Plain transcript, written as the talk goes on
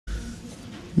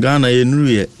Ghana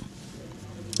yenruye.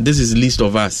 This is least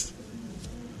of us.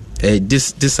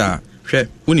 This are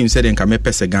when you said in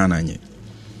Kamepese Ghana nye.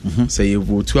 Say you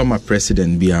vote to my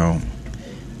president be our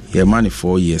your money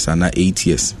 4 years and not 8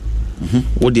 years.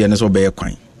 What the NS obey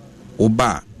coin.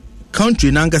 Oba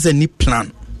country nanga say ni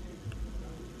plan.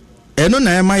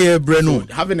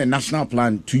 Having a national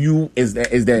plan to you is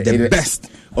the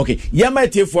best. Okay,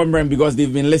 Yamate from because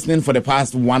they've been listening for the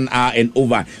past 1 hour and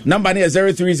over. Number is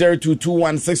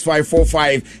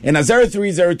 0302216545 and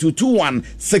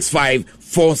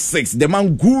 0302216546. The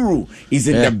man Guru is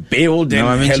in the building.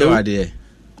 No, hello,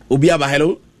 Obiaba.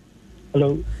 Hello.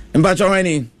 Hello.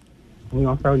 Mbachorani.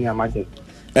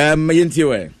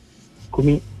 Yentiwe.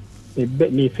 Kumi,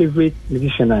 my favorite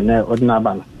musician and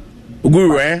Odnaban.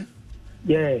 Guru, eh?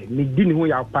 Yeah, me didn't know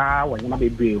your power when you may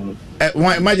be.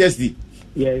 Majesty.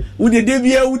 Yes. Would the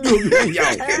debut would do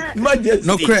Majesty?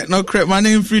 No crap. My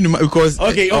name free because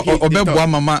Obebwa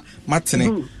Mama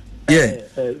Martini. Yeah.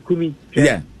 Kumi.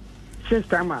 Yeah. Since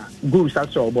time Guru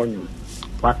starts to born,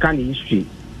 Wakani history.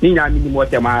 Nina minimum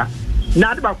tema.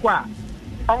 Not about what.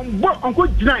 Uncle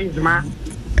Giants, ma.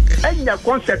 And your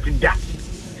concept that.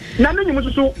 Now you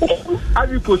must so oh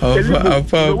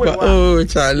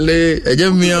Charlie, I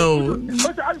just meow. What's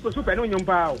the Alico super on your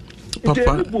bow? It's a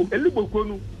little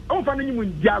conu. I'm finding you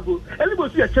in Diago. A little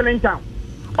see a challenge town.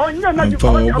 Oh, no, not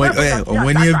when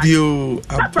you view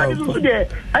I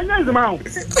know the mount.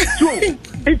 So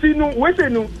if you know, wait,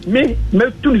 no, me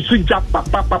to sweet jap,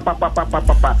 papa.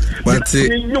 But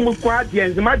you must quiet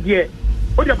the my dear.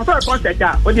 What your father contact,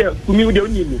 or dear, whom you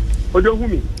don't need me, or don't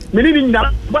whom me. Meaning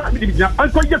that, but I did not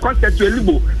uncle your contact to a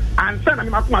libo and son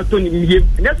of my Tony in here.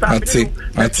 Yes, I take.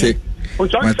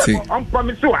 On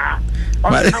promise to her.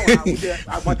 Okay,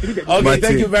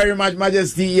 thank you very much,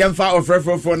 Majesty. Yemfa of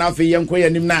Refro for now for Yemko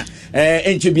and Nimna.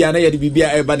 Ain't you be an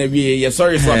Bibia Banabi?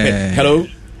 Sorry, hello.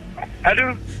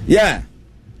 Hello. Yeah.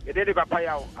 You did a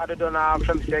papaya. I don't know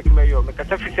from Sek Mayo. Make a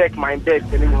sec my bed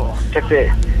anymore.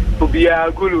 To be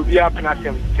a guru, be up and ask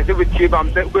him. To do with Chib, I'm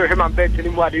him and bed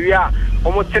anymore. We are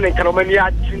almost telling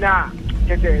Kanomania China.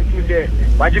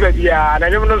 What you be? I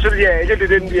never know. So, yeah, you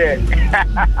didn't hear.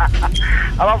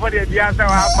 I love what the answer.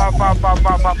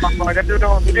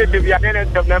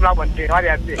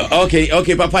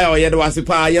 Okay, Papa, I was a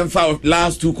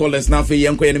last two callers now for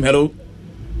young Queen. Hello.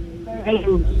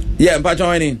 Hello. Yeah, but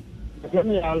joining. Okay,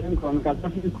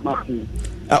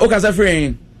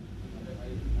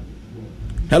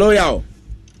 hello,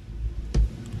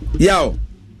 Yao.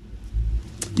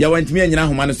 Ya went me and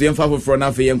now man so yemfa for now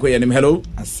for yenko yenim. Hello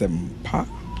Asempa.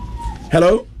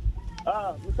 Hello.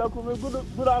 Mr. Kume,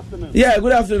 good afternoon. Yeah,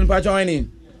 good afternoon, pa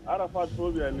joining. Arafat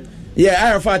Fobiani. Yeah,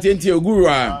 Arafat enti Guru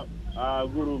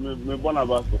Guru me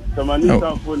bonabaso. Tamani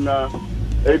phone na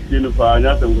 18 fa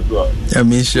anyasem kutoa.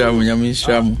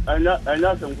 Nyamishamu.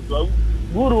 Anyasem kutoa.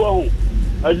 Guru wa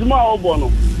ajuma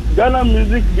obono. Ghana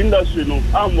music industry no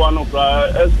amwano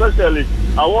especially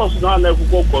awards na na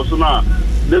kuko na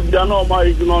they are not my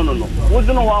ignorant. What do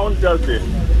you know what I say?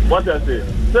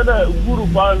 Said the Guru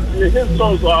fan his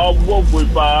songs are both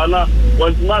with Pana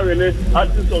was marrying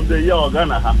artist of the year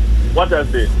Ghana. What I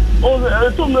say? Oh,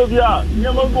 to me, yeah,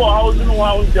 never go out in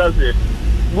one say.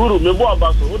 Guru, me bo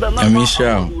abaso.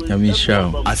 Yamisha.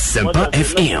 Asempa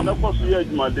FM.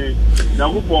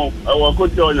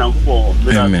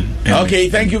 Amen. Okay,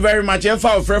 thank you very much.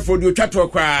 For you chat to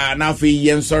cry now for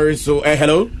you. Sorry, so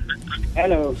hello.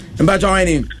 Hello. Mba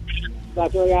joining.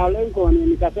 But ya Lincoln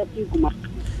in Kasati Kuma.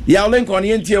 Ya Lincoln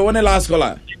yenti one last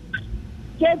caller.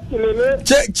 Check.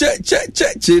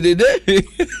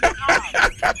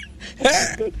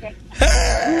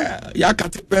 Ya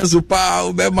katipesu pa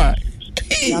ubema.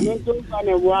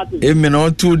 Emi no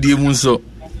tu di munso.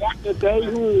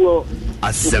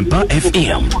 Asempa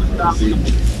FM.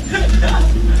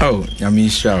 Oh,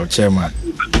 Yamisha,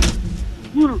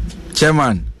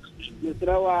 chairman.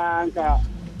 Anka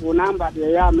unamba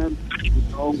de ya mem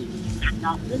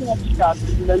na nini akika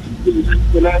ile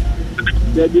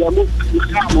de dia mu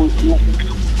kamo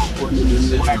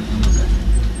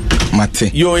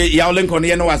Mate yo ya Lincoln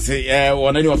ye no wase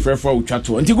one any of for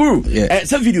utwato nti Guru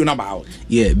say video number out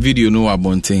video no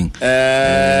abonten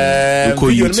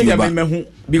video me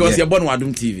because you're born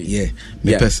Wadum TV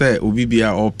me pese obi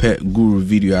bia or pe Guru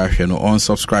video ahwe no on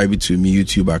subscribe to me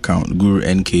YouTube account Guru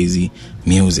NKZ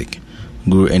Music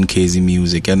Guru NKZ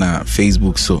Music and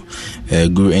Facebook so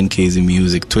Guru NKZ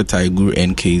Music, Twitter Guru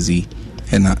NKZ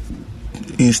and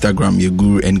Instagram you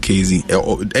Guru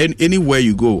NKZ anywhere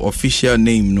you go official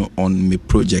name no on my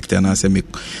project and I say me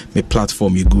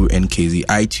platform you Guru NKZ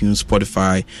iTunes,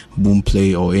 Spotify,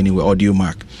 Boomplay or anywhere Audio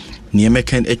Mac. Nieme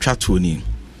ken etwa to ni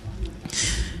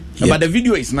but the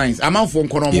video is nice. I'm out for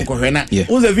Kono Mohena.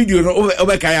 Who's the video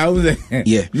over Kaya?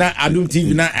 Yeah, not Adum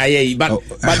TV, not Aye, but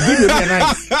video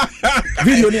nice.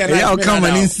 Video nice. I'll come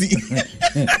and see.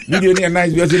 Video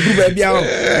nice because the baby out.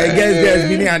 I guess there's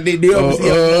been and they video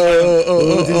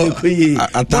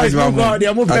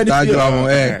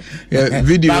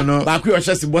no. Back we are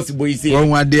just bossy boy say.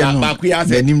 One day no.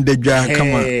 The name the drag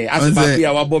come on. As back we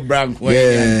are Bob Brown.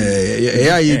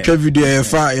 Yeah, you try video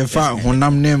far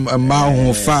honam name a ma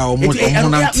ho fa o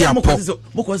honam tia pop.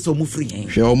 Because so mu free.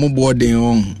 Hwe o mo boarding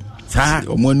on. Sa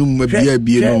o mo num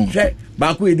bia no.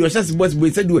 Back we do just bossy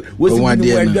boy say do we oh,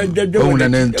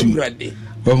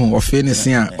 offense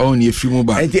here on your film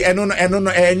ba. Eno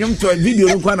enyum to video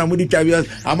no kwa na mudi twa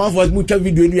ama for mu twa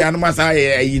video ni anoma sa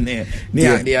ayi ne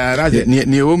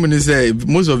ne woman say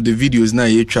most of the videos na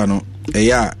you twa no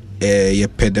you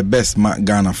pay the best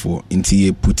Ghana for until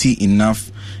you put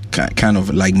enough kind of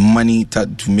like money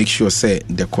to make sure say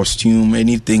the costume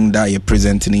anything that you're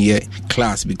presenting here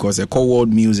class because a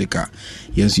world music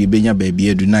yes you benya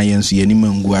baby do na yes you anima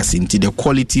ngu asinti the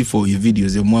quality for your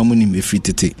videos the more money me free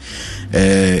tete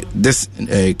this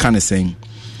kind of saying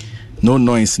no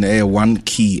noise na one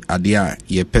key adia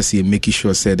you person making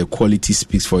sure say the quality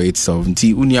speaks for itself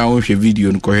until unia won video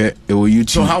nko he YouTube.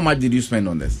 So how much did you spend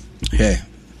on this?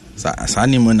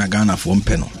 Sani mo na Ghana for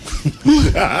mpeno.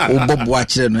 O bobo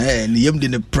achire no ni yem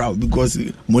de proud because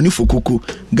money for kuku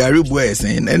Gary boy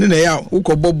saying and then ya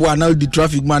uko bobo anal the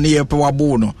traffic man here power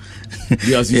bo no.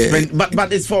 Yes, you spend,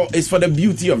 but it's for the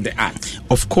beauty of the art.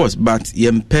 Of course, but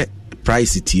yempe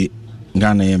price it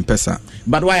Ghana yempesa.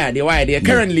 But why are they?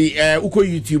 Currently, Uko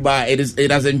YouTuber,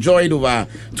 it has enjoyed over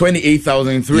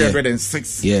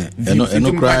 28,306. Yeah,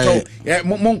 no cry. Yeah,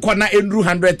 Monkona Andrew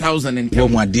 100,000 in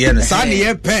Tom. Sunny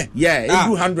yeah,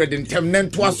 110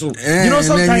 then twaso. You know,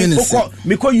 sometimes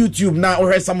Miko YouTube now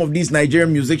or some of these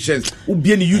Nigerian musicians who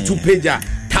be on the YouTube page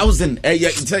 1,000.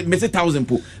 Me say 1,000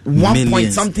 po 1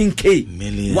 point something K,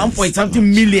 1 point something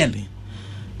million.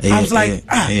 I was like,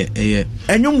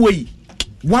 and you way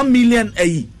 1 million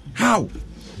a. How?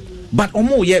 But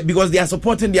because they are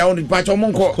supporting their own patch.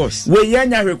 Of course. We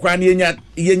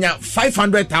yenya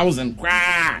 500,000.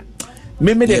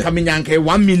 Maybe they come in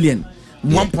 1 million,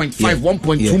 1.5,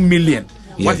 1.2 million.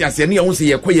 What you are saying,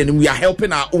 we are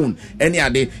helping our own. Any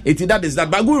other, that is that.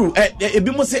 But Guru,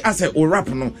 Ebimo say as a rap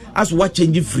no, as what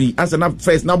change free, as an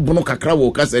first now bono kakra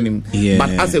workers and but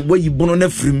as a way you bono ne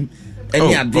free.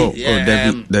 Any other,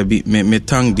 there be me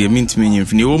tongue. They mean to me. If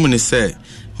the woman is say.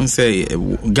 Say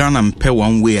Ghana pay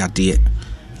one way at the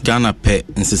Ghana pay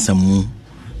nsesamu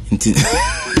nti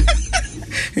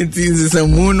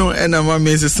nsesamu and ama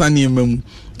me sunny mem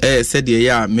said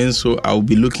yeah men so I will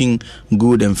be looking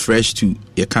good and fresh too.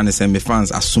 You can't say me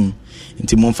fans assume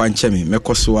nti mon fan cheme me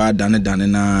kosoa dane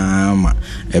na ma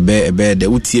ebe de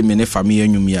utie me ne family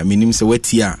anwum ya menim se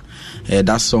watia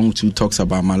that song too talks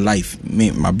about my life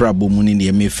me my brabo mu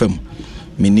ne me fam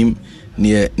menim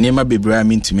near my baby I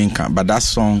mean to menka, but that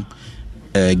song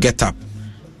Get Up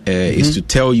is to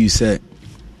tell you say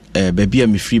baby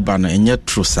I'm free banner and yet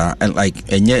true sir and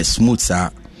like and yet smooth sir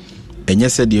and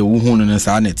yet said the wuhun and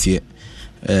sa net here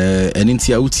and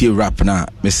into uti rap na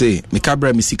me say me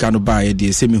kabra me sika no buy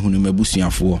de say me hunu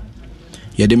mabusuafo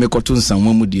ye de me kotun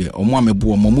sanwa mu de omo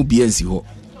amebo omo mu bia nsi ho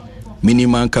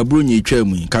minima kabro nya twa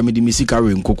mu ka me de me sika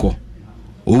re nkokɔ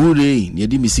owure ye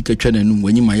de me sika twa nanum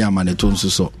wanyima ya amaneto nso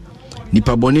so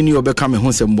nipa boni ni obeka me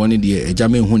ho sem boni de eja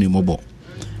me hu ni mobo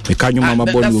me ka nwuma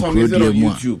mabɔ no kro de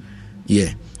mu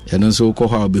yeah and also ko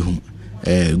ha obehu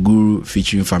Guru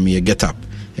featuring family Get Up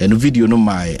and video no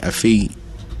my I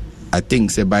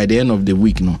think say by the end of the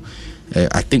week no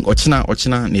I think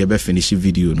ochina na ebe finish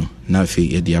video no na fe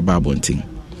e dia ba bonting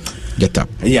Get Up.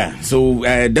 Yeah, so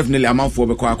definitely I'm out for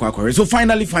the so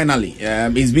finally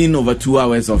it's been over 2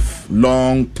 hours of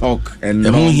long talk and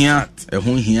long chat.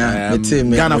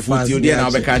 Ghana food you there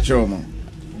now be catch you.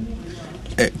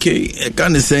 Okay,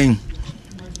 kind of saying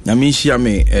na me share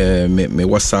me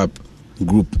WhatsApp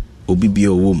group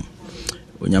obibio wom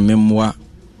onyamemwa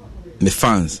me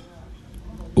fans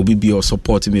obibio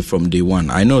supporting me from day one.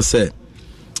 I know say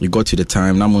you got to the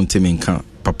time na monte me nka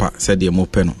papa said the mo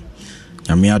peno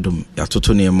Yamiadum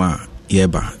Yatoto Nema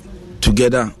Yeba.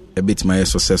 Together a bit more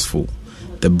successful.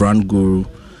 The brand Guru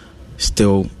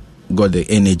still got the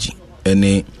energy and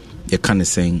you kind of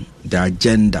saying the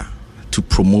agenda to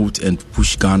promote and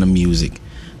push Ghana music.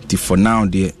 For now,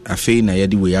 the affair na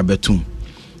yedi we abetum.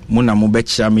 Muna mo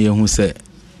betcha me who say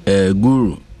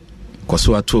Guru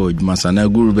Koswa told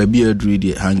Masana Guru baby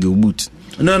adri hang your boot.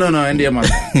 No, and the man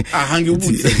hang your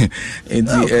boot.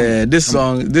 This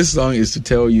song is to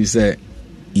tell you say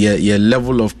your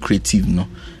level of creative no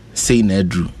say na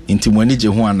edru inti mwani je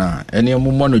ho ana ene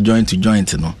mo no joint to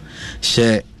joint no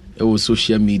share our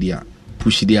social media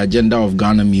push the agenda of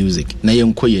Ghana music na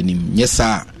yenko yenim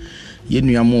nyesa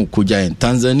yenu mo koja in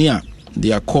Tanzania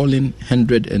they are calling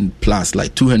 100 and plus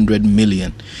like 200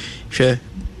 million share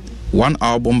one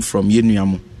album from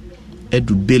yenu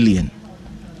edu billion.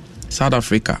 South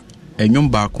Africa enyum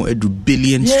baako edu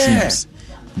billion streams.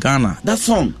 Ghana that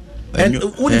song. And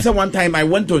what is one time I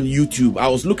went on YouTube, I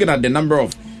was looking at the number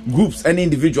of groups and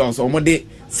individuals omode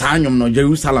sanyom no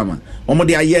Jerusalem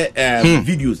omode aye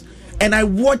videos, and I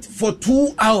watched for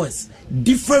 2 hours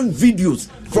different videos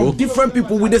from different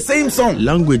people with the same song.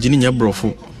 Language ni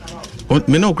nyabrofo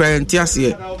me no cry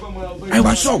ntiase. I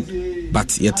was shocked, but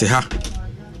yete ha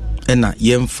ena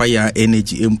yem fire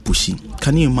energy pushing.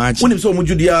 Can you imagine when some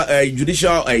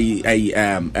judicial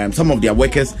some of their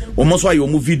workers almost why you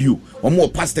move video or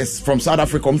pastors from South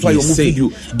Africa almost why you move video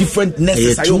different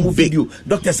nurses I move video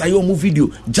doctors I move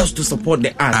video just to support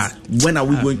the arts. When are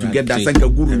we going to get that Sanka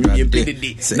Guru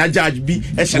na judge be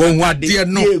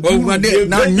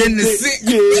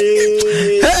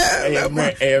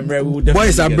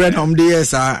boys are bread home there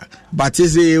sir, but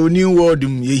is a new world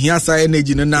you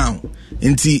energy now.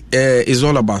 It's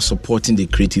all about supporting the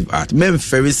creative art. Mem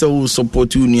Ferisa will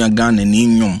support you near Ghana and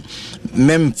Inyum.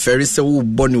 Mem Ferisa will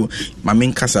bonu. My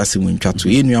main casasi win chat to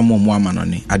Inyum woman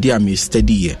on it. Adia me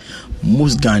steady here.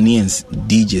 Most Ghanaians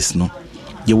DJs no.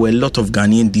 There were a lot of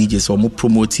Ghanaian DJs or more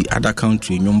promoting other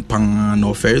country. Nyum pang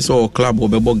or Ferisa or club or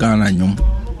Bebo Ghana nyum.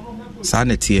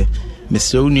 Sanity.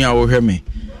 Mr. Unia will hear me.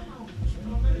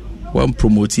 One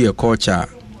promoting a culture.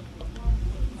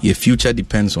 Your future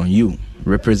depends on you.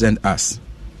 Represent us.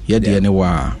 Yede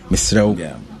anywhere. Mr.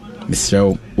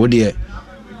 Odie.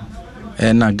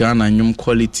 Na Ghana nyum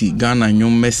quality, Ghana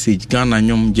nyum message, Ghana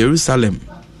nyum Jerusalem.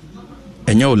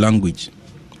 Enyo language.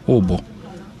 Obo.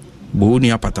 Bo uni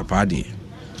apatapa de.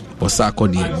 Bo Sako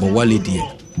de, bo Wale de,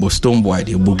 bo Stoneboy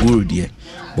de, bo Guru de,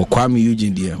 bo Kwame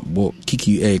Eugene de, bo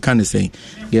Kiki kind of saying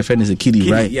girlfriend is a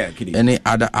kiddie, right? Yeah, kiddie. Any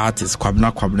other artist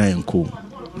kwabna and cool.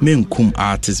 Men kum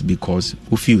artists because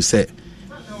who feel set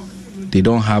they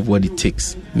don't have what it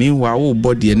takes. Meanwhile,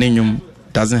 body and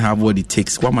doesn't have what it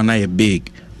takes. Kwamana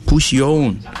big. Push your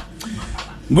own.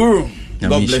 Guru,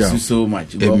 God bless you so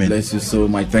much. God bless you so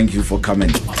much. Thank you for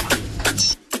coming.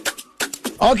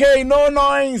 Okay, no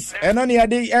noise. And only at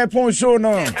the airport show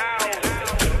no.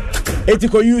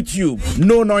 Etiko YouTube.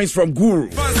 No noise from Guru.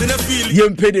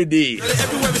 Yempedede.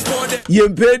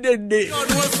 Yempedede.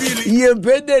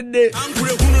 Yempedede.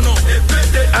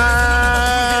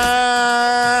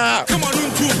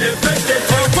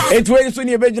 It's way soon.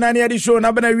 You're beginning the show.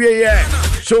 Now,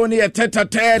 show me a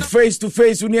tete-a-tete,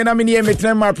 face-to-face. We need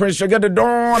my Prince Sugar the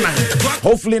dawn.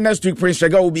 Hopefully next week Prince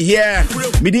Sugar will be here.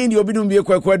 Midin you be doing be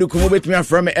quite to come with me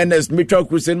from Ernest Mitchell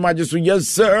Crusade Majesty. Yes,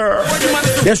 sir.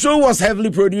 The show was heavily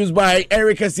produced by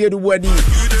Eric Aseidu Boadi.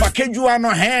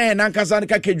 Fakejuano hen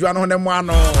Ankasanika Kejuano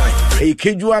Nemano. A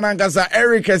Kejuano Ankasa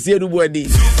Eric Aseidu Boadi.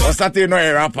 Or Saturday no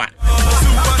a rapper.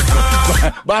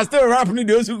 But still rapping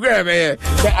those who grab it.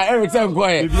 Eric sound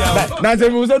quiet. Now there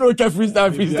was no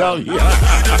freestyle.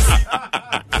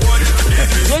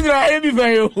 You know,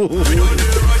 everybody.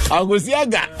 I'll go see a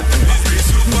guy.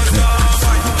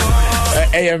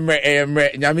 AM,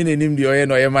 Yamini Nimdio,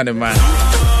 no, man.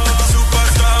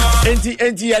 NT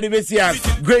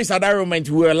Grace at that moment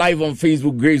we were live on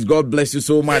Facebook. Grace, God bless you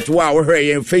so much. Wow, we're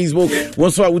here on Facebook.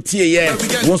 Once I would hear,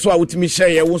 once I would me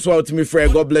share, once I would me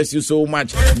friend. God bless you so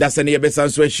much. That's any best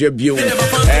answer share view.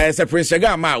 Say Prince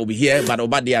Shagama will be here, but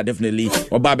Obadia definitely.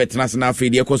 Obabet National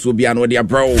Feed, course will be an audio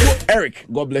bro. Eric,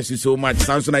 God bless you so much.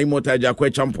 Samson Imota Jakwe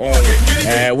Champon.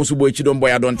 Also boy Chidon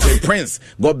boy I don't say Prince.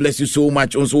 God bless you so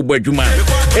much. Also boy Juma.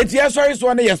 ATS is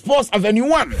one of Sports Avenue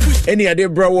 1. Any other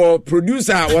bro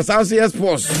producer was also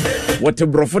Sports. What a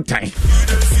bro for time.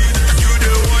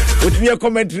 With me a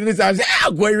commentary this I say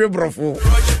go away bro for.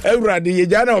 Everybody you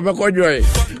jana obekojoy.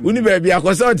 Uni baby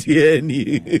akosot here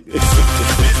ni.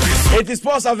 It is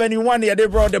Sports Avenue 1 here, they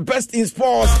brought the best in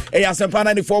sports. Asempa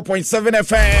 94.7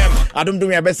 FM. I don't do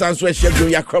my best answer. Chef do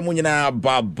ya kramunyina.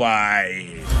 Bye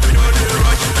bye.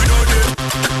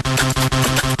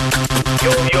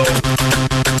 Yo,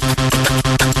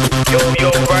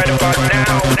 right about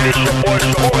now. This your boy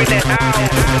Show in the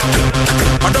house.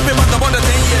 I don't be back about the 10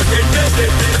 years.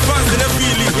 Fans in the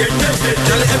feeling.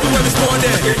 Tell it everywhere we spawn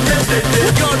there.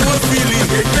 God was feeling.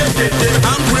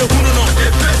 I'm real, who know.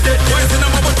 Why is it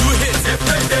I'm about to hit?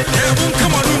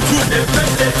 Come on,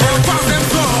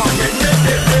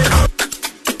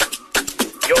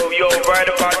 Yo, right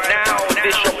about now.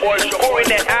 This your boy Show in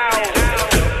the house.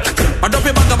 I don't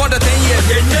be back about the 10 years.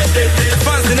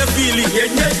 Fans in the feeling. feeling.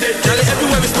 Charlie,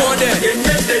 everywhere we score there.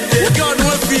 God no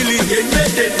feeling.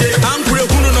 I'm great,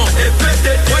 who no.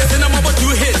 Boys in I'm about to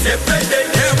hit. Hey,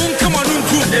 won't come on,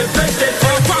 pass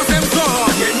them so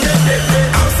hard.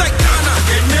 Outside Ghana,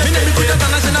 me never put that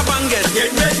national bangers.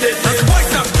 That's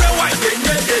boys up, real white.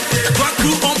 Black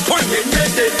crew on point.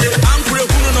 I'm great,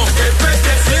 who no.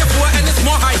 Slave for and it's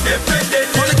more high.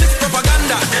 Politics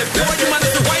propaganda. Nobody man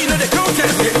is why you know the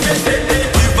contest.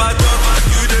 If I talk,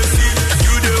 you the see,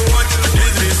 you the watch.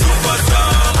 This is superstar.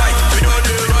 We know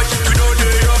the rush, we know the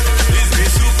rock. This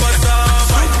is superstar.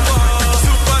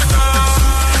 Superstar.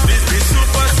 This is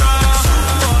superstar.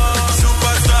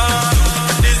 Superstar.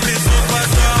 This is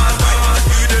superstar.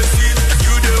 You the see,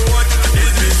 you the watch.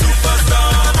 This is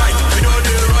superstar. We know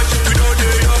the rush, we know the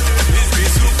rock. This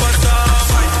is superstar.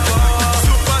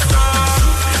 Superstar.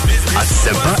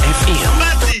 Asempa FM.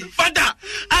 Father,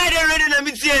 I don't ready na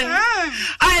mitien.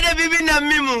 I don't bibi na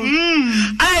mimu.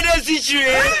 I don't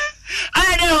situation. I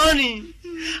don't honey.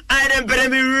 I don't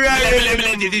baby really.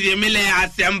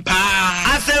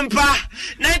 Asempa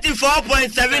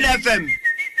 94.7 FM.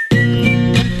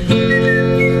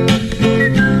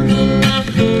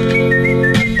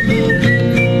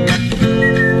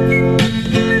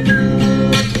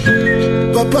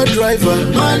 Papa driver,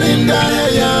 man in the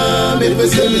area, me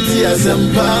vicinity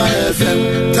Asempa FM.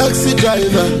 Taxi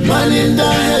driver, man in the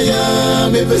area,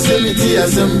 me vicinity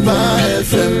Asempa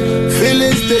FM.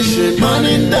 Filling station, man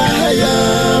in the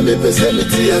area, me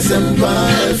vicinity Asempa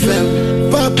FM.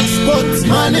 Pop spots,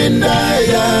 man in the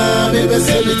area, me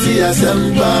vicinity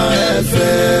Asempa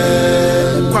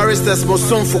FM. Quaristas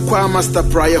Moson for Qua Master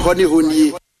Prior Honey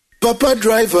Honey. Papa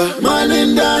driver, man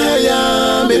in the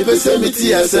area, me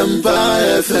vicinity Asempa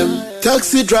FM.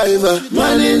 Taxi driver,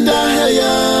 man in the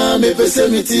area, me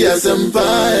vicinity Asempa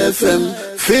FM.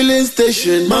 Filling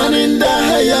station, man in the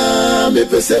area, me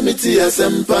vicinity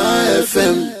Asempa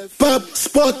FM. Pop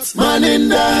spot, man in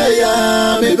the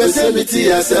area, me vicinity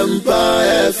Asempa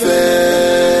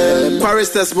FM.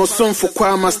 Quaristas Moson for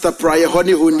Qua Master Prior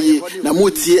Honey Honey,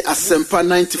 Namuti Asempa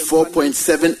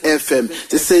 94.7 FM.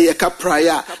 They say a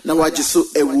prior, now I just so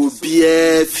it will be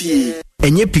a fee.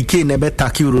 Enye pike na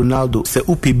betaki Ronaldo se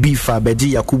upe bifa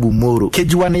beji Yakubu Moro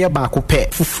kejuane ya baako pe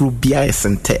fufuru bia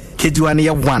esente kejuane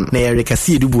ya 1 na Eric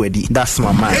Aseidu Boadi. That's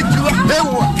my man.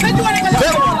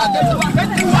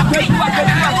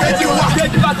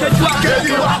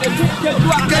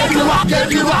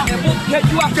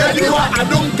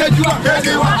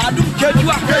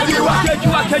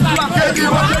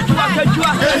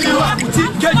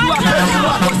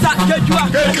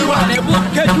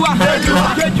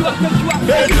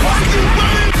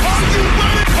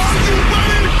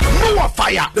 More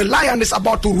fire. The lion is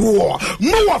about to roar.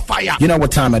 More fire. You know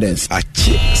what time it is?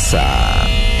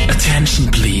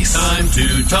 Attention, please. Time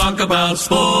to talk about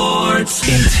sports.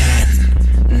 In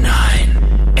 10,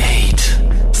 9, 8,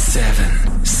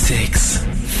 7, 6,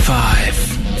 5,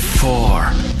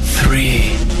 4,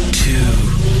 3, 2,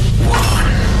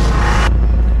 1.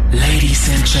 Ladies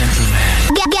and gentlemen.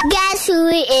 Guess who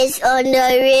is on the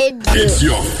radio? It's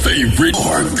your favorite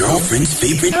or girlfriend's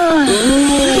favorite.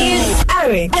 He's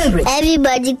Eric.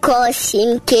 Everybody calls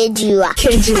him Kejua.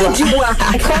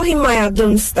 I call him my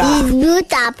Adam star. He's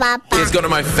Buta Papa. He's got one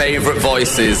of my favorite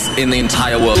voices in the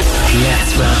entire world.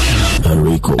 Let's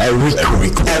welcome Eric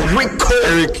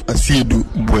Aseidu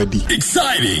Boadi.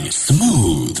 Exciting,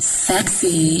 smooth,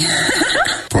 Sexy.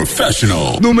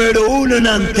 professional. Numero uno in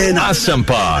antena.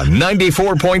 Asempa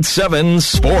 94.7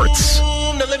 Sports.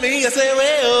 Boom, now let me hear say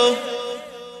well.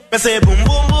 I say boom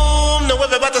boom boom, now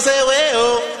everybody say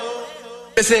well.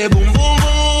 I say boom boom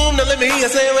boom, now let me hear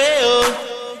say well.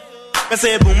 I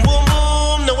say boom boom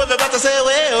boom, now everybody say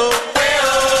well.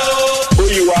 Who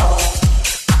you are?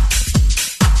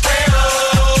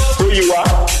 Who you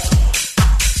are?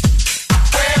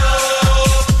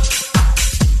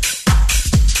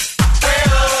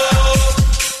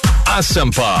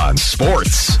 Asempa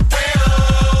Sports.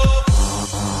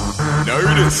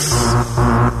 Notice.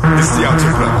 It's the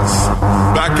Outlaws.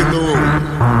 Back in the room.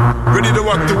 Ready to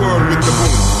rock the world with the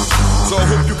moon. So I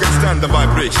hope you can stand the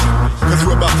vibration. Because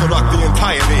we're about to rock the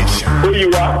entire nation. Who you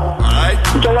are? Alright?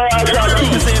 Say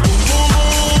boom boom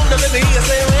boom, now let me hear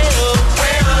say well.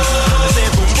 Say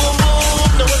boom boom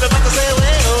boom, now everybody say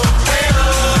well.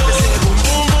 Say boom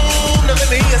boom boom, now let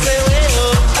me hear say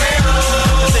well.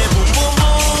 Say boom boom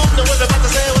boom, now everybody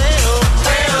say well.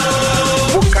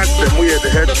 The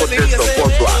headquarters of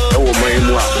Oswa,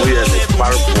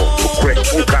 my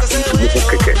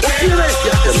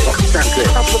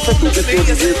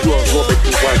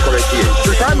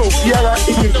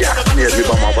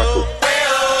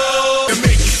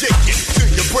break it, till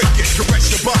you break it, caress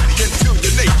your body.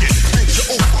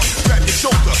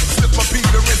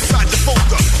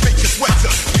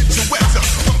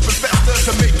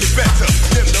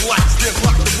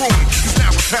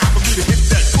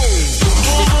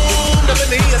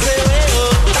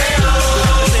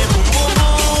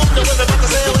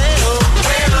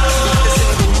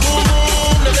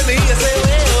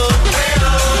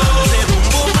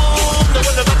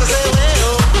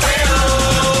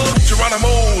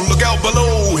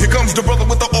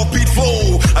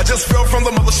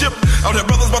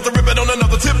 about to rip it on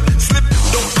another tip. Slip,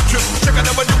 don't trip, check I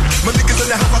never do. My niggas in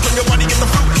the house, I turn your body, get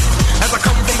the fruit. As I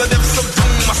come from the depths of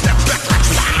doom, I step back like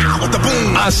wow with the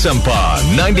boom. Asempa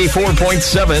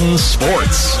 94.7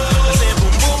 Sports.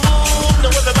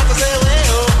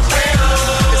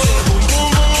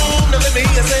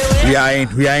 We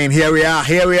are in, here we are,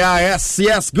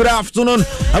 yes, good afternoon.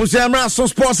 I was here, Rason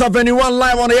Sports Avenue 1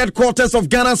 live on the headquarters of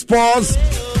Ghana Sports.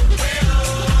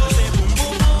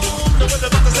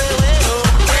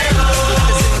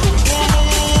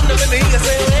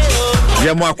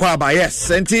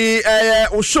 Yes, and the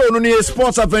show no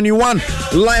Sports Avenue 1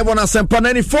 live on Asempa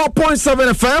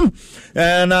 94.7 FM.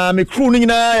 And me crooning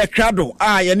na crowd.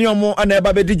 Yani omo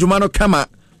aneba bedi jumano kama.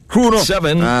 Crew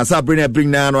 7.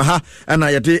 Bring na no ha. And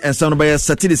I did and some by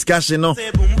sati discussion no.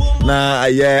 Na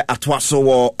atwaso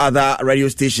or other radio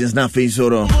stations na face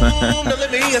oro.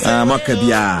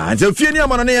 Makabia. And so fini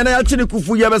amana na actually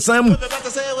kufu yabasam.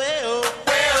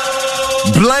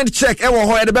 Blind check.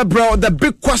 The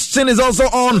big question is also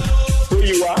on. Who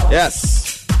you are?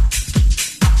 Yes.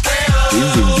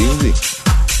 Easy.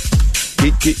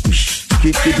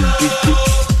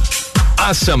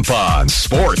 Asempa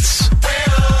Sports.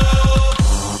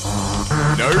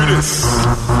 Notice.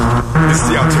 It's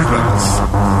the Outlaws.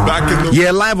 Back in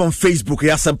the live on Facebook.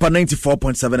 Asempa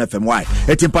 94.7 FM. Why?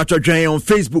 It's in Patrick Jane on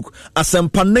Facebook.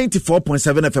 Asempa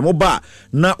 94.7 FM. Oba.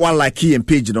 Not one like key and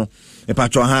page, you know.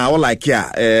 Patron ha like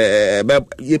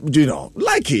you know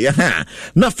like it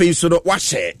na face so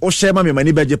watch it o share ma me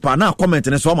mani beje pa na comment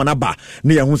ne so ma na ba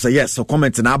ne ye hu say yes so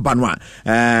comment na ba no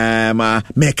ma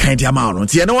me kind amount no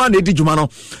tie no one dey djuma no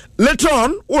later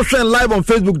on we share live on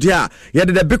Facebook there yeah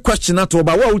the big question at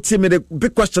over what would me the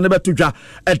big question about to dwa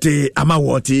at the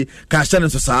amawoti ka share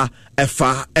so sa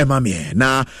efa emame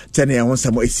na tene ye hu say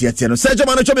mo esiatie no Sergio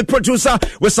Manacho be producer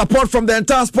with support from the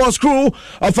entire sports crew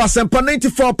of Asempa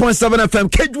 94.7 FM.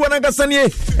 Kejuanagasanye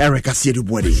Eric Aseidu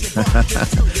Boadi.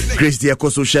 Grace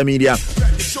Diako social media.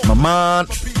 My man,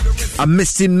 I'm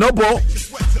missing Nobo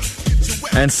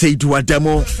and say to a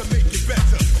demo.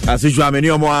 As usual, I'm in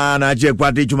your man. I just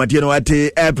got the Jumatino at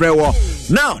Ebrewo.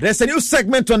 Now, there's a new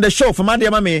segment on the show from Andy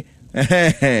Mami.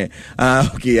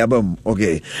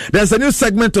 Okay. There's a new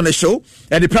segment on the show.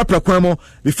 And the proper Kwemo.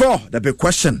 Before the big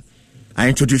question, I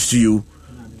introduce to you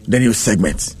the new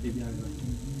segment.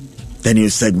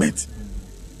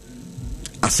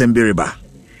 Asembiriba.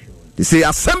 They say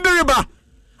Asembiriba.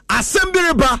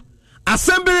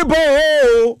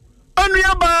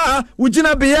 Onriaba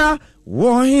ujina bia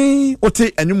wohi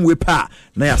ote enim wepa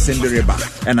na Asembiriba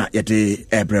ena yete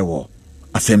ebrewo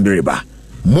Asembiriba.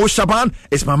 Mo Shaban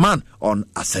is my man on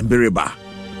Asembiriba.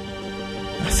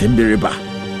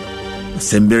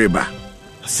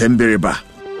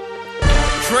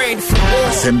 Train for war.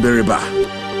 Asembiriba.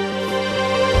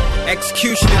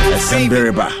 Execution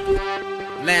Asembiriba.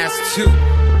 Last two.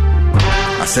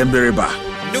 Asembiriba.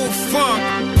 New funk.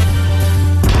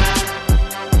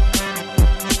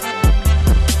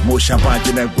 Mo Shaban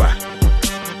Jinegwa.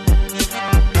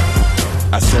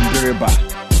 Asembiriba.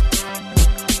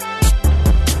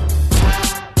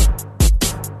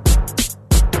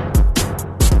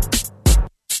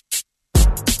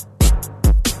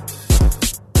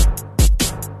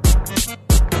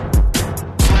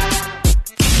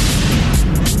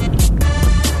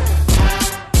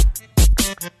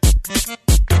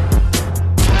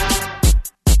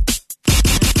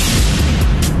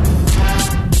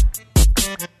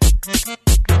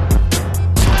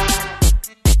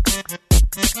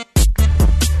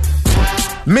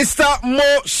 Mr.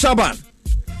 Mo Shaban.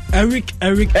 Eric.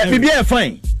 Bibia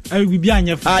fine. Eric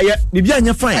Bibia fine. Yeah,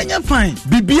 Bibia fine.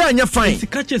 Bibia fine. It's a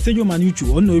catch say you man you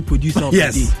on no producer of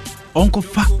yes. The day. Uncle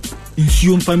Fa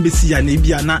nsuo mfa mbesi ya na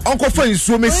bia na. Uncle Fa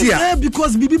nsuo mesi ya.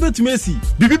 Because Bibi betumesi.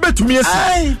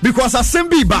 Because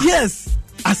Asembi ba. Yes.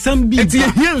 Asembi. Eti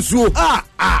ehie nsuo.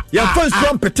 Ya fa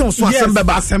nsuo mpete so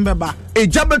Asembeba.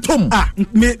 Ejabetom.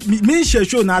 Me share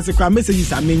show na ase kwa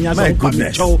messages amenya so kwa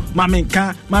me chow.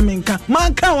 Mamenka.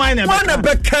 Manka wine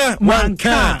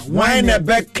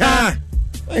beka.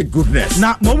 My goodness.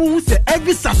 Na momu hu say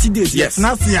every Saturday yes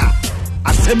na se a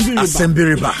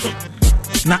Asembiriba.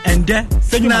 Na ende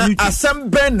say you man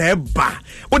Asembe na eba.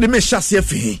 Wo de me hyase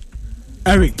afi.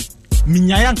 Eric,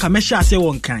 minyaya nka me hyase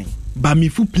won kan. Ba mi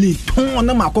fu play ton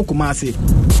na makokoma ase.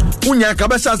 Unya ka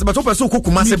be hyase ba to person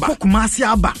kokoma ase ba. Kokoma ase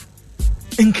aba.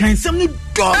 Nkansam ni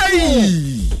do.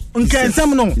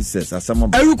 Nkansam no. Jesus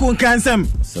asam. Eric nkansam.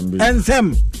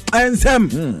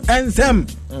 Ensem.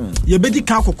 Ye bedi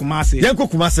ka kokoma ase. Yenko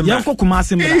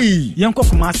kumase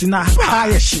na ha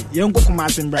yeshi. Yenko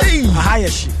kumase mbra. Ha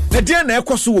yeshi. Na dia na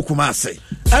ekoso wo kumase.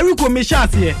 Eric o me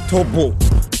hyase tobo.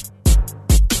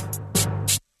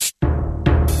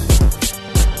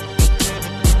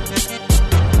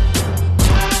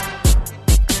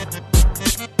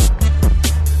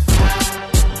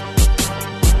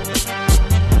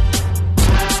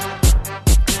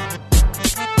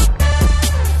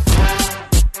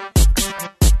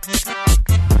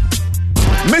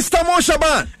 Mr.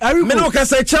 Monshaban. Me no can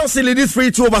say Chelsea lead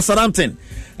 3-2 over Southampton.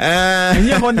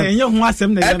 Enye ho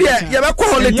asem na ya be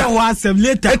ko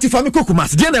later. Eti fami ko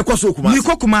Kumasi. Dia na ekoso Kumasi. Mi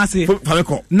ko Kumasi. Fami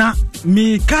ko. Na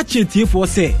mi catch it here for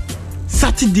say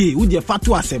Saturday we dey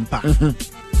fatu asempa.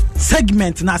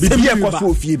 Segment na asem ya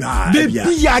ekoso fie ba. Be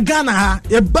ya Ghana ha.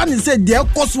 E ba ni say dey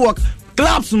ekoso work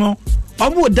clubs no.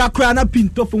 Omo da kra na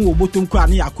pinto fun wo botom kra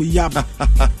na yakoyi aba.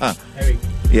 Eric.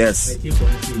 Yes.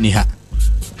 Ni ha.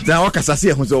 Da waka sase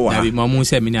ehun so wa. Na bi mamu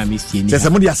se me na misie ni. Se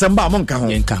mo di asamba mo nka ho.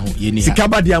 Ye nka ho ye ni ha. Sika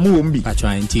ba dia mo wo mbi.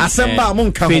 Asamba mo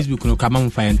nka ho. Facebook no ka ma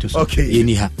mfa ento so. Ye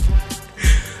ni ha.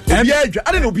 Obi edwa,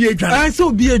 ade no obi edwane. An so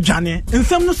obi edwane.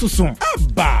 Nsem no soso.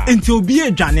 Aba. Enti obi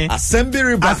edwane. Assembly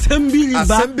riba.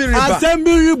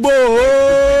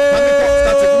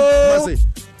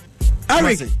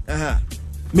 Eric.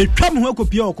 Me twam ho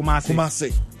akopia o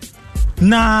Kumasi.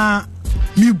 Na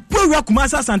mi bro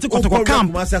Kumasi Asante Kotoko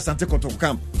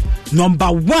camp. Number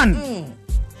 1.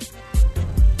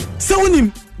 So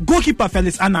when goalkeeper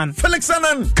Felix Annan.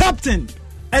 Captain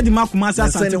Eddie Kumasi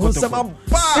Asante Kotoko.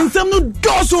 Nsem no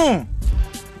doso.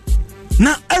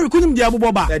 Na Eric unim di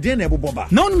abuboba.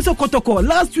 Na unim se Kotoko.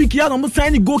 Last week ya no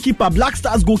sign goalkeeper Black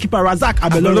Stars goalkeeper Razak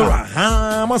Abelora.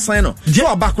 Mo sign no. Je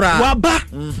waba.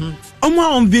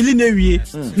 Omo unveiling ewie.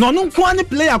 No nko ani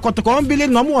player Kotoko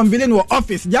unveiling no mo unveiling no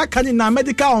office. Ya kan na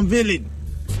medical unveiling.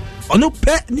 Ono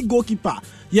pe ni goalkeeper.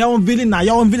 Ya unveiling na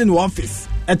ya unveiling no office.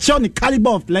 A show the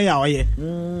caliber of player oye.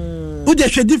 Who dey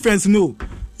show difference no.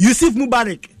 Yusuf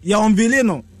Mubarak ya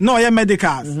unveiling no ya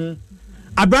medicals.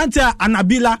 Abranta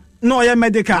Anabila no ya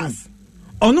medicals.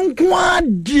 Ono nko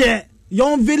adie ya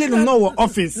unveiling no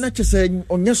office. Na chese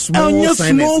onye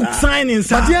small signing.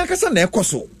 But ya kasa na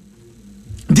ekoso.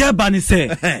 Dear Bani say,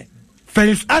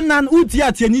 Felix Annan uti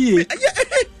atieni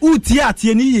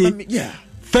ye.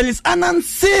 Felix Annan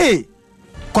say,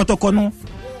 Kotokono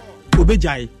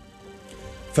obejai.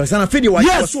 Felix Annan fidi wa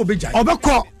so obejai.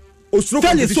 Obeko.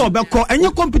 Felix obeko.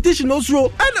 Any competition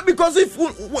osro. And because if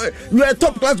you are a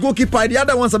top class goalkeeper, the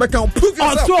other ones obeka prove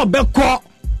yourself. Also obeko.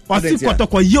 Osi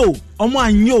Kotoko yo, omo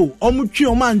anyo, omo twi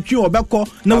omo antwi obeko.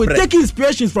 Now we take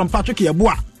inspirations from Patrick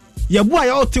Yeboah. Yeboah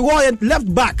ya oti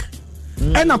left back.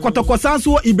 And Kotoko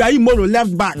Sanso Ibrahim Moro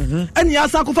left back. And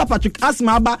Yasa Kofa Patrick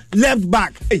Asmaba left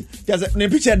back. Hey, there's a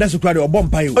picture that's crowd or bomb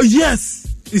pie. Oh yes,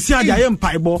 you see I am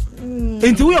paibo.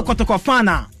 Into we Kotoko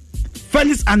fana.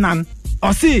 Felix Annan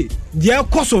or see dear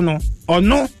Kosono or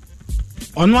no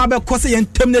abe Kosi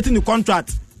and terminating the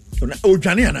contract. Oh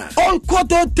Janiana. Oh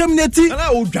Koto terminating.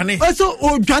 Oh Jani. Also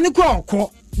oh Jani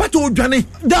Ko. But oh Jani.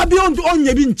 That beyond on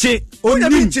your binche. On your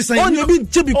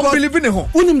binche because believe in him.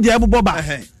 Unim the Abu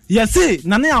Boba. Yes,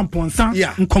 nane amponsa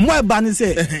nkomo eba ni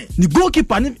say the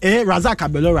goalkeeper ni Razak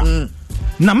Abelora.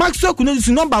 Na Maxwell kuno is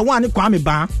number 1 ni Kwame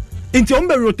Ba. Nti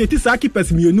ombe rotate sa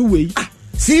keepers mienu we.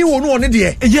 See wo no one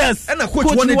there. Yes. And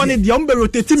coach one there ombe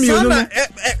rotate mienu.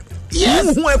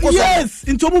 Yes. Yes.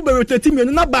 Nti ombe rotate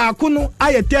mienu na ba ko no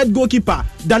aye third goalkeeper.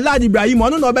 Dalad Ibrahim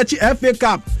ono no obechi FA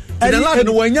Cup. Dalad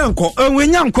no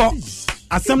wenyanko.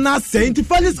 Asem na say nti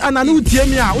Felix Ananu tie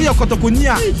mi a wo ye Kotokoni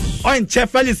a o nche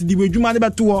Felix di bedwuma ne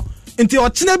beto nti o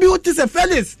chine bi uti se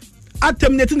Felix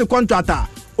terminate the contract a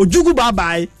ojugu bye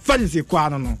bye Felix e kwa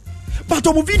no but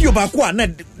obo video ba ko a ne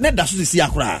da so si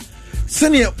akura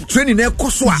senior training na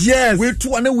ekoso a yes we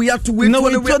to and we have to wait to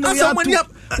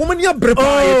woman ya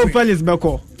prepare Felix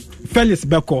Beko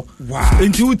wow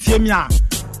nti utie mi a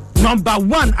number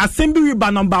 1 assembly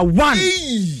ba number 1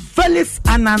 Felix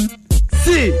Annan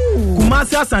see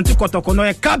Kumasi Asante Kotoko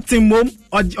no captain mom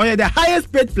or the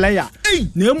highest paid player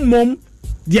na mom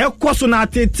the ekoso na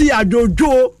teti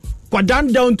ajojo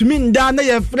kwadan down to me nda na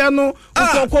ye frɛ no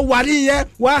ko wari ye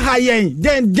wa hayen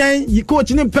den yi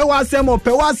coach ni pewa sem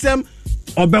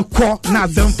obekɔ na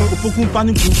asem opoku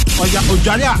panu ku oja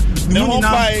ojare a ni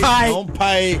na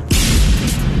pai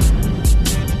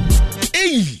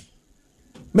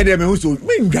me dem who so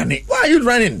me ndwane why are you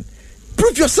running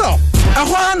prove yourself.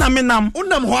 Ahwa na minam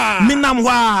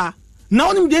hwa na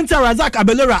onim de ntia Razak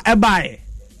Abelora ebae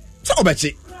so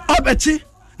obechi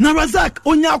na Razak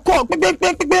onya call ping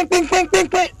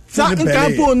sa nka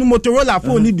phone Motorola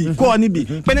phone bi call ni bi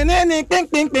penene ping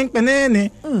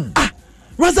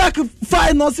Razak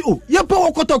fine no say oh ye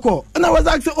power Kotoko na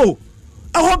Razak say oh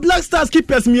I hope Black Stars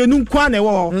keepers mienu kwa na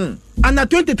wo and na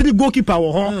 23 goalkeeper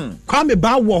wo ho Kwame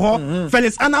Ba wo ho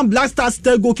Felix Annan Black Stars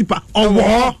star goalkeeper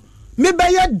wo me be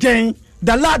ye den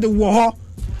the lad wo ho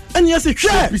and yes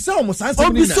share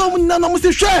obiso mu na no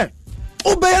say share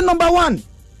obey number 1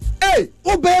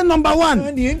 obey number 1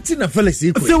 and the na Felix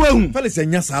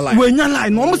enya sala we nya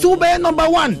line no say obey number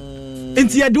 1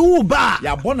 Enti ya do ba.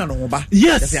 Ya bona no ba.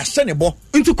 Yes. Ya hye ne bo.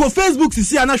 Enti ko Facebook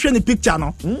sisi ya na hwe ne picture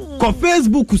no. Ko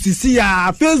Facebook sisi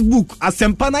ya Facebook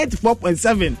Asempa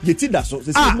 94.7. Yeti da so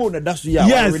sisi mo na da so ya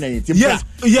yes. wa na yeti. Yes.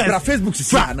 Bra Facebook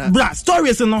sisi ya na. Bra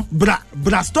stories no.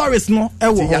 Bra stories no e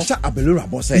wo. Ya sha Abelora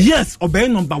boss. Yes, obey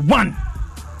number 1.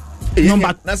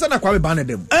 Number na sana kwa be ban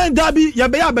dem. Dabi ya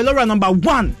be Abelora number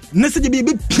 1. Nese de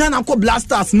be piano ko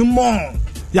Blasters no more.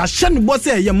 Ya share no boss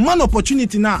say ye man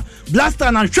opportunity na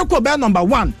Blaster na hweko be number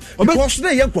 1. Because na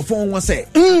ye nkofo won say.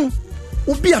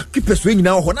 Obi a keep so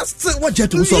nyina ho na say what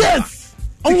jet so. Yes.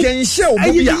 You can share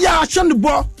obi a. Ya share no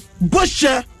bo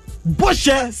share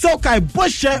so kai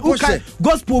boshe ukai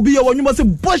gospel bi wo nyumo se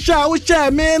boshe wo share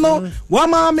me no wa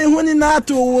ma me huni na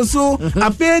to wo so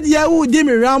apedia wo di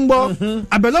mi rambo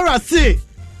Abelora say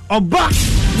oba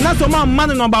na so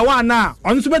man number 1 na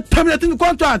on so be terminating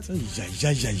contract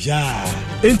ja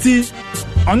enti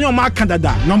on your mark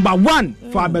Canada number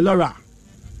 1 for Abelora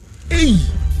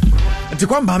enti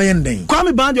kwa mba me nden kwa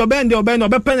me band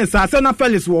obe penisa se na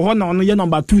Felix wo ho na ono ye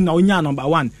number 2 na onya number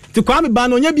 1 ti kwa me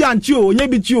band onya bi anchi o onya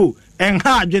bi chi o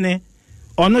enha adwene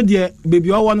ono de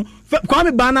baby owo no kwa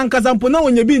me band nkasa mpo na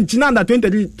onya bi nchi na under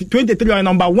 23 on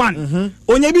number 1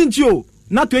 onya bi nchi o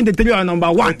na 23 on number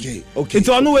 1 okay it's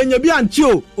ono onya bi anchi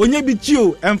o onya bi chi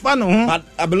o emfa no ho but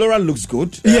Abelora looks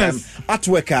good yes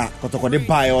artwork kotokode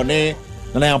buy one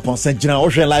and I am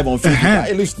live on Facebook.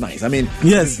 It looks nice. I mean,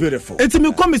 yes, it's beautiful. It's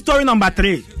me come story number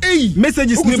 3. Hey,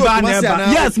 messages me ba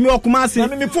never. Yes, me okumasi.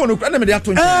 Na me phone na me dey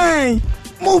ato. Hey,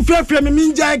 mo frefre me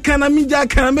minjai kana me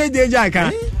dey jai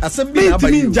kan. Asem bi na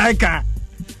ba you. Minjai kan.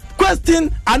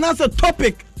 Question and answer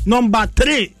topic number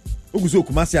 3. Oguzo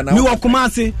okumasi na. Me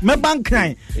okumasi, me bank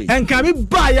kan. En kan me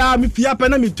ba ya me fia pa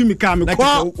na me tu me ka me ko.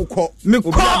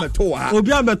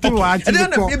 Obi ameto wa. E dey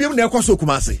na bia na ekoso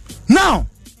okumasi. Now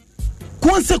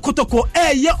Konse kotoko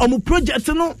ye omu project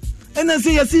no ena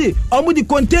say yesi omu di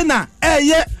container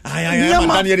ye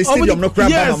stadium no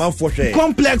crab mama for share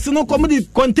complex no come di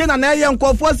container na ye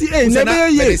nkofo si na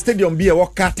be ye stadium bi e wo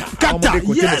kata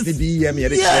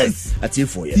yes ati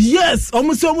for yes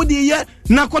omu so omu di ye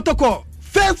na kotoko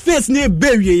first face na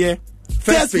bewie ye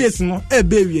first face no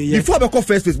bewie ye before be call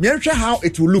first face me share how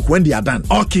it will look when they are done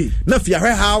okay na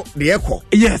fear how the echo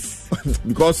yes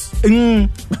because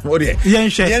what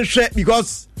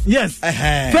because yes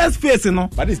first face no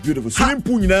but it's beautiful swimming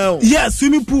pool now yes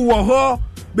swimming pool wo ho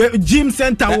gym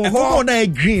center wo ho na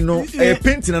green no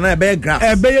painting na be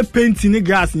grass be painting ni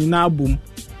grass ni na abom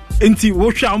enti wo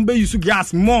hwa am be use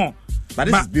grass more but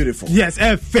it's beautiful yes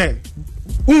fair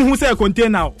unhu say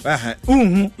container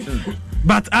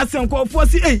but asen ko for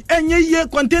si enye ye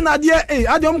container de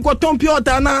adem ko ton pure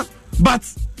na but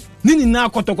nini na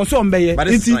kotoko so mbeye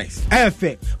it's nice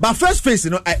but first face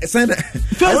you know I said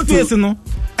first face no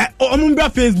omumbra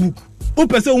Facebook o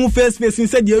pese o first face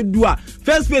instead de do a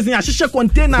first face ya hihye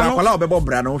container no akwala obebo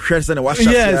bra no hwe se ne wa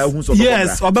share ya hu so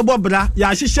yes obebo bra ya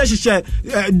hihye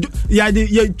ya de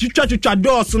ye twitwa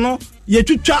doors no ye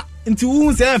twitwa nti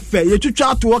hu se efe ye twitwa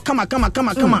ato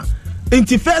kama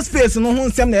Inti first face no ho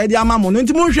nsem na e di amamo no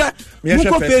nti mo hwe mo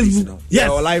ko Facebook yes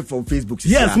live on Facebook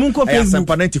yes mo ko Facebook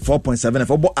Asempa 94.7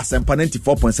 FM bo Asempa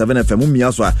 94.7 FM mo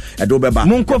mia so e do beba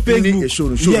mo ko Facebook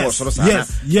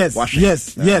yes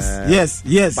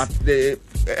but the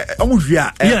omo hwe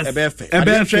a e be fe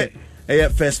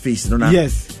first face no na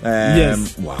yes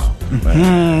wow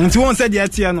nti won say dey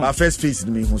tie no first face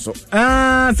me hu so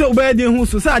so obey dey hu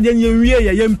so say dey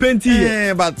nwie ye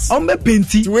penti but on be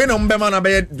penti we no mbe man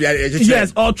be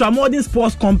yes ultra modern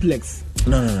sports complex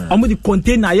no the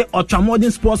container ye ultra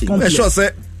modern sports complex sure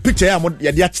say picture ya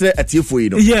ye dey akire atiefo yi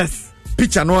no yes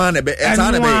picture no na be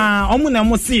eta na be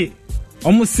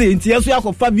omo see nti yeso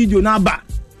yakofa video na ba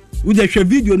we dey hwe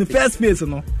video no first face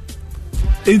no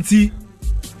enti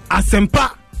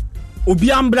Asempa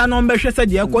obi ambra no mbehwe se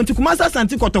de konti kumasa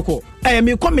santi kotoko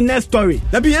me come next story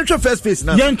na be yentwe first face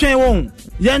na yentwen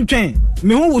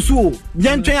me hu wusu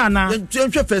yentwen ana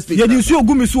yentwe first face ye di su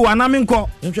ogumi su ana me nko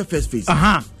yentwe first face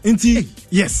nti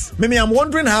yes me I'm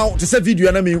wondering how to say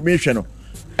video na me hwe no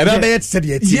e be yet said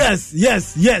yet yes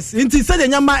nti se de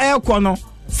nyama ekọ no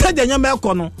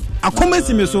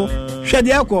akomesi me so hwe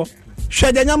de ekọ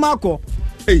hwe de nyama akọ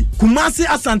Kumasi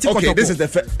Asante Kotoko. Okay, this is the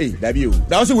that you.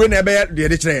 That was when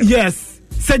the train. Yes.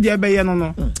 Said the be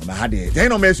no. But had it. They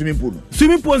no me swimming pool.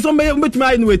 Swimming pool so me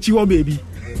betumi no echi wo baby.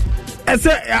 I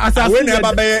say asase. When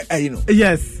never be you know.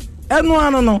 Yes.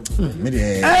 No. Me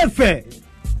dey. Fair.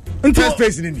 First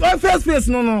face in India. First face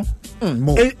no.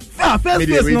 First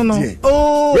face no.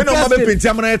 Oh. We no be painti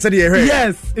amana yet dey.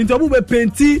 Yes. Into bu be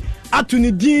painti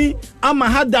atunidin ama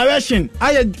ha direction.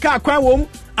 Aye ka kwan wom.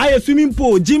 I swimming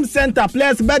pool, gym center,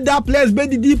 place better, place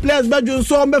bedidi, place bedroom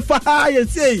so me fa I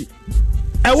say.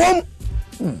 I want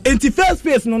in first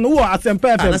phase no as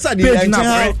empire. I said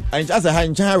I just a high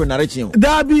chair narration.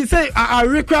 That be say I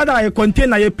require a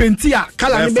container a pentia,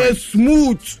 color be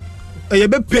smooth. You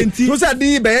be painting. Who said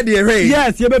the bed?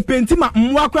 Yes, you be painting. My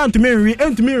walk around to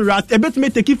me, rat. A bit may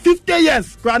take 50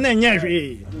 years.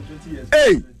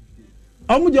 Hey,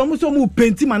 almost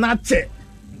painting manache.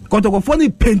 Kotoko funny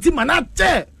painting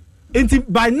manache.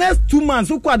 By next 2 months,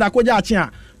 who quite a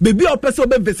baby or person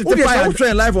be visit. Okay, I'm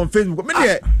trying live on Facebook.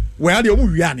 Where the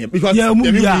movie because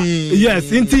yes,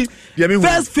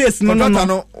 first face no.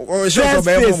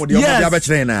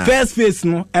 First face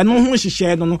no, and no who she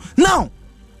shared no. Now.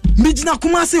 Mijina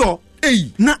Kumasi o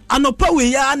na anopa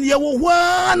we ya na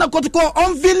yewo na kotoko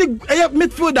unveiling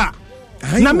midfielder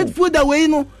na midfielder we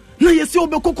no na yesi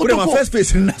obeko kotoko first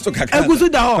face na so kaka egusu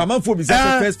da ho come for be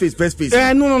first face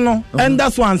no and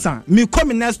that's one answer me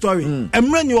come in next story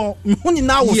emre ni o me huni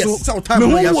na wo so me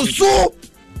hu wo so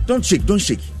don't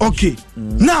shake okay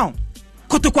now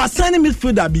kotoko assign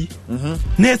midfielder bi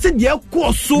na yesi de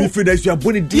ko so midfielder you are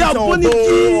boni di oh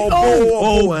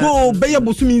be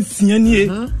bosumi nsia nie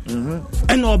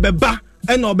and obeba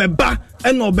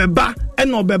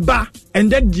and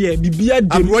that dear bibia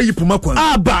de aboyi puma kwan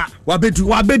aba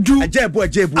wabedu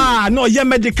ajebu no ye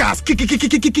medicals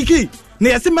kiki na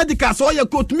yesi medicals so ye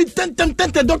quote me ten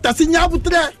doctor si nya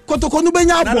butre kotoko no be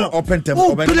nya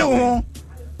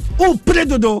abo pre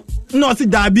dodo no si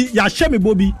dabi ya sheme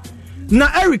bobi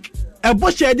na Eric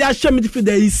ebo share dia sheme fi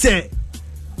there say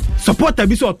supporter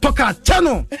bi so talk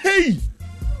channel hey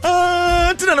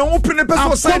tina na open the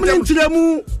person side them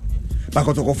mu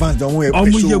bakotoko fans don we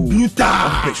pesho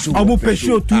omo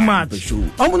pesho too much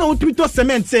omo na utito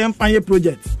cement say emfanye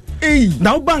project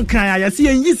na bank kan ya se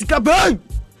yin sika ba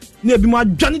na ebi mu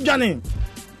adwane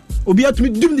obi atumi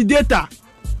dum the data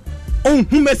on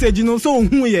hu message no so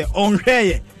hu ye on hwe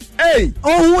ye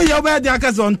on hu ye oba dia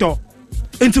ka so nto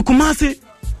enti Kumasi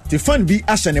the fan bi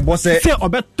asha ne boss say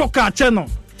obetoka channel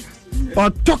or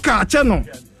toka channel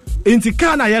inti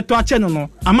kana yeto a channel no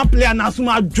ama player na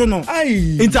asuma adwo no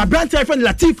inti brand friend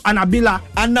Latif Anabila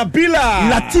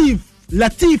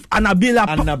Latif Anabila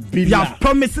ya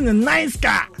promising a nice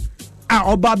car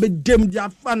oba be dem dia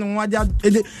fan ho dia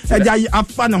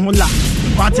afan ho la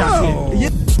what you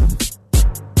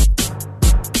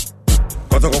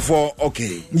Kotoko for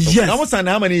okay. Yes. Almost sign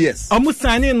how many years? Almost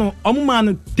signing no. Almost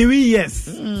man 3 years.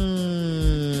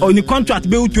 On the contract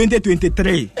be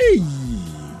 2023.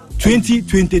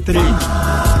 2023.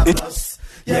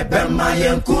 Yeah, Bema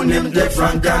Yankunim de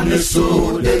Frankani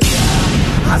so de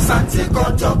Asante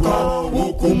Kotoko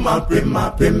Ukuma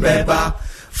Prima Pimbeba.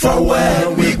 For where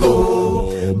we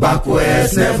go,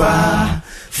 backwards never.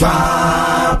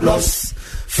 Fabulous.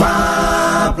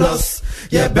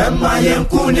 Yeah, Bema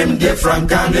Yankunim de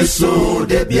Frankani so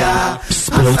de Bia.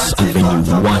 Sports Avenue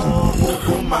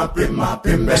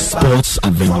 1. Sports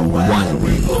Avenue 1.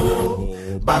 We go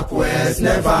backwards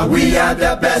never. We are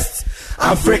the best.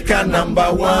 Africa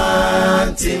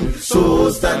 #1 team.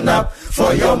 So stand up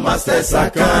for your masters are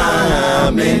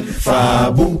coming.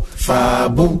 Fabu.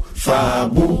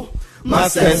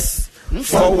 Masters.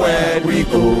 Forward we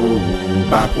go.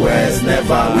 Backwards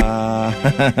never.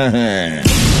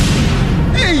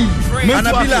 Hey,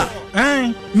 Anabila.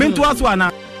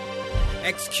 Mentuaswana.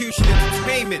 Execution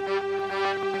Entertainment.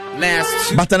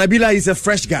 But Nabila is a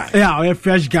fresh guy. Yeah, a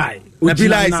fresh guy.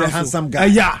 Nabila is a handsome guy.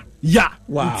 Yeah.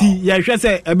 Wow. Yeah, she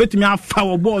say a bit me a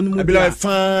foul ball. Nabila is a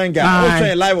fine guy.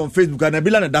 Also live on Facebook.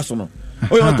 Nabila and Dasono.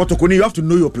 Oh, you have to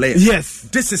know your players. Yes.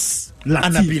 This is Latif.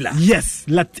 Anabila. Yes.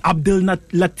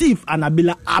 Latif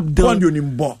Anabila Abdul.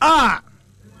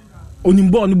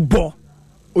 Onimbo.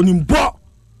 Onimbo.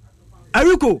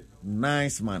 Eriko.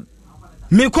 Nice man.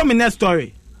 Me come in next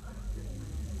story.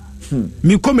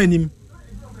 Me come in him.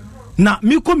 Na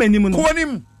me come in him.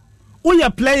 Konim. Uya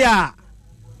player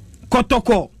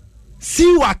Kotoko. Si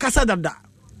wakasa dada.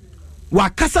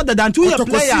 Ntu uya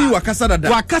player. Si wakasa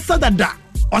dada.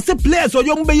 Ose players o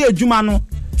yom beye adwuma no.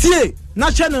 Tie na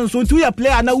channel so ntu uya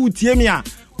player na utie mi a.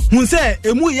 Hun se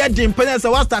emu ye jempene se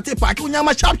wa start park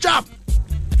unyama sharp.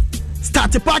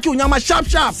 Start park unyama sharp.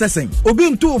 Seseng.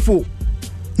 Obi ntufo.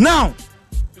 Now,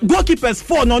 goalkeepers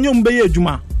 4 no nyom beye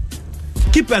adwuma.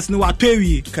 Keepers no wa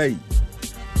twewi. Kai.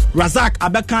 Razak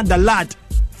Abeka the lad,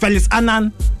 Felix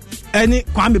Anan, any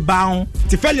Kwame Baon,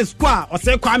 the Felix Kwa or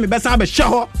say Kwame Besa be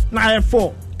Shaho na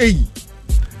 4.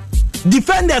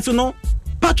 Defenders no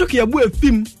Patrick Yabu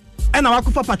film and our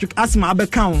Patrick Asma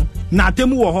Abeka na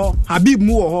Temu wo ho, Habib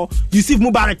mu wo ho, Yusuf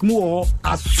Mubarak mu wo ho,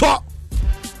 aso.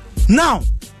 Now,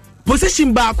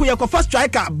 position ba ko first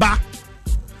striker ba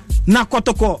na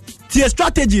kotoko tie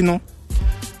strategy no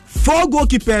 4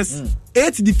 goalkeepers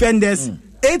 8 defenders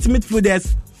 8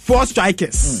 midfielders 4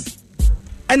 strikers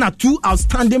and 2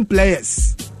 outstanding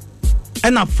players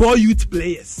and 4 youth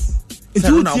players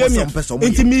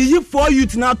into me 4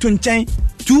 youth na to nchen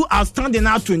 2 outstanding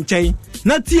na to nchen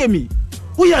na tie me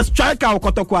we are striker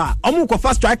kotoko a omu ko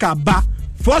first striker ba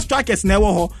 4 strikers na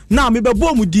ewo ho na me be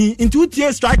bom din into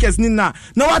tie strikers ni na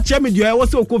wa che me dio e wo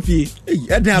se okofie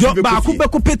ba ku be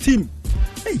ko team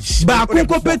ba ku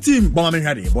ko team bon me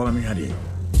hade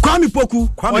Kwame Poku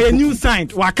or new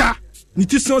signed waka ni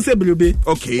ti so se belebe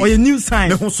okay or new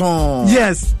signed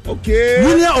yes okay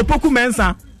William Opoku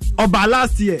Mensa oba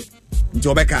last year nti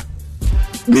obeka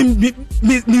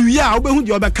mi ya obehu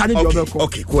di obeka ni di obeko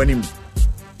okay ko anim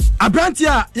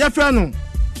Abrantia ya fra no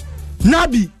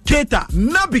Nabi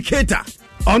Keita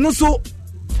ono so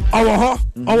owo ho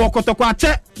owo kotoko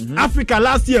ache Africa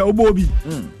last year obobi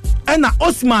na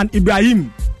Osman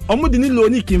Ibrahim omudi ni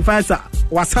Loni Kimfaisa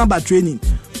wasamba training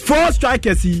 4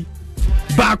 strikers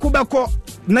baako beko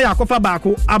na yakofa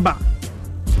baako aba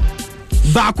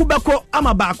baako beko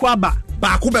ama baako aba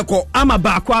baako beko ama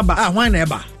baako aba hwan na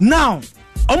eba now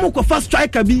omo ko first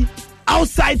striker bi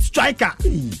outside striker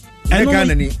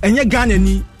enye Ghana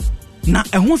ni na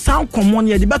ehun sound common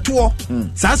ye de beto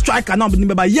sa striker na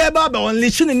be ba ye ba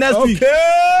unleash ni next week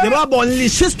ye ba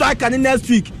unleash striker ni next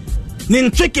week ni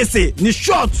tricky ni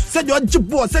short say your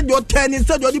jibbo say your tennis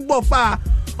say your ball far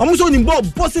almost on ball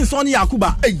bossing Sonny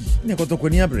Yakuba ne kotoko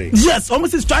ni abre yes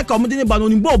almost striker almost ni ba no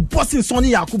ball bossing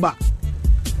Sonny Yakuba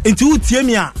into tie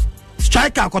me a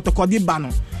striker kotoko di ba no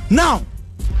now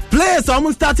players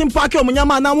almost starting pack o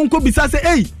munyama na won ko bisa say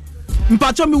hey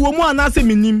mpacho mi wo mu anase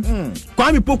minim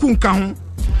Kwame Poku nka ho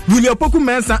William Poku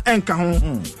Mensa enka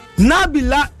ho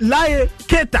Nabila Laye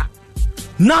Keita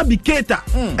Nabi Keita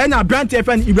and a brand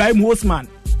FN Ibrahim Osman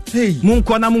hey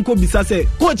munko bisa say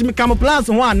coach me come plans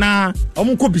ho ana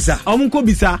omunko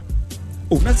bisa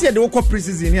oh na see dey work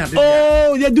pre-season here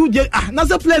oh you do na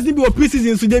say players be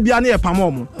pre-season so dey bia na e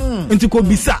pamom enti ko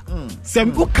bisa say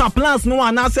go can plans no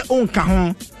ana say onka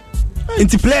ho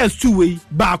enti players two way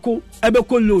baako ebe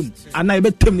ko loan ana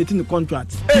ebe terminate the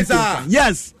contract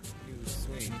yes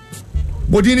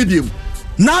bodini biem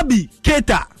Nabi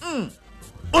Keita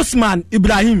Osman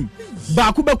Ibrahim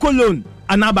baako be ko loan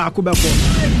ana baako be ko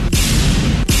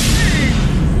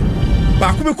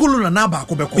na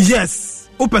baako be ko yes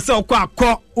o pese o ko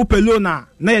akọ o pe loan na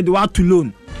ye de wa to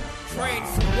loan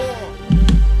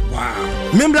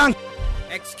wow membran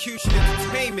Execution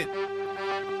Entertainment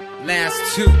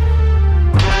last 2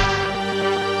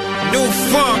 New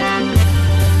Funk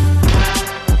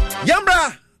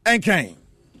Yambra enkan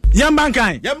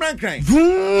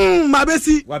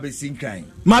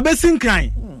mabesi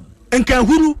nkran enkan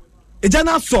huru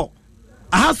ejana so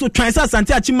aha so transa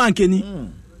sante achi mankeni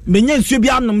menye nsuo bi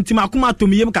anom tim akoma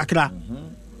tomiyem kakra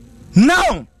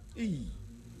now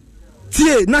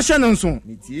tie national nso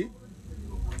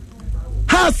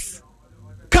has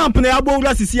camp na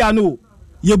abowra sisi ano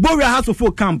ye bowra has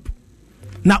of camp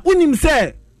na unim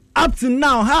say up to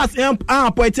now has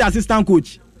appointed assistant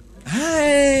coach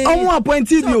hey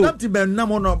appointed you up to ben na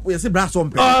mo no we say bra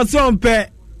sompe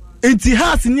enti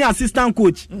has ni assistant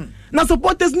coach na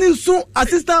supporters ni so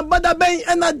assistant bada ben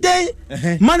and a day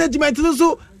management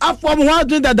so afom ho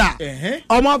adwen dada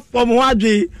from ho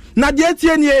adwen na de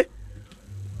tie nie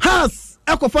has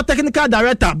for technical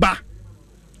director ba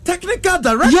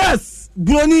yes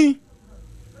Brony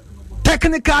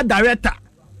technical director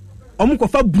ko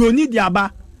fa Brony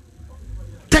diaba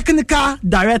technical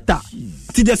director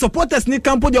to the supporters ni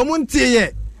campo de omuntie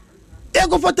ye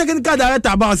go for technical director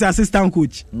about assistant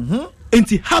coach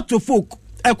enti hat to folk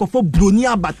eko for Brony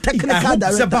aba technical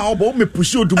director ba obo me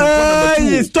push odum ko number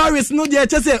 2 stories no dey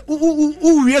say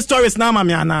who real stories na ma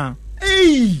me ana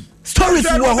stories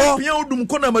wo ho odum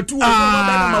ko number 2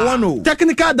 number 1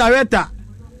 technical director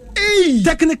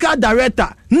technical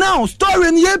director now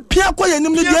story ni e pia ko ye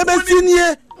nim ni dey be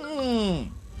sinie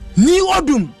ni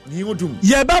odum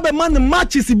ye ba be man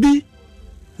matches bi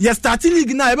ye start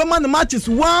league now ye be man matches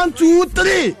 1 2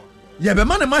 3 ye be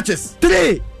man matches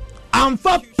 3 and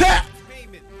for pe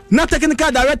na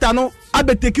technical director no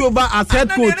abe take over as head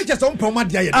coach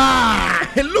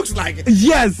it looks like it.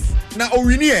 Yes na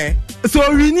Orinia so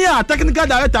Orinia technical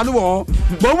director no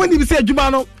but when you say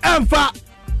adwuma no emfa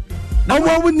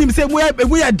when you say we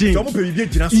are doing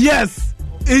yes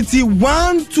it's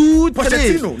 1 2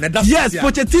 3 yes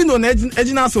Pochettino na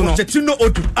ejina so no Pochettino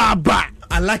odu aba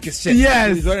I like his shirt.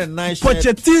 Yes. He's wearing a nice shirt.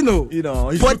 Pochettino. You know,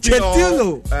 he's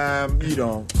Pochettino.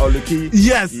 Oluki.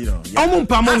 Yes. Yeah. Omun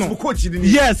Pamono.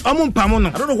 Yes, Omun Pamono.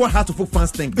 I don't know what Hearts of Folk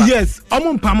fans think. But yes,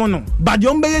 Omun Pamono. But the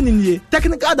Ombeye Ninye,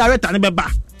 technical director,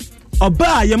 Nebeba.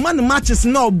 Oba, your man matches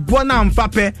no Bona and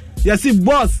Fape. Yes,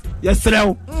 boss. Yes,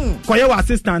 Rel. Koyewa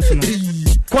assistant.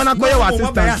 Kona Koyewa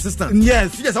assistant.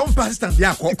 Yes. Yes, I'm assistant.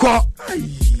 Yeah,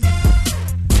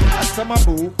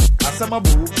 Asamabu.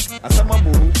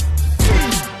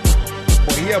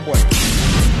 Boy, yeah, boy.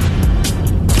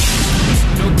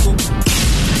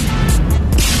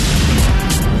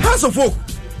 House of Folk.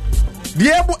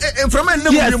 Yeah, from my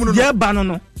name. Yes, yeah,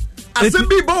 Banono.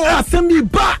 Assembly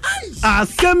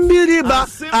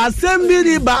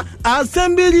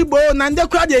bo. Nande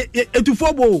kwade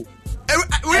etufobo.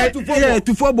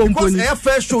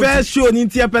 First show ni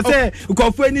ntia pese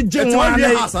ukofo ni jenwa na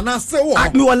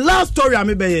me last story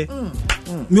am be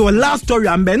me last story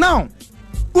am be now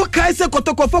who kai say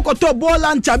koto ball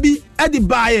lancha bi e di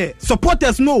buy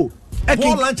supporters no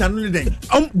ball lancha no den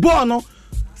ball no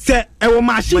say e wo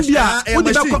machine bia wo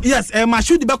di be yes e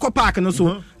machine di be ko park no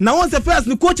so na once the first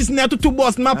the coaches na to two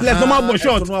balls na players no ma bo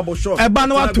shot e ba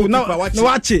no wato na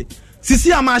wache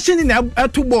sisi a machine na e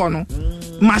two ball no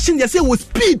machine they say with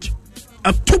speed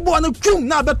a two ball no trum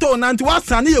na beto na nti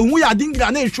wasane ye hu ya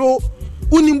dingra na show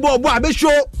unim ball abe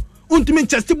show untumi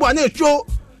chest ball na show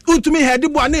untumi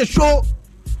head ball na show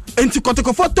enti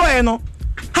kotokofo to e no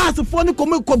has for ni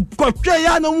ko twa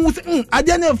ya no mu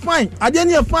ade na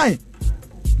fine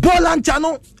ball ancha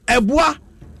no eboa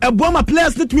ma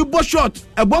players need to be ball shot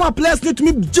eboa ma players need to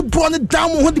be jib ball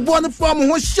down ho the ball form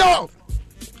ho shot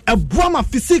a broma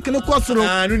physique no kwasoro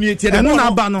no ni tie the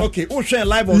ball no okay o share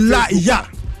live on Facebook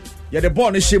yeah the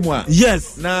ball no shemu a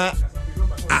yes na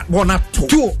bona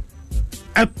two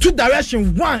a two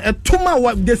direction one a two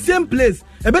man the same place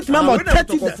a bit member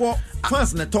 30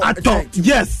 fans na talk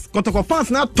yes kotoko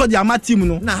fans na to their team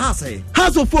no na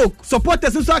House of Folk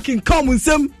supporters so can come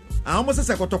nsem almost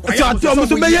say kotoko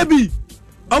almost be yebi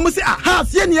almost say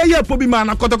house ye na ye po bi man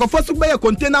na kotoko fo so be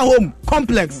container home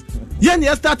complex ye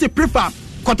na start prefer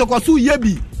kotokosu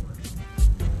yebi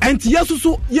enti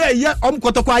yesusu ye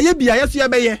kotoko ayebi yesu ye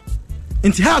beye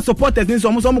enti ha supporters ni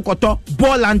so mo koto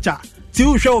ball launcher ti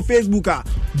u share Facebook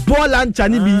ball launcher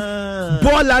ni bi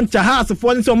ball launcher ha so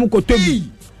fo ni so mo koto bi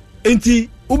enti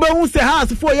ube hu se ha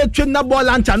so fo ye twen na ball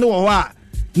launcher no wo ha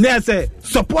na say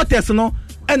supporters no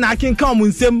e na kin kan mo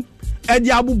nsem e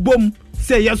di abubom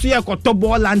say yesu ye koto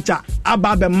ball launcher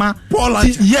aba be ma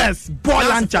yes ball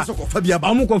launcher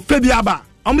omo ko fabiaba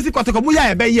omusi kotoko mu ya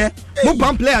ebe ye mu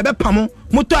pam player be pam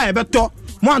mu to ebe to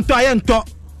mu anto aye nto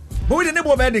bo we ne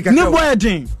bo be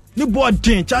din ni bo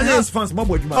din Charles fans mo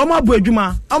bo adwuma o ma bo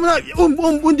adwuma omo na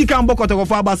undi kan bo kotoko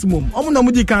fa basimum omo na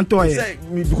mu di kan to ye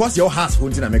because your house ho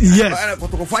ntina make yes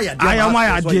kotoko fa ya I am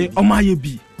ya de o ma ye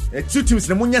bi two teams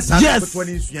ne munya sa ko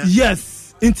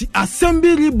yes inti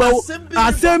assembly bo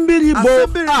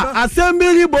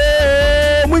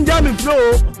munja mi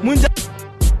flow munja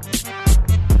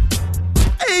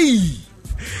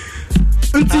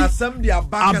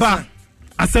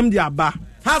Assembly aba.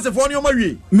 Has a phone your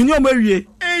marie. Minyo marie.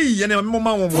 Hey, and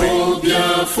mama one way.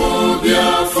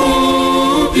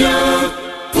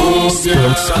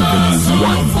 Sports Avenue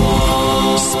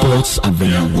 1. Sports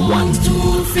Avenue 1.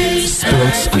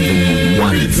 Sports Avenue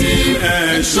 1.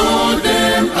 And show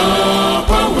them up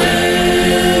a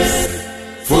ways.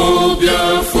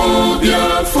 Phobia.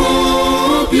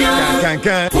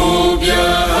 Phobia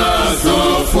has a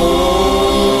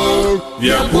fall. We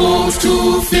are both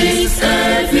to face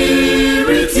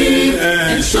everything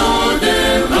and show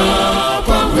them up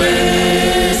a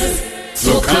ways.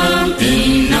 So come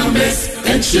in numbers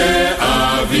and share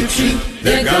our victory.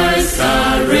 The guys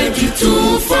are ready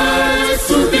to fight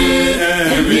today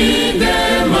and win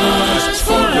the match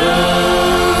for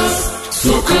us.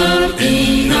 So come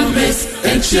in numbers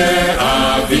and share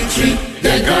our victory.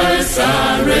 The guys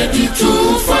are ready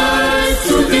to fight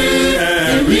today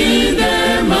and win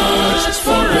the match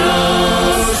for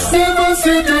us. Never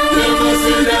sit down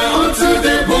until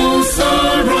the bones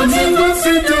are rotting. Never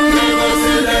sit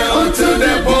down until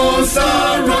the bones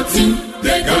are rotting.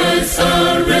 The guys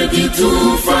are ready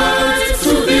to fight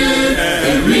today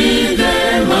and win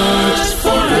the match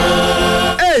for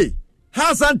us. Hey,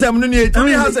 house anthem no need.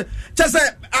 House just say.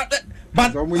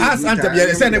 But has anthem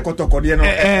ye say ne kotoko de no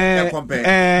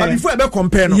compare. But before I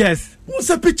compare no. Yes. Who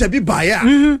say picture be buy ya?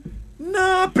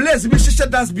 Na place be share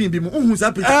dustbin be mo who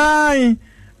say picture. Ai.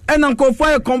 And uncle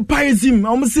for a comparison,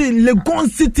 I must say Legon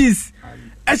cities.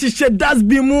 I should share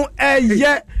dustbin mu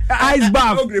ice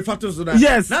bath.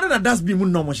 Yes. None of that dustbin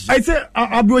mun no much. I say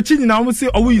abrochini now we say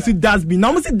we use dustbin.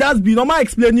 Now we say dustbin. No I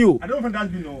explain you. I don't want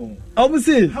dustbin no. I will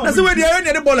say. That's where they are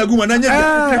the ball aguma na nya.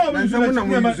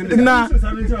 Na.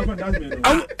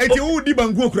 Eti who di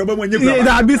bangu kraba mo nya kraba. Yeah,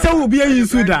 that be say we be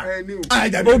use that.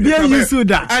 Obi use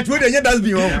that. I told you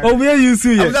dustbin. Obi use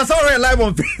you. I saw her live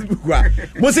on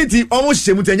Facebook. Mo say ti almost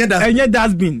shemu te nya dustbin. Enya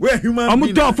dustbin. We human.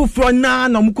 Omu to fufuro na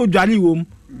omu ko dwale wom.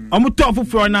 Omu to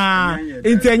fufuro na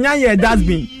enti enya ye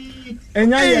dustbin.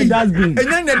 Enya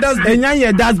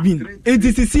ye dustbin. It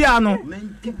is sia no.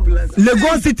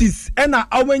 Lagos cities ena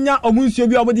omenya omunsuo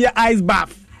bi omo de ice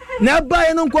bath. Na ba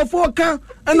ye no nkofo kan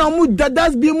ena omu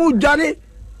dustbin mu dwale.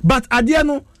 But ade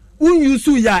no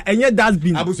unyusu ya enye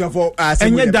dustbin. Abusuafo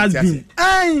enye dustbin.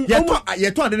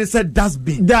 Ye to ade say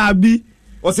dustbin. Dabi.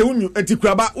 O se unyu eti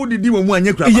kraba udidi wo mu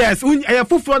anye kraba. Yes, eye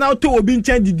fufuro na to obi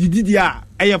nchen didi a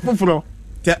eye fufuro.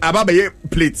 Te ababa ye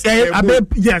plate.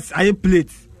 Yes, aye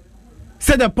plate.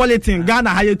 Say the politin Ghana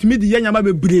ha yet me the yanyama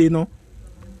be bre no.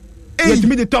 Yet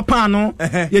me the top pan no.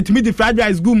 Yet me the fried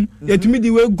rice gum, yet me the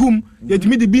way gum, yet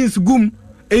me the beans gum.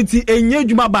 Enti enye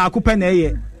djuma ba ko pe na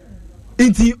ye.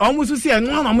 Enti almost see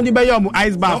no na mo de be your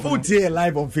ice bath. O tie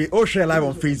live on Facebook. O share live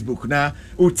on Facebook na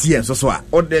o tie so a.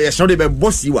 O de show de be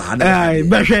bossy wa ha na. Ai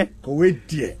be hwe. Ko we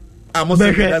die. Amo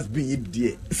say that's been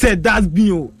die. Say that's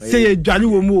been o. Say ye dwale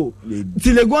wo mo.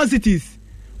 Ti Lagos cities.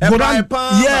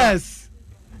 Yes.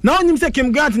 Now him say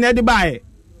Kim Grant na de buy.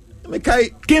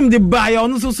 Kim the buy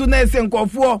on so na say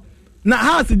nkofo. Na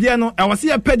house there no e was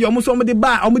here pedi omo so omo de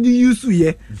buy, omo de use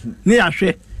ye. Na ya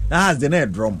hwe. That's the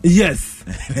net drum. Yes.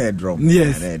 Net drum.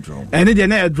 Yes. Net drum. And the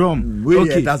net drum.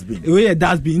 Okay. That's been. We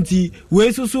that's been ti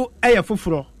we so e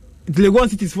foforo. The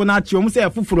Lagos cities for na chi omo say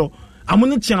foforo. Amo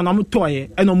no chi na omo toye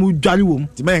e no mo dwale wom.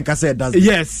 Ti men ka say that's.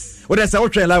 Yes. What I say,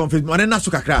 what try live on Facebook. And then that's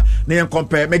kakra. Then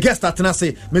compare. Me guest start na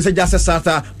say, me say just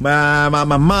starter. My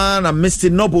man, and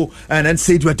Mr. Noble, and then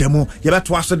say to a demo. You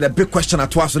better answer the big question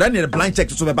at twice. So then the blind check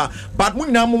to so about. But we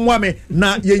now mwame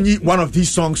na yenyi one of these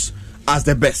songs as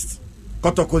the best.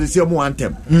 Kotoko is your more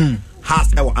anthem.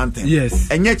 Has our anthem. Yes.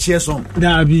 And yet cheer song.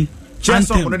 Dabi. Cheer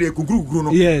song on the kugru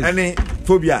no. Yes. Any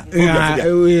phobia.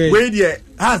 Wait there.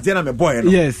 Has there me boy.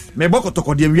 Yes. Me boko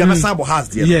toko dem. We am sambo has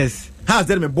there. Yes. Has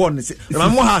there me born. My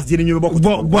mom has there. You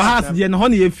boko has there. No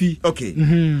honey efi. Okay.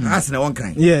 Has na one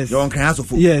kind. Yes. Your one kind has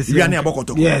of. Yes. We are near boko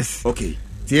toko. Yes. Okay.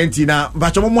 TNT na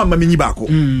bacho mo mama minyi bako.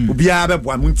 Obia be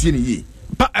boa muntie ne yi.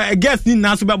 Guest ni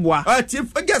na so be boa.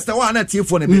 Tief guest na one na tief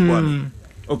for na be boa.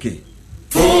 Okay.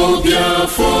 Phobia,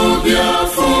 phobia,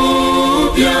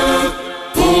 phobia.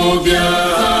 Phobia,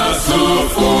 so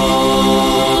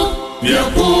for. We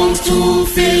are born to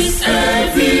face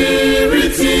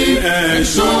everything and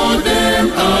show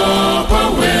them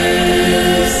our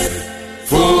ways.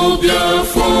 Phobia,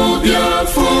 phobia,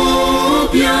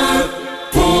 phobia.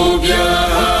 Phobia,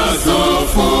 so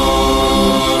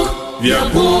for. We are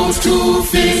born to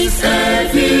face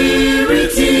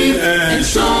everything and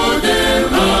show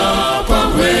them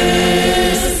our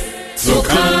ways. So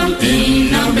come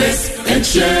in numbers and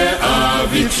share our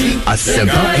victory. The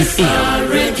guys are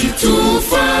ready to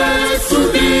fight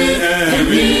today and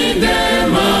win the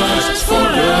march for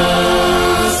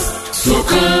us. So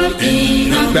come in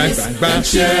numbers and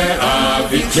share our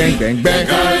victory. The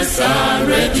guys are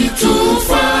ready to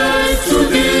fight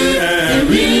today and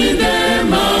win the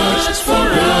march for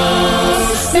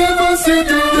us. Never sit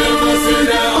down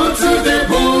until the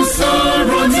bones are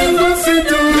running. Never sit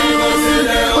down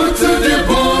until the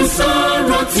bones are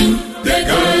rotting. The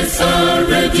guys are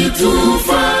ready to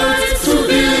fight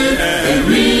today and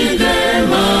win the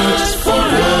march for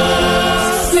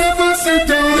us. Never sit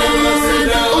down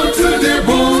until the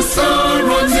bones are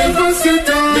rotting. Never sit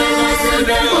down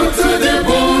until the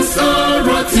bones are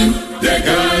rotting. The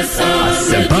guys are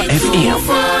ready to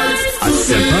fight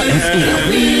today and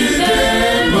win the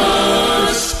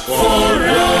march for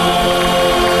us.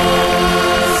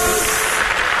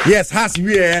 Yes, has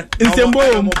we Intiambo.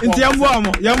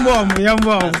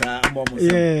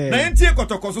 Yeah. Na enti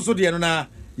kotoko so de no na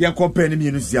yen compare ni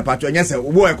mienu sia patcho enya se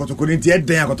wo kotoko ni enti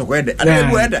eden kotoko ede ade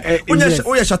wo ede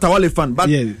onya Shatawale fan but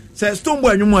say Stone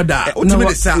Boy anwum da otimi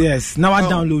de sa. Yes, now I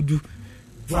download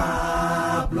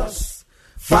Fabulous.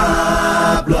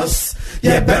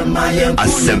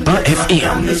 Asempa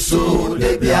FM. So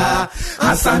debia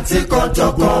Asante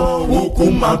kotoko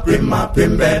ukuma prima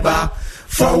primbeba.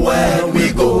 Forward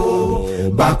we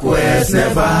go, backwards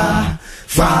never.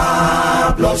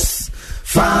 Fabulous.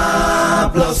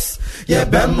 Ye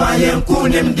bema yen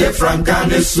kunim de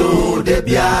frankane so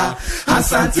debia.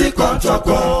 Asante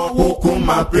kotoko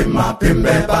ukuma prima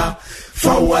primbeba.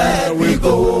 Forward we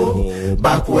go,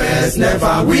 backwards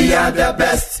never. We are the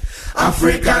best.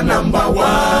 Africa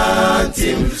 #1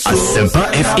 team. So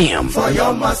Asempa FM. For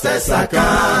your masters are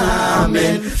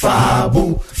coming.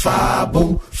 Fabu.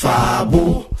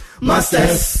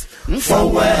 Masters, for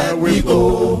where we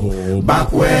go.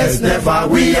 Backwards never,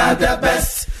 we are the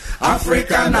best.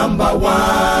 Africa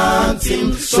 #1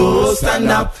 team. So stand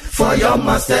up for your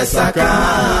masters are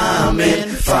coming.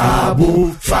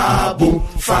 Fabu.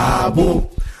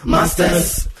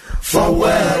 Masters, for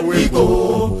where we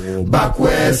go.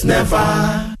 Backwards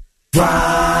never.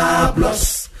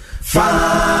 Fabulous.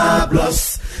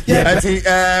 Yeah.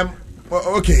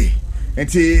 Okay.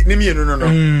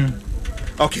 No.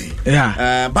 Okay.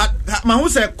 Yeah. But my who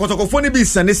say Kotokofoni be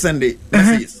Sunday.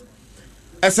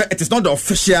 It is not the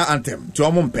official anthem to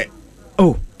Amumpe.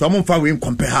 Oh, to Amumfa we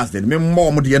compare has the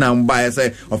more mo na mba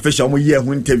say official mo year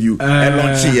who interview and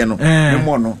launch here no.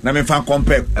 Mo no na me fan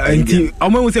compare. Nti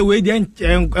omo say we dey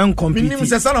en compete. Minimum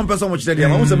say salon person mo chide dey.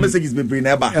 Mo say messages be bring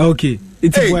na ba. Okay.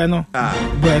 It's bueno.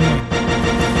 Bueno.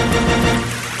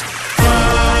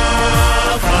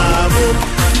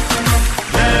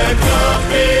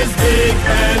 Is big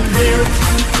and huge.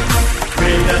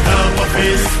 With the help of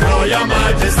His Royal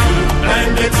Majesty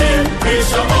and the team, we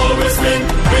shall always win.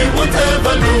 We won't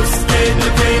ever lose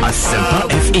anything. Asempa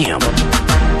FM.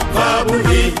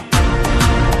 Babuhi,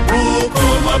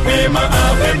 Ukuma Pima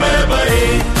Abebahi.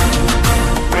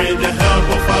 With the help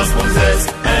of our sponsors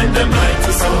and the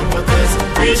mighty supporters,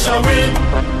 we shall win.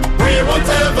 We won't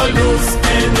ever lose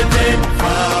anything.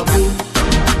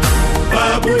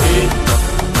 Babuhi.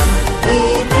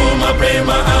 Ukuma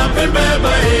Prima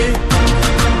Abebahi.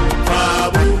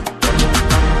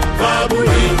 Babu,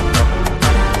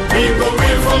 we go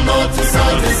in from north to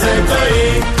south to center.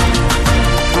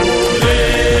 Ole.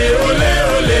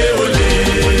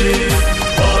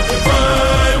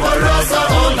 Occupy Warasa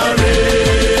on the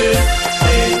rail.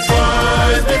 Think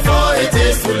twice before it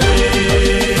is too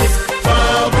late.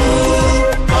 Babu,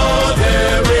 all the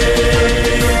way.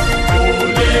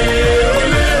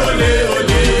 Ole.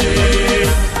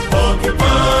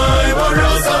 Occupy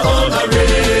Warasa on the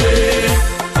rail.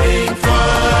 Think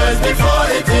twice before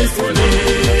it is too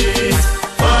late.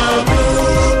 Babu,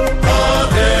 all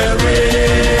the way.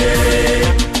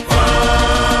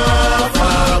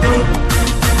 Babu.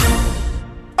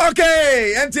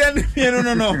 Okay, and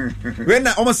no. When I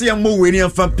almost see a move when you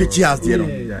fan pictures, you know.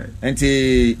 And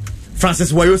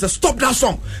Francis Wayo said, Stop that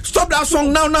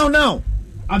song now.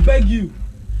 I beg you.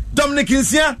 Dominic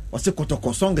Insia, what's the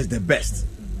Kotoko song is the best.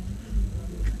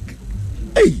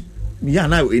 Hey, me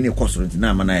and I in a costume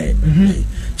now, man.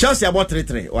 Chelsea about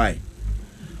 3-3. Why?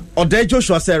 Ode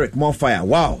Joshua Eric more fire.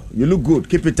 Wow, you look good.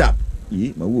 Keep it up.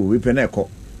 We peneko.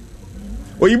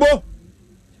 Oyibo.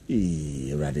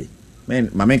 Ready. Man,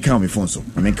 my man count me phone so.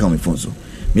 Me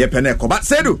peneko. But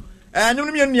Sedu, no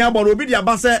me ni about obi dia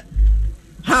ba say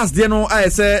has there no I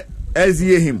say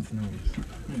ezie him.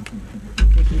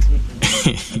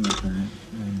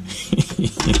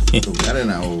 I don't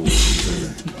know.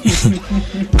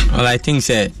 Well, I think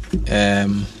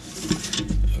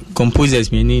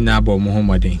composers may need about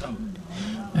Muhammad,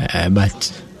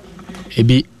 but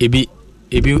ebi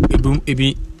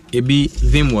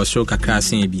them was so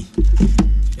kakasi ebi.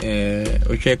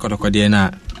 Okay, Kotokode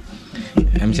na.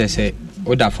 I'm just say,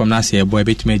 Oda from last year, boy,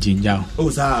 bit me ginger. Oh,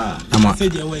 sir. I'm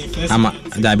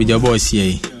that be the boss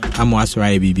here. I'm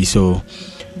Asrai baby, so.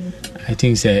 I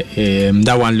think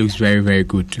that one looks very, very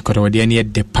good. Because they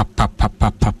need the papa.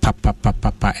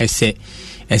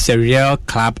 It's a real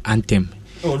club anthem.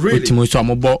 Oh, really?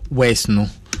 Ultimo West no.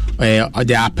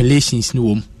 The appellations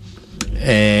no.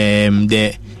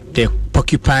 The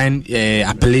porcupine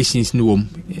appellations no.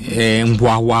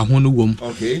 Mwa no.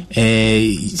 Okay.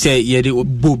 Say ye the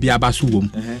Bobby Abasu.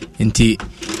 Nti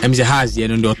MZ has the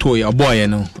no toy or boy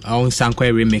no. Our Sanko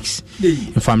remix.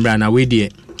 If I'm brand away there.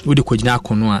 With the Kojina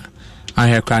Konoa. I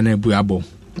hear Crane Buabo.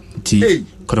 T.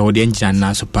 Corodian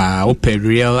na super open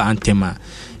real anthem.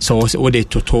 So all the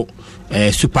total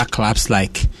super clubs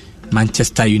like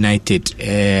Manchester United,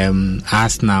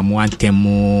 Arsenal,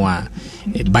 Moantemo,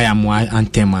 Bayern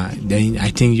Antema. Then I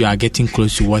think you are getting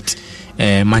close to what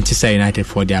Manchester United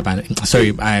for their band.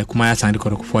 Sorry, Kumaya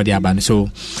Sandiko for their band. So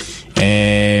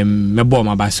Mebo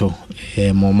Mabaso,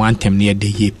 Moantem near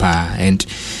the Yipa and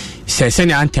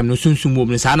send anthem no soon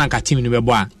movement. Sana team in the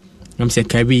bois. I'm saying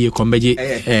Kabi you come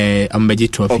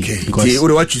Ambeji trophy. Okay, because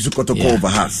you watch you got to go over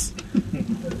us.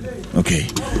 Okay.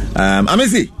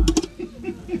 Amazing.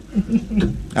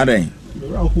 Ade.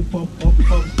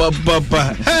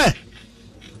 Papa. Hey.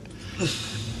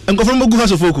 I'm going from Mogu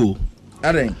House of Foku.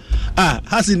 Ade.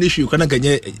 Has an issue can I get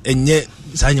enye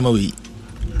sanyama we.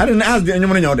 I didn't ask the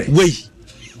anyone in your day. Wait.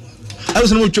 I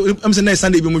was I'm saying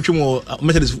Sunday be much more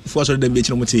Methodist for the beach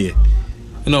no mutie.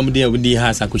 No me dey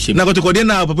has akushim. Na go to Kodia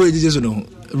na papa Jesus no.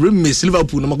 Remiss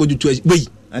Liverpool no go do wey.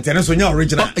 Antena so nya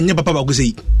original. Nya papa ba go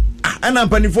say. Ana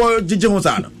pani for jije ho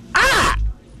sa no.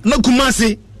 Na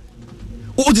Kumasi.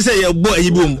 O ti say your boy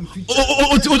yibom.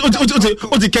 O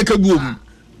ti keke boom.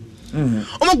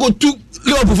 Omo go to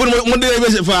Liverpool for mo dey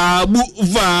fa bu.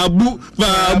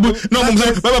 No mo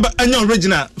say baba anya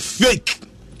original fake.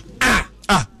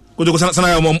 Go to sana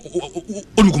ya mo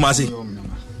onu Kumasi.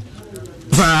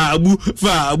 Fa bu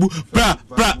pra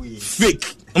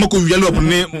fake. Omo ko wi Liverpool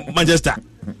ni Manchester.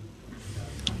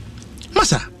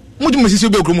 Masa, mo ju mesisi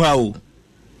obi okrum ha o.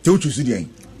 Te o chusu dia.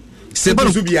 Seba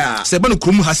no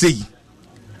krum ha sei.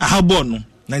 Aha ball no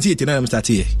 1989 am start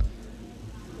here.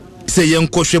 Say yen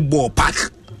kohwe ball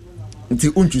park. Nti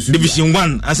unchusu Division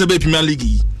 1 asebe Premier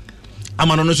League.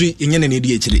 Amano no so enye na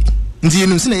edi akire. Nti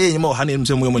enum se na ye nyema o ha na enum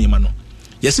se mo nyema no.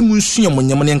 Yesi mu nsu yem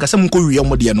nyema ne nkasa mu ko wi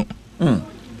yem de no.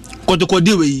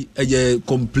 Kodokode we eye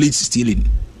complete stealing.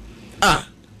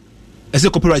 As a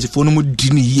copyright for no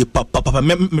dini ye papa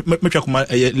me kuma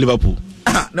Liverpool.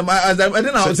 Na I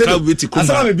don't know say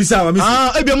asama me bisa wa me.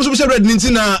 E bia mo so red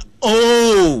nintina.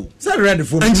 Oh. Say red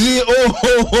for. And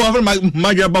over my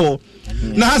bawo.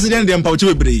 Na has den dem pa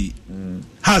we bre.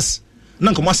 Has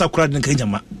na nko masa kura den kan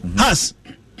jama. Has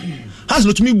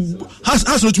no to me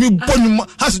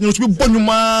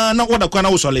bonuma na order kwa na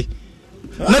wo sole.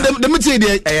 Na dem tie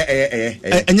de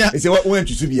enya say when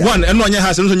to bia one eno anya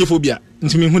has no so nyefobia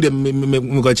ntimi hu de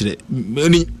me go kire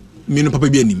ni mi no papa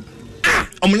bi anim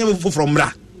omonya fo from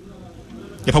bra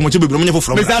ya pa mo chebe omonya fo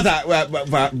from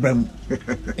bra bram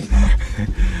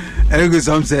Eric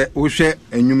some say wo hwe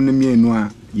enwum no mienu a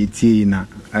yetie na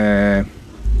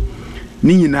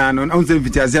ni nyina no on say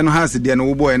fitiase no has de no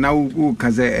wo boy na wo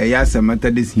ka say ya semata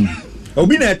this him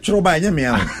obi na etro ba nya me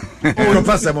a o no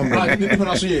pass mo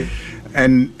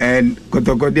and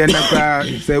kotokodia na ka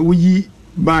say wuyi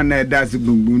ban na das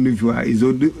gbungbun no fiwa is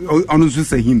onu so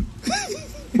say him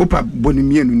opa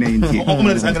bonimienu na enti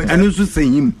anu so say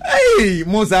him hey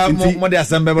mo de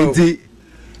asembe ba enti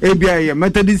ebia ye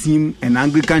Methodist him and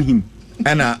Anglican him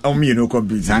ana omienu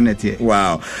complete sanity.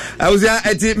 Wow, I was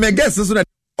enti me guess so na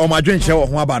o ma dwenche wo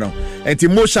ho aba no enti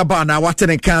mo shaba na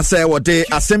watene kan say wo de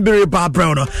assembly bar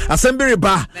brown no assembly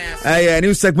bar a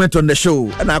new segment on the show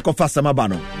na akofa sama ba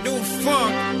no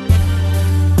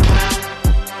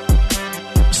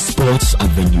Sports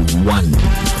Avenue 1.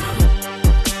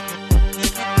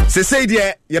 Say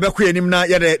dear, you be queen him na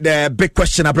the big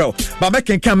question bro. But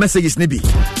make can messages ni bi.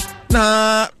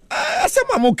 Na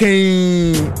asema mo kan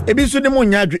ebi so ne mo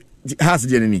nya has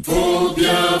de ni.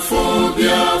 Phobia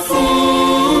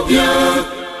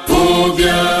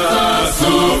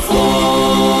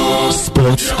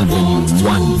Sports Avenue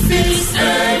 1. Fix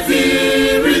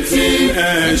everything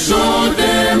and show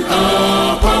them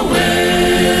our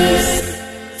ways.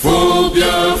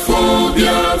 Phobia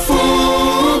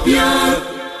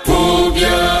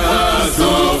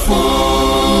so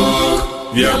folk.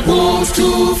 We are both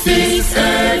to fix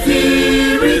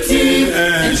everything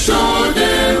and show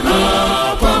them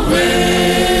our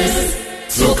ways.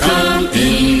 So come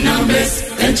in numbers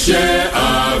and share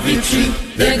our victory.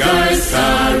 The guys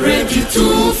are ready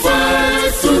to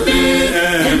fight today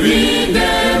and win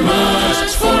the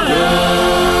march for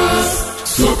us.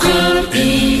 So come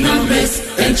in numbers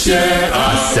and share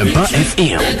our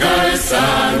victory. The guys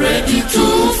are ready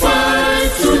to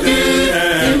fight today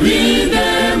and win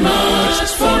the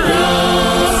march for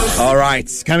us. All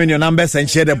right, come in your numbers and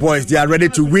share the boys. They are ready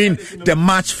to win the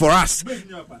match for us.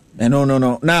 No.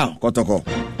 Now, Kotoko.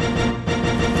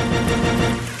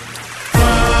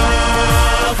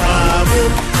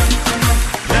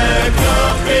 The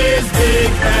club is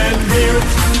big and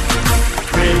huge.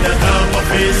 With the help of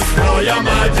His Royal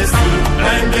Majesty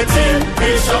and the team, we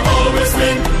shall always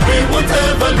win. We won't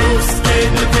ever lose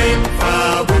anything.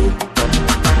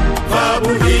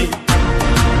 Fabu he,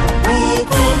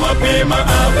 Ukuma Pima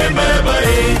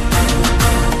Abebae.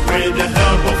 With the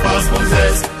help of our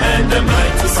sponsors and the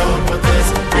mighty supporters,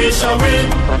 we shall win.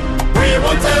 We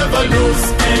won't ever lose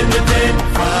anything.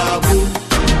 Fabu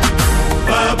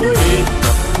he,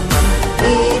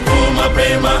 Ukuma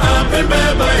Pima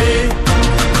Abebae.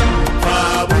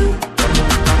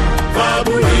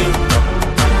 Fabu he,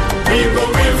 we go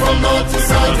win from north to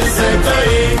south and center.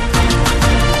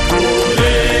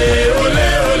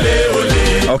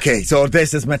 Okay, so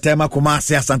this is Metema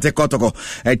Kumasi Asante Kotoko.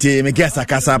 Eti me guess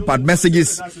akasa bad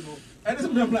messages. Oze. At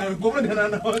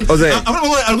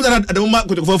the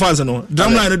moment for fans no.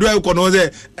 Drumline do I ko no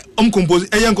say compose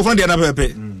e yan ko from dey na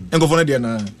pepe. En ko from dey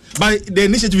na. But the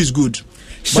initiative is good.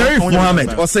 Sharif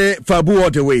Mohammed, or say Fabu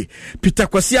all the way. Peter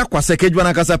Kwasia Kwase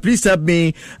Kejwanakasa, please help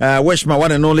me wish my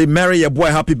one and only Mary, a boy,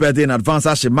 happy birthday in advance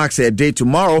as she marks her day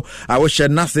tomorrow. I wish her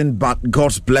nothing but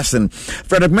God's blessing.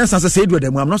 Frederick Mensah said with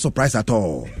them, I'm not surprised at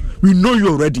all. We know you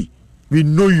already. We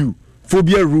know you.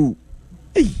 Phobia rule.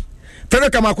 Hey.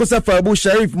 Frederick Amakosa Fabu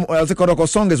Sharif Kodoko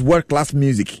song is world class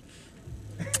music.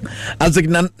 As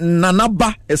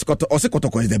Nanaba is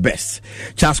Kotoko is the best.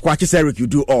 Charles Kwachis Eric, you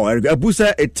do all. Eric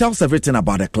Abusa, it tells everything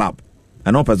about the club.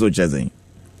 I know Pazo Jazzy.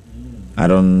 I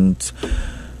don't.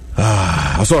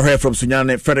 I also heard from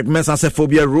Sunyane. Frederick Mensah said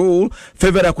phobia rule.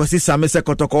 Favorite Akwasi Sami se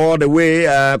Kotoko all the way.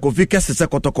 Kofi Kese se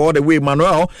Kotoko all the way.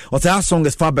 Manuel, or say our song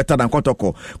is far better than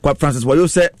Kotoko. Quite Francis, what you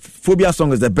say? Phobia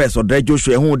song is the best. Or Dre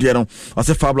Joshua, who did or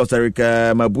say Fabulous Eric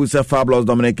Mabusa, Fabulous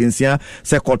Dominic Insia,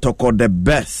 se Kotoko the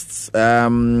best.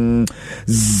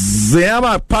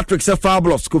 Zeama Patrick se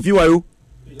Fabulous. Kofi Wayu.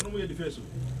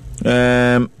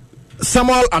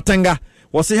 Samuel Atenga.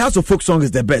 Was say House of Folk song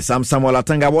is the best. I'm Samuel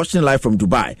Atanga watching live from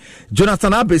Dubai.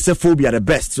 Jonathan Abe say Phobia the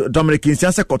best. Dominic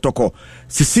Insian say Kotoko.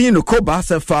 Sisi Nukoba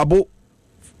say Fabo.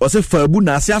 Or say Fabu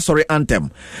Nasia sorry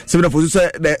anthem. So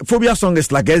say the Phobia song is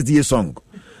like SDA song.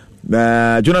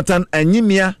 Jonathan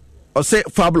Anyimia or say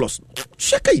Fabulous.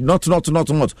 Shake not. Pia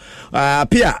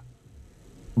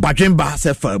Bajemba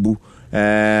say Fabu.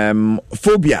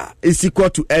 Phobia is equal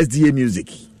to SDA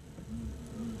music.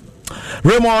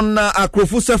 Raymond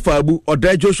Akrofu said Fabu or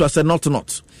Dre Joshua said not.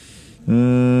 Okay.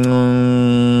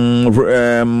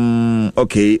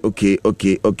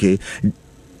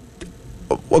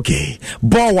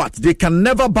 But what? They can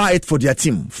never buy it for their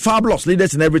team. Fabulous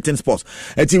leaders in everything sports.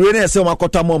 And when I say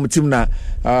Makota mom team na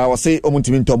was say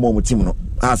Omuntiminto mom team no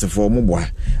as for Mumboy.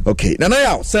 Okay.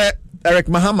 Now say Eric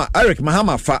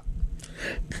Mahama fa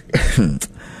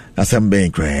as I'm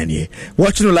being crying.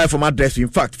 Watching the live from address. In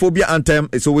fact, Phobia anthem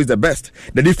is always the best.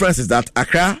 The difference is that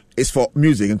Accra is for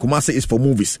music and Kumasi is for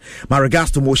movies. My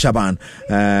regards to Mo Shaban.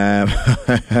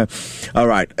 All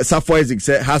right. Safo Isaac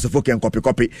said, House of Folk and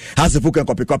copy. House of Folk and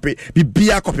copy.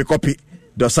 Bibia copy.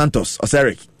 Dos Santos,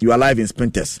 Eric, you are live in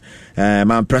Sprinters.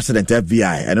 I'm President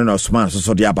FBI. I don't know, Osman,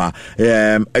 so Diaba.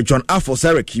 John Afos,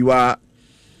 Eric, you are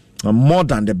more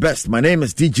than the best. My name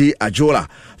is DJ Ajola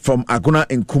from Aguna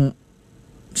in Kum.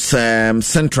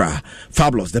 Central,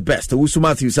 Fabulous, the best. Usu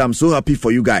Matthew, I'm so happy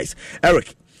for you guys.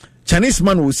 Eric, Chinese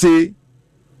man will say,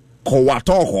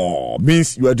 Kowatoho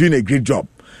means you are doing a great job.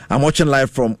 I'm watching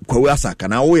live from Kowasaka.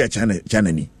 Now, we are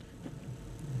Chanani.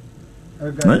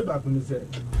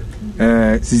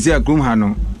 Sisi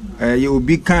Akumhano. You will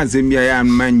be canceling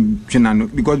man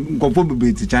because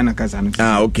China Casano.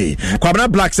 Okay.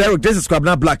 Kwabena Black, Eric, this is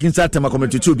Kwabena Black inside Tema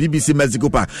Community 2, BBC Mexico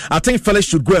Park. I think fellas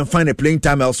should go and find a playing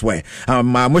time elsewhere.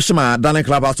 I'm wishing my darling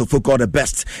clubhouse to focus all the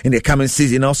best in the coming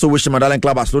season. Also wishing my darling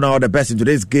clubhouse to all the best in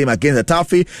today's game against the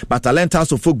Taffy. But Talent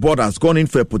House of Football has gone in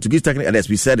for a Portuguese technique. Yes,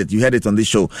 we said it. You heard it on this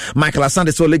show. Michael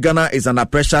Asante Sole Ghana is under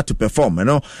pressure to perform. You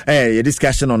know, a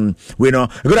discussion on,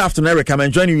 good afternoon, Eric. I'm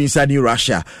enjoying you inside New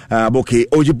Russia. Okay.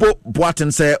 Ojibo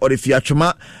Boaten say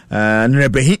Orifiachuma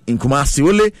Nrebehi in Kumasi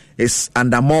Ule is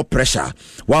under more pressure.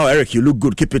 Wow, Eric, you look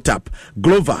good. Keep it up.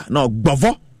 Glover, no,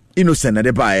 Bovo, innocent at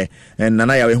the buy. And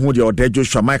Nanaya Hudi or Dead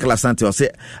Joshua, Michael Asante or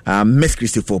say, Miss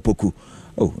Christopher Poku.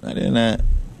 Oh, I didn't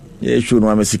yeah, sure,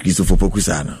 no, Miss Christopher Poku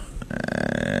Sana.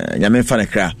 Yamen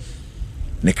Fanekra.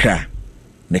 Nekra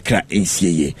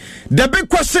NCAA. The big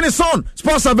question is on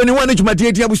Sports Avenue 1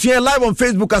 Jumadia. We share live on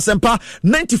Facebook as Sempa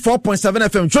 94.7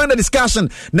 FM. Join the discussion.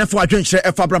 Nefo adwen share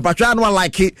F Abrampatra no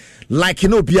like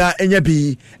no bia enye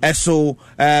bi so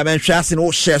men share sin o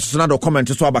share so na do comment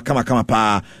so abakama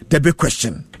pa. The big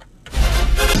question.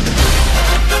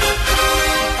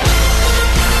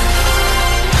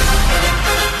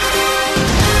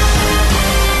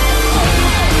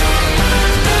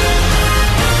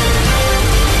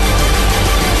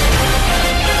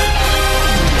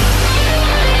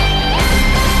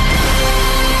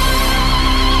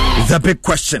 The big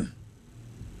question.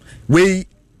 We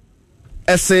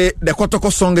say the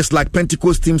Kotoko song is like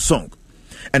Pentecost theme song,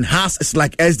 and Haas is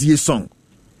like SDA song.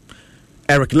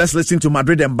 Eric, let's listen to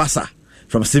Madrid Embasa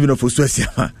from Steven of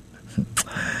Usuesiama.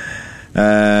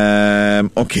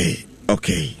 Okay.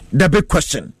 The big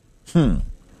question.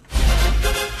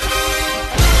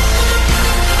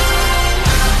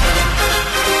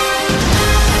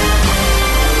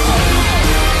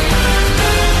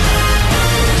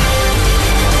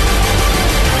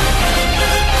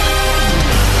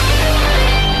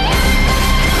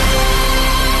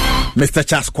 Mr.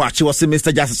 Charles Kwachi was saying,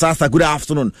 Mr. Justice, good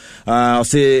afternoon. I'll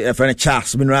say, a friend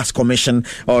Charles, Minerals Commission,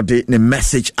 or the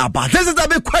message about. This is the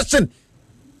big question.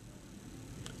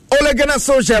 Ole Gunnar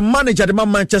Solskjaer, manager of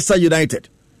Manchester United.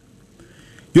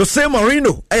 Jose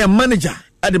Mourinho, a manager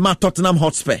at the Tottenham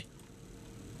Hotspur.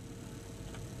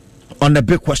 On the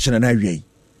big question and I read.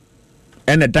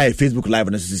 And a die Facebook Live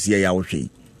on the CCA.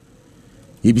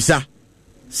 Ibisa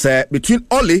say between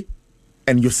Ole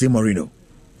and Jose Mourinho,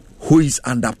 who is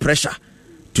under pressure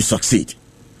to succeed?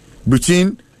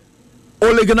 Between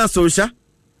Ole Gunnar Solskjaer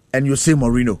and Jose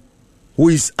Mourinho, who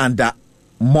is under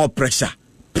more pressure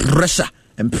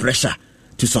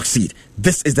to succeed?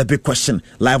 This is the big question.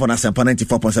 Live on Asempa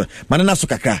 94.7. Manana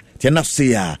sukaka tiana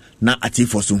say na ati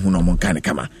for so hu no mon kan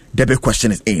kama. The big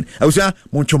question is in. I was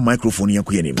moncho microphone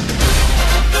yanku yenim.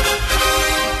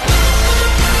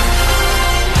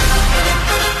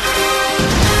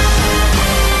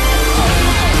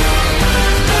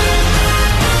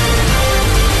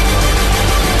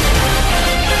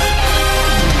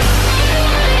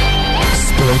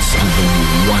 Sports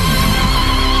Avenue 1.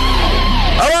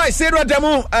 Alright, Sedra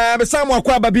Demo,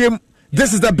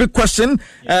 this is the big question,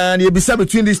 and you'll be set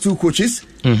between these two coaches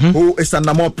who is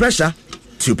under more pressure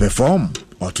to perform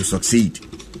or to succeed.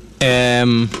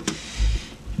 This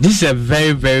is a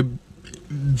very, very,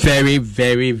 very,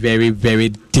 very, very, very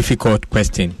difficult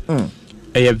question.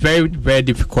 A very, very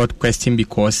difficult question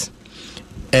because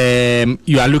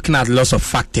you are looking at lots of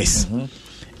factors,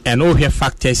 and all here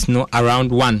factors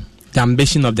around one, the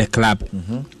ambition of the club,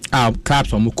 clubs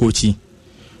from Mukochi.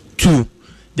 2,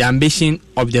 the ambition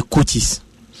of the coaches.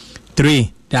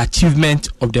 3, the achievement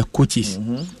of the coaches.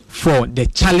 4, the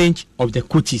challenge of the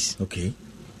coaches. Okay.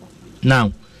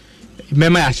 Now,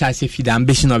 remember I shall say the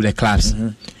ambition of the clubs.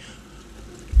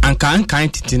 Anka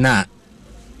titina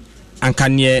anka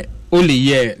nye only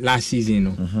year last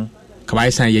season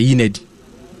Kabaisan ye yined.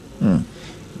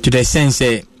 To the sense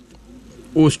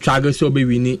who struggle so be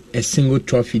winning a single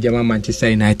trophy German Manchester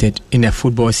United in a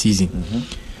football season.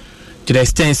 To the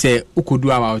extent who could do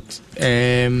about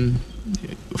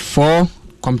 4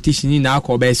 competition in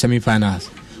our semi-finals.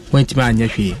 Went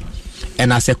me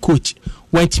and as a coach,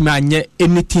 went me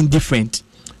anything different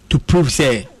to prove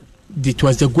say it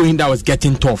was the going that was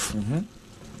getting tough.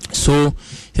 So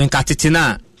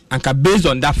Katitina and based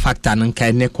on that factor and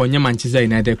Manchester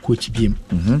United coach beam.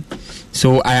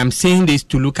 So I am saying this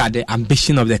to look at the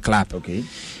ambition of the club. Okay.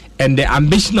 And the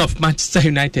ambition of Manchester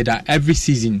United are every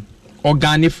season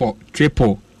organic for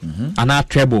triple and not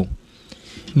treble.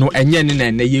 No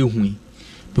enye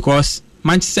because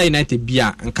Manchester United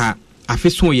bia anka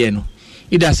afiso ye no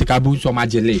ida se kabu so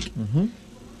Major League.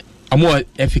 Amo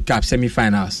FA Cup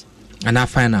semi-finals and a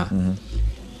final.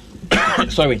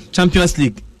 Sorry, Champions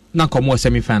League na komo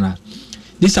semi-final.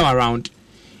 This time around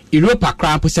Europa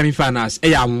Cup semi-finals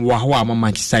ya wa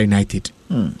Manchester United.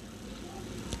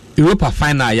 Europa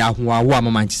final ya wa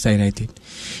Manchester United.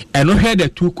 And we heard the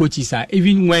two coaches are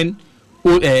even when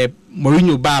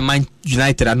Mourinho ba Man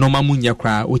United are normal munya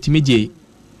kra ultimate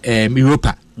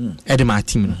Europa edema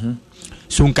team.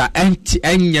 So nka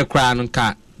enya kra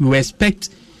nka we expect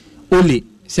only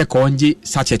sekonje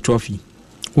such a trophy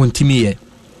on team here.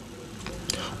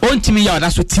 On team here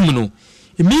that's what team no.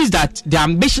 It means that the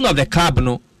ambition of the club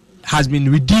no has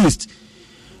been reduced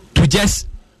to just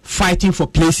fighting for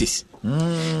places.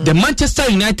 The Manchester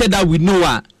United that we know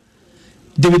are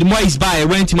David Moyes by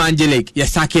went to Angelic,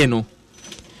 Yesake no.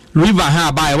 River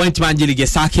Ha by went to Angelic,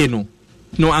 Yesake no.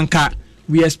 No anka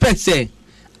we expect say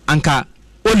anka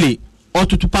only or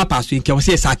to papa so you can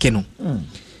say Sake no.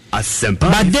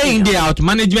 But day in day out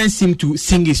management seem to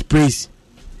sing his praise.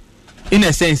 In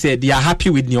a sense they are happy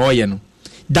with Nioye no.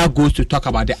 That goes to talk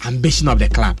about the ambition of the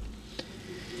club.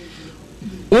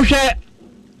 Okay,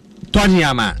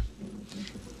 Tottenham.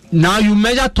 Now you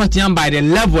measure Tottenham by the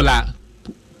level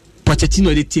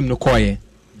Pochettino the team no koye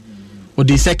or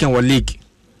the second World League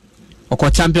or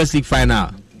Champions League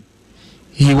final.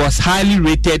 He was highly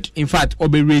rated. In fact,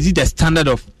 Obe raised the standard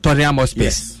of Tottenham Hotspur.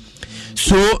 Yes.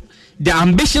 So the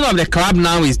ambition of the club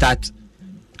now is that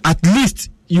at least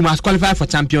you must qualify for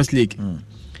Champions League.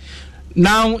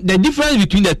 Now the difference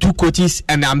between the two coaches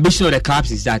and the ambition of the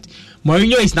clubs is that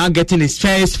Mourinho is now getting his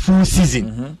first full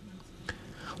season,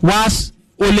 whilst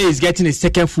Ole is getting his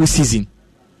second full season.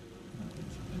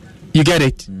 You get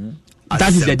it? That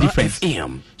is the difference.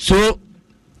 So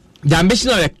the ambition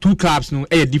of the two clubs no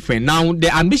is different. Now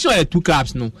the ambition of the two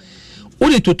clubs no,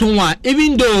 only to one,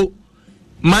 even though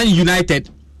Man United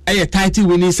a title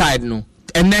winning side no,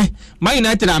 and then Man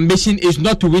United ambition is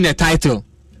not to win a title,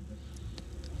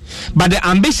 but the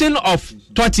ambition of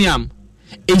Tottenham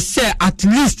is say at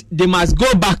least they must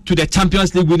go back to the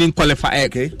Champions League winning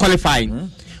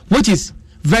qualifying, which is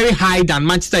very high than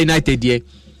Manchester United here.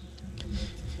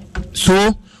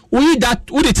 So we that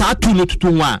we the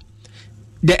 2-1.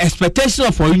 The expectation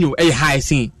of Mourinho is high.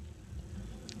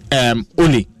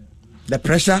 Ole. The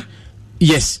pressure?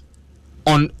 Yes.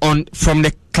 On from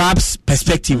the club's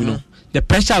perspective, you know, the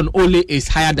pressure on Ole is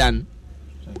higher than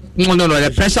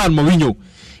the pressure on Mourinho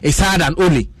is higher than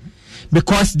Ole,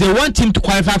 because they want him to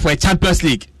qualify for a Champions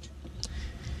League,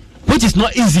 which is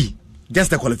not easy. Just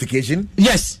the qualification?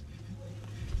 Yes.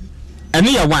 And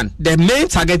year one, the main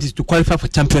target is to qualify for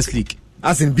Champions League.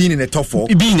 As in being in the top 4?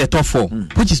 Being in the top 4,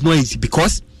 which is not easy,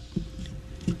 because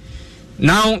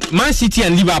now Man City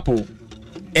and Liverpool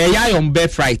are on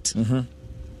birthright.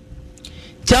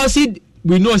 Chelsea,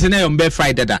 we know is on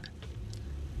birthright that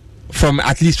from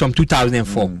at least from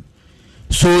 2004.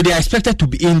 So they are expected to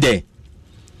be in there.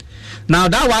 Now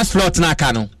that was slot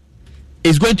Nakano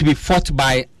is going to be fought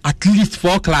by at least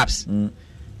 4 clubs.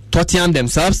 Tottenham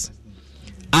themselves,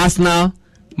 Arsenal,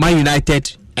 Man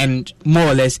United, and more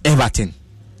or less Everton.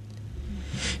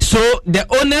 So the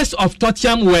owners of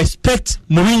Tottenham will expect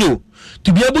Mourinho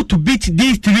to be able to beat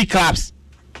these 3 clubs,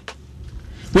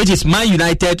 which is Man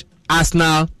United,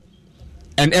 Arsenal,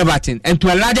 and Everton, and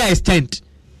to a larger extent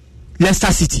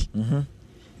Leicester City,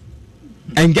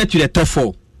 and get to the top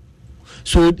 4.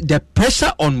 So the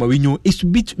pressure on Mourinho is to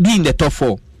be in the top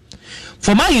 4.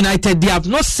 For Man United, they have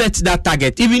not set that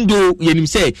target, even though you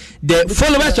say the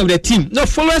followers of the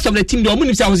team, they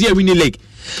only say I was here winning league,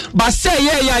 but say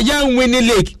young winning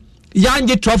league, young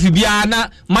get trophy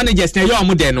biana managers na yo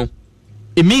no.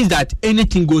 It means that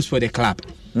anything goes for the club.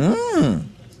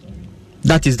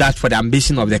 That is that for the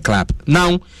ambition of the club.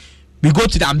 Now we go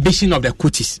to the ambition of the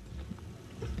coaches.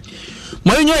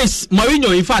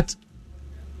 Mourinho, in fact,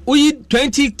 we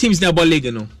 20 teams in the ball league,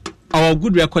 you know, our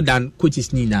good record than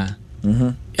coaches Nina.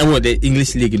 The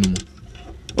English league, you know.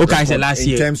 Okay, I said last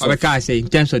year. Okay, I say in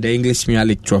terms of the English Premier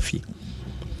League trophy.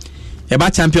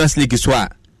 About Champions League is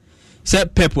what? Say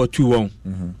Pep or 2-1,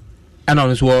 and on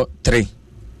us war 3,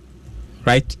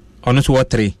 right? On us war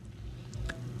 3.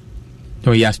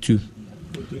 No, he has 2.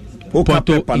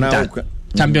 Porto Inter.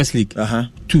 Champions League.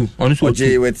 2. On us war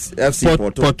 2. With FC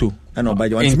Porto. I know, but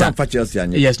you want to Chelsea.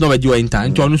 Yes, no, but you are Inter.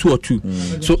 And on us war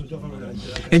 2. So,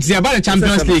 it's about the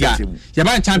Champions League. It's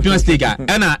about the Champions League. And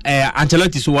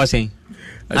Ancelotti was saying,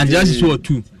 Ancelotti was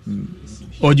 2.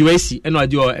 Or UAC and or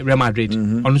Real Madrid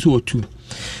on so 2.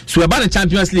 So about the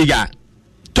Champions League,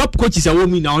 top coaches are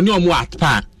women now no more at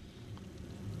par.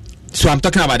 So I'm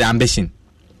talking about the ambition.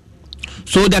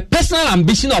 So the personal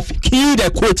ambition of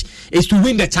the coach is to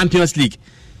win the Champions League,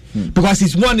 because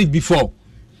he's won it before.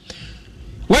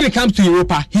 When it comes to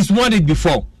Europa, he's won it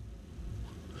before.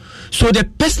 So the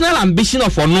personal ambition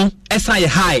of Ono is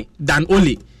high than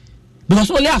Ole,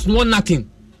 because Ole has won nothing.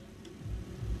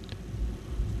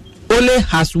 Ole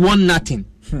has won nothing.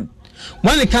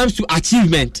 When it comes to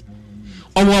achievement,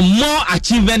 or more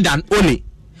achievement than Ole,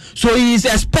 so he is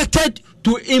expected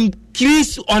to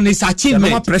increase on his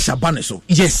achievement. No pressure, so.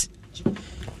 Yes.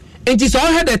 It is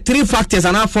all the 3 factors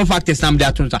and now 4 factors.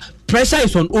 Pressure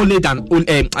is on Ole than on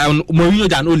Mourinho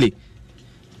than Ole.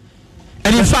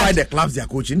 And in fact, the clubs they are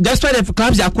coaching. That's why the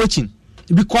clubs are coaching.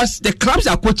 Because the clubs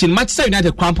are coaching, Manchester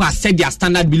United club has set their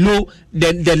standard below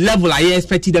the level I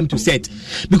expected them to set.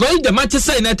 Because if the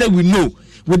Manchester United we know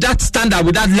with that standard,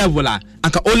 with that level,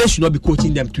 Anka Ole should not be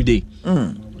coaching them today.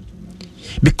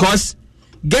 Because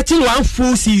getting one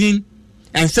full season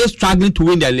and still struggling to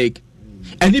win the league,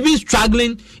 and even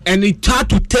struggling, and it hard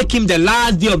to take him the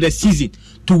last day of the season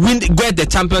to get the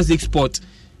Champions League spot,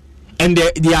 and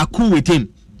they are cool with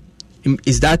him,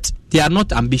 is that they are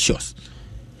not ambitious.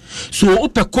 So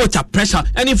upper coach are pressure,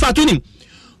 and in fact, when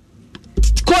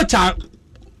coach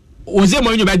was a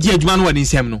Mourinho by Jumano and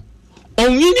his no.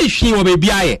 Only she will be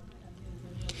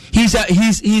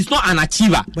he's not an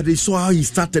achiever. But they saw how he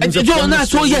started.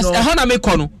 So yes, a Hana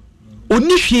Mekono.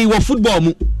 Only she will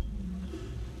football.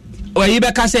 Or you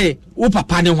better say, Upa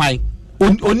Pane why?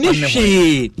 Only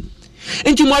she.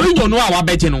 And you Mourinho know our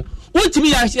betting. What to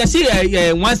me, I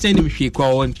see one sending she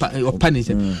call or punish.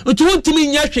 What to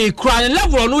me, yes, cry and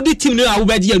level no the team know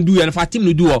what and do and for team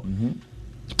to do.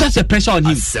 That's the pressure on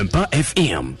him. Semper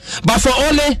FM. But for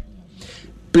Ole,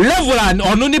 level and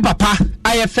on only papa,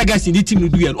 I have figures in the team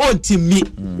to do and on team me.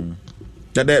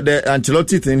 The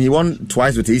Ancelotti thing, he won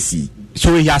twice with AC.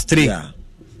 So he has 3. Yeah.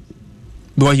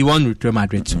 But he won with Real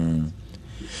Madrid.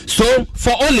 So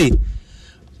for Ole,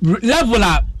 level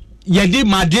up. Yedi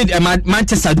Madrid and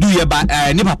Manchester do ye by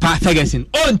ni papa Ferguson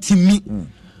on to me.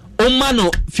 On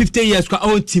man 50 years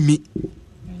on to me.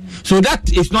 So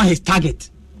that is not his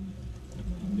target.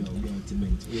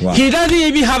 Wow. He doesn't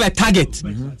even have a target.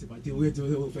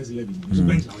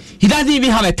 He doesn't even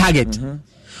have a target.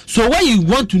 So when you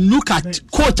want to look at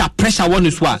coach at pressure one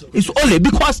is what it's only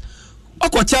because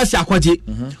Oko Chelsea akwaje,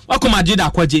 oko Madrid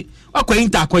akwaje, oko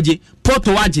Inter akwaje,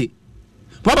 Porto waje.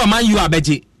 Baba Man U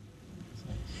abeje.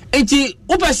 Enti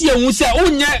upesi ye hu se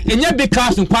enye big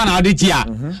class nkwa na ade dia.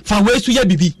 Fa we su ye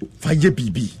bibi. Fa ye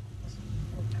bibi.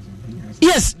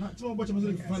 Yes.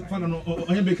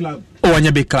 Onye big club. Oh,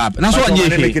 onye big club. That's what you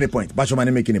making a point. Bacho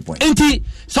man making a point. Enti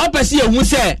so upesi ye hu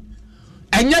se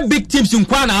enye big teams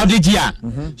nkwa na ade dia.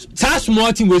 Sa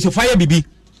small team we so fa ye bibi.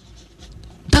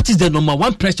 That is the number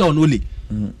one pressure on Ole.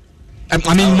 I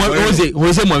mean,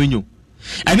 Jose Mourinho.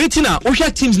 Anything now,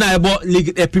 Osha teams now about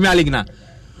league, Premier League now.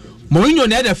 Mourinho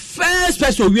now the first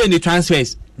person we in the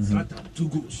transfers. 2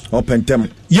 goals. Open them.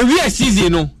 You wear season, you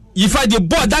know. If I the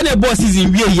ball, that the ball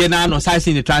season we here now no size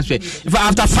in the transfer. If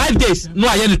after 5 days, no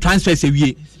I hear the transfers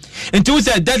we. Until we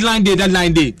say deadline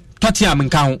day. Tottenham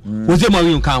count. Jose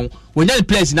Mourinho count. When you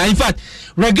place now, in fact,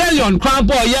 Regalion crown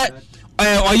ball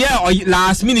or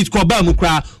last minute ko ba mu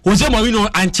kra Jose Mourinho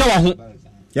anche wa ho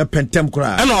ya pentem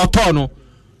kra e na oto no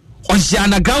o jia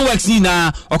na groundworks ni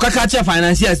na okaka che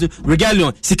financiers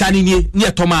Regalion sikani ni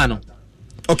etoma no.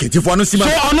 Okay, tifo no sima so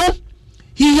ono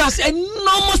he has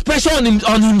enormous pressure on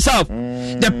himself.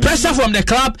 The pressure from the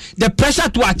club, the pressure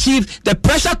to achieve, the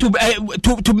pressure to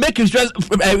make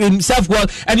himself well,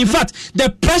 and in fact, the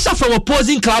pressure from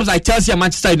opposing clubs like Chelsea and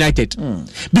Manchester United.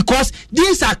 Because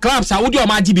these are clubs that would do a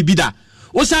magic bibida.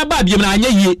 Osaba bi na anye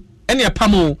ye ene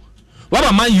pamo.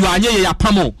 Waba Man U anye ye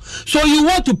pamo. So you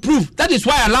want to prove. That is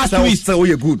why last 2 weeks.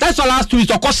 That's why last 2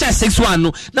 weeks. Of course, 6-1.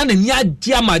 No, now the near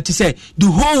diamond to say the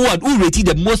whole world who rated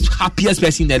the most happiest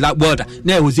person in the world.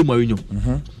 Now Jose Mourinho.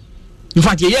 In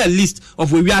fact, a list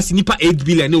of where we are seeing 8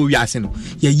 billion. No, we are seeing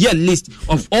a list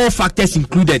of all factors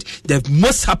included. The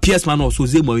most happiest man was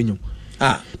Jose Mourinho.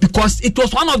 Because it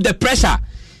was one of the pressure.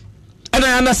 And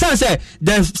I understand, say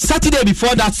the Saturday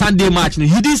before that Sunday match, he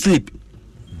didn't sleep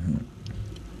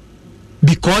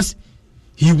because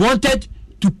he wanted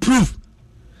to prove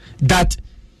that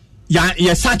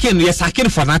you're sacking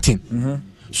for nothing.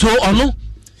 So,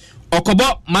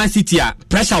 Okobo Man City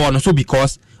pressure one also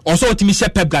because also Timisha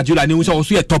Pep Guardiola ne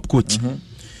also a top coach.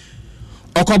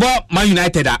 Okobo Man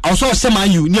United also say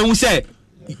Man U ne say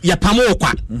ya pamo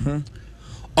kwa.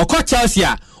 Oko Chelsea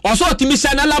also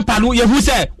Timisha na Lampard ye who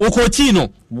say Okotino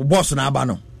boss na aba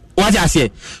no. What I say.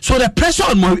 So the pressure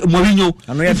on Mourinho,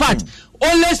 in fact,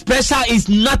 Ole's pressure is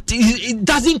not. It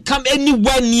doesn't come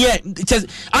anywhere near.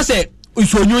 I say.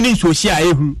 That's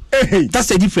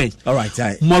the difference. All right.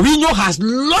 Mourinho has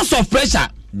lots of pressure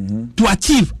to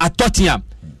achieve at Tottenham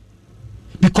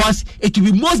because it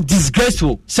will be most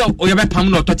disgraceful. So I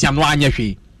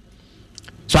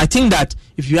think that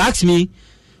if you ask me,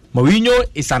 Mourinho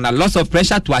is under lots of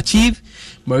pressure to achieve.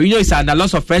 Mourinho is under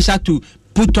lots of pressure to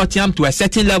put Tottenham to a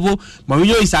certain level.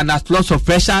 Mourinho is under lots of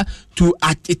pressure to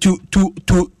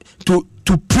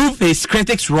prove his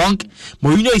critics wrong.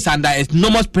 Mourinho is under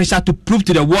enormous pressure to prove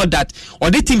to the world that all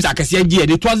the teams are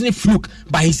it wasn't a fluke,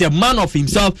 but he's a man of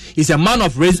himself. He's a man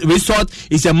of resort.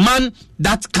 He's a man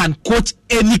that can coach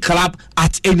any club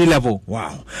at any level.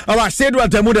 Wow. All right, say what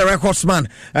the records man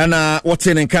and what's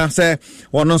in can say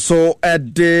one also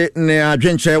at the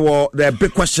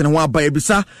big question one by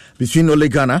Ebisa between Ole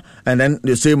Gunnar and then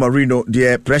they say Mourinho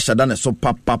the pressure done so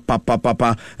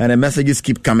papa and the messages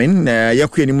keep coming.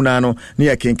 Yakweni munano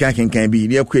near can be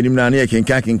yakweni munano near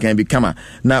can be kama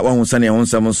na one sunny on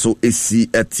some so AC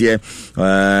at here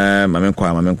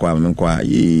mamenkwa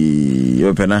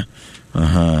yopena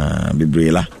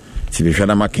bibrela si be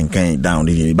hwada makenkan down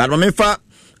here but mamefa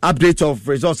update of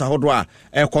results ahodwa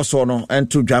ekoso no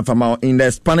and to drive from in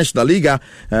the Spanish La Liga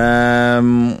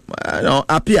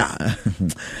apia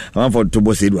one for to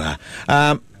bosedwa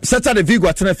Saturday Vigo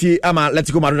atenafi ama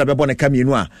Atletico Madrid be born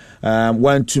kamienu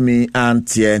one to me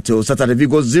until Saturday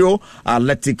Vigo 0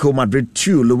 Atletico Madrid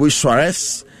 2 Luis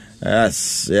Suarez.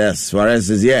 Yes,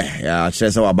 Suarez is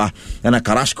Chesa Waba and a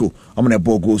Carrasco. I'm gonna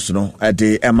ball goals, at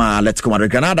the Emma Atletico Madrid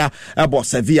Granada about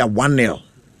Sevilla 1-0.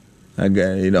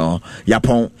 Again,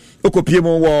 Yapon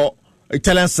Okopiemo war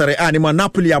Italian Serie A anima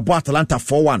Napoli about Atalanta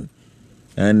 4-1.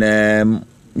 And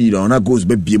that goes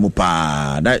baby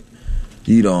pa that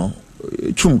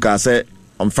Chumka said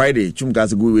on Friday,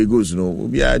 Chumka's good goes,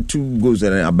 we had 2 goals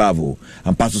and above,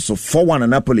 and passes so 4-1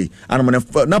 and Napoli, and when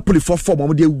Napoli 4-4,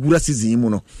 Mamma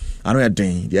Gurasizimuno. I know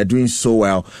they are doing so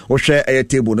well. Or share a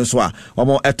table, no swat, or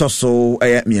more etoso,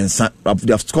 me and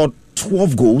they have scored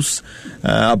 12 goals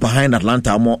behind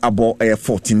Atlanta, more about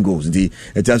 14 goals. It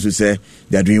tells you say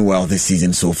they are doing well this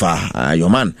season so far.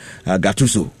 Your man,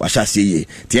 Gattuso, Washasi,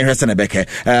 Tien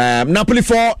Napoli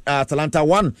 4, Atalanta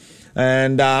 1.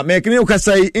 And making you can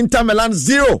say Inter Milan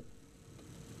 0,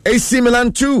 AC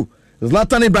Milan 2,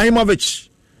 Zlatan Ibrahimovic.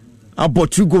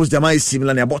 about 2 goals. There might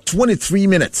similar about 23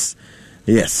 minutes.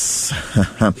 Yes,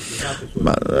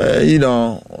 but, you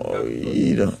know.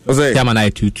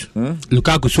 Tiamanai 2-2.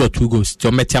 Lukaku scored 2 goals.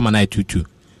 Tiamanai 2-2.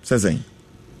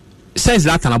 Says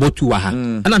that about 2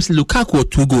 and I'm saying Lukaku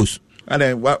 2 goals. And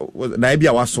then what maybe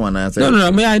I was one answer. No,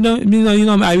 I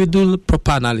don't. I will do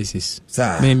proper analysis.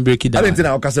 Break it down. I didn't think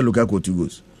I can say Lukaku 2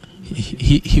 goals.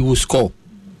 He will score.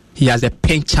 He has a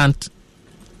penchant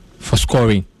for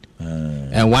scoring.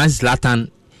 And once Zlatan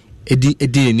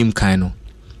Edi nim kaino,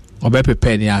 or be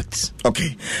prepared the acts.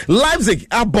 Okay, Leipzig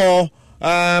abo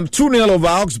 2-0 over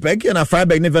Augsburg and a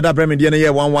Freiburg Nevada Bremen the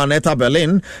year 1-1 Eta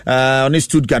Berlin on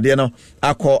Stuttgart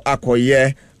ako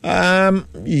yeah.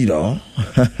 You know,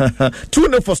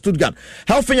 2-0 for Stuttgart.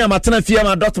 Helfing Martina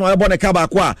Fiamma Dortmund Bonne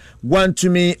Kabakwa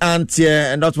 1-0 and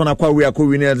Dortmund Akwa we are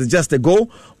winning just a goal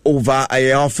over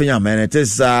Helfing, and it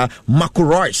is Marco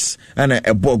Reus and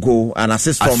a goal and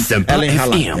assist from Erling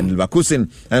Haaland and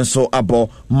Leverkusen, and so Abo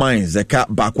Mainz the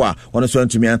Bakwa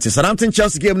 1-2 anti Southampton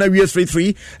Chelsea game now US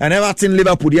 3-3 and Everton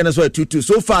Liverpool the as well 2-2.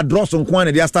 So far draws on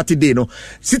Kwan they started day no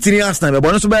City Arsenal but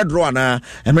bonus bad draw na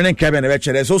and men Caribbean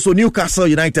there's also Newcastle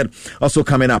United also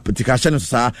coming up. Tikashan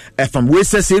sa from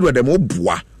West said where the mo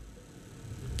boa.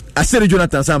 I said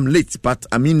Jonathan I'm late, but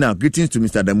I mean now greetings to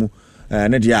Mr. Demu.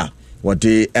 Nadia what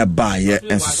they buy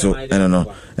and so I don't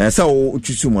know. So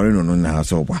Chisu Moreno no na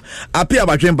so boa. Appear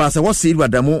about Dream Bass what said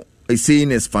what Demu is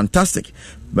saying is fantastic.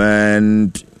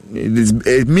 And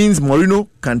it means Mourinho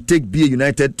can take BA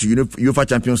United to UEFA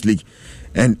Champions League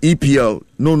and EPL.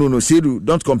 No, Sedu,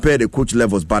 don't compare the coach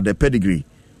levels but the pedigree.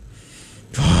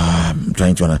 I'm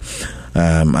trying to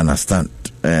understand.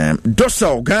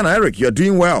 Dorsal Ghana, Eric, you're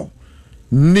doing well.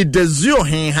 Nidezio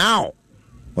Hen How?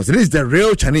 Was this the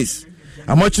real Chinese?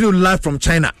 I'm watching you live from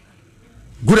China.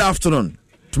 Good afternoon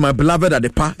to my beloved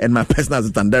Adepa and my personal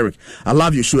assistant Derek. I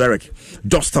love you, show Eric.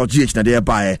 Dostal GH Nadia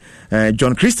by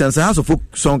John Christensen has a folk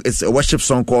song. It's a worship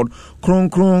song called Kron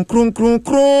Kron Kron Kron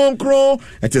Kron Kron.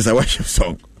 It is a worship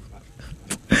song.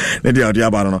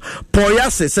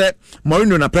 Poyase said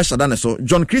Mourinho na pressure than so.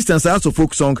 John Christensen has a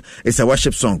folk song. It's a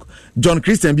worship song. John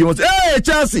Christensen be hey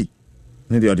Chelsea.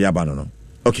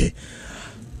 Okay,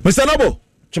 Mr. Nobo.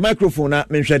 To microphone na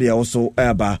menhwede also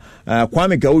eba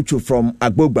Kwame Gaucho from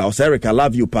Agbogba. Eric, I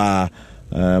love you pa.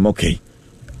 Okay.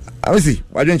 I see.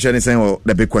 Why don't you say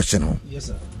the big question? Yes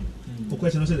sir. The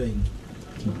question is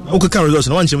okay, can results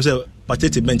no one chim say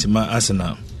Patete bench ma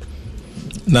Arsenal.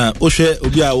 Na ohwe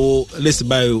obi a wo list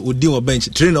by odi wo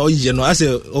bench train o yie no ase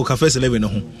o ka first 11 no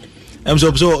ho. Em so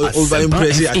over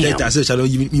impress ateta say chalo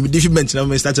you different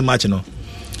na start match no.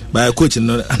 By coach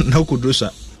no na ko do so.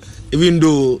 Even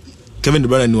though Kevin De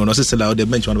Bruyne knew no say the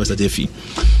bench one was at fee.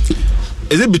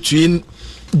 Is it between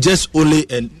just Ole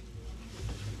and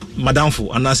Madamfo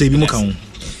and I say bi mo kan?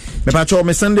 Me pacho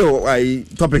me Sunday I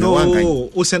topic one kind. No,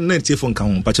 o send na telephone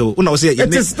kan pacho. Una o say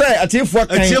it is there at telephone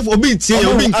kan. Obi tie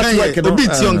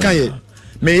on kan.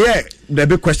 Me yeah the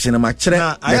big question am actually.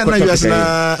 I na you as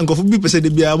na ngofo bi pese de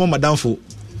bia mo Madamfo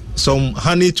some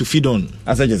honey to feed on.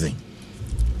 As I just say.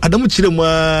 Adamu chire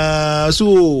mo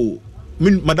so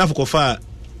Madamfo ko fa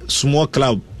small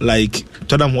club like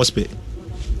Tottenham Hotspur.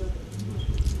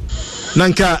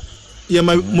 Nanka ya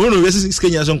Mourinho versus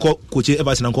Kenya so coach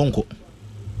Everton and Konko.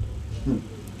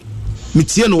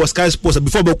 Mitiano was Sky Sports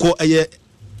before we call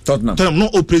Tottenham no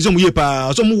operation we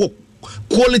pa so mo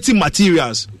quality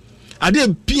materials.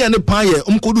 Ade pia ne pa ye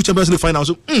ko do Champions League final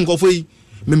so go for me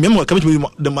come to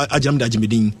the ajam da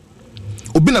jimedin.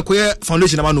 Obi na koye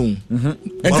foundation na ma no.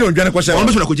 Enti on dwane question. On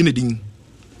be so na ko jine din.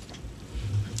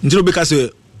 Ndiro be ka say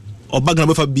Obagana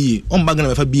befa bi on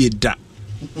bagana befa bi da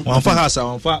wan fa hasa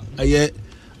wan fa aye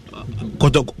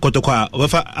kotokwa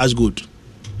befa as good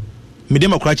me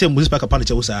dem akura che muzi paka pan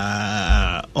che wo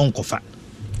sa on kofa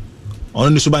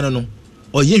on ni suba no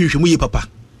o ye hwehwe mu ye papa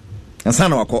ansa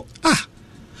na wako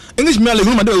English me ale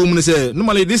no ma de say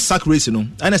normally this sack race no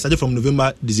I started from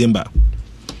November December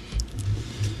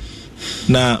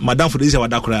na madam for this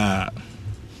wadakura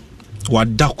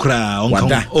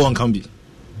on can be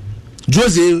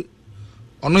Jose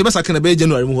on no be second be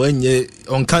January mo enye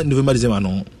on can November December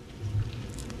no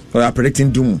we are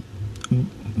predicting doom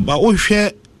ba o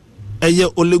hwe eye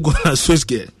Olego na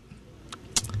Solskjaer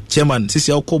chairman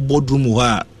sisi akọ boardroom ho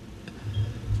a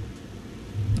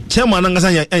chairman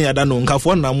ngasa anya da no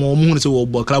nkafo na mo hu se wo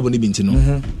bo club ni binti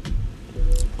no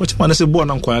ko chairman se bo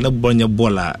na nkwa na bonya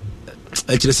bola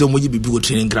actually se mo yi bibi go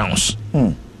training grounds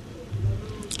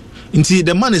Inti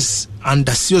the man is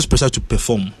under serious pressure to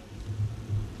perform.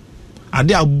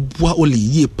 Ade abua oli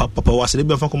ye papa was le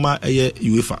be fa koma eye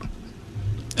UEFA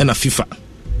and a FIFA.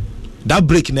 That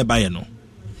break never you know.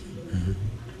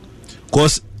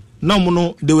 Cause now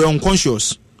mono they were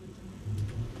unconscious.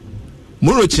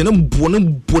 Moro chene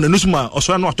bone no suma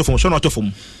osora no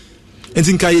atofom.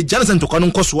 Enti nka ye Jonathan to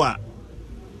kwano nkoswa.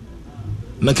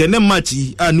 Na kene match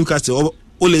a Newcastle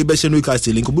ole be she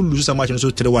Newcastle nko bu lose match no so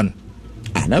 3-1.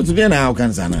 Ah, now to be na how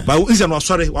can sana. But is no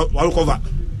sorry wa recover.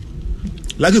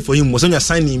 Lucky for him was on your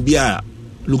signing bia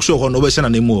look show no be she na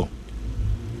nemo.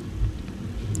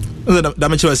 That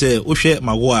match was say o hwe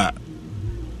Maguire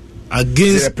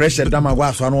against the pressure that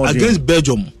Maguire so no against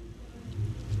Belgium.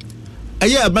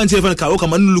 Aye abante fan ka o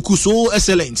kama no look so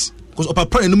excellent because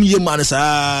opapa enum ye man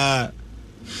sa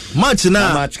match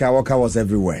na match ka Walker was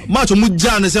everywhere. Match mu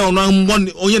jan say on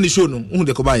onye ni show no hu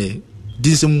de ko baye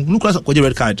dinsem look like ko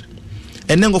red card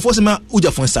and then go force me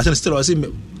uja for start still I say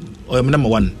number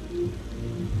 1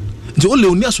 nti o le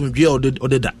oni asomdwe o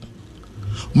de da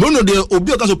mo no de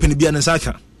obi o ka so pen bia ne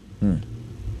saka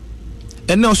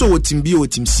and now so what team B or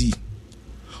team C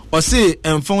or say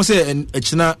and phone say and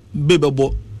echina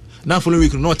bebebo na following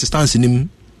week not stance in him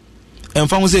and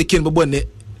phone say ken bebo ne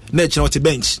na echina on the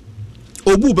bench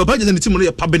obu baba just the team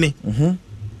no pabene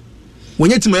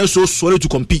when your team is so sorry to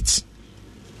compete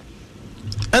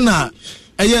and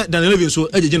aye dan 11 so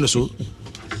ejeje no so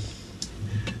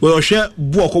we o hwe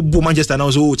bu okọ bu Manchester na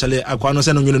so o chale akwa no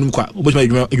se no nwenu kwa obotuma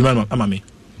edwuma amame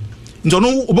nto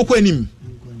no obokọ anim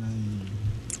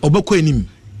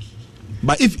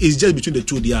but if it's just between the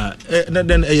two there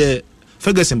then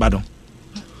Ferguson badon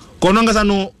kono ngasa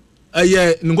no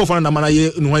ngo fana na mana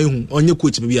ye no hu onye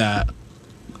coach bia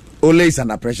always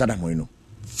under pressure that mo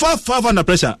far under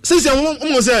pressure since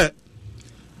you say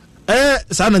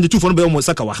sa na 2 for no be mo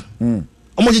sakawa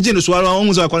omo jeje no so ara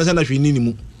omo so akwana na hwe ni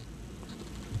mu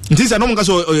nti sa no mo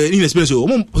ngasa inexperience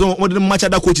omo de match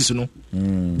other coaches no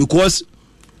because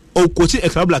o coach a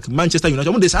club like Manchester United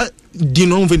omo de sa di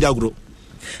no vendi agro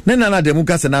na de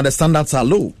muka say na the standards are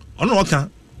low ono waka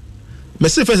me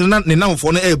say first na now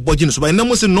for no budget so but na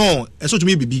mo say no so to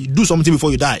me bibi do something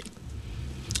before you die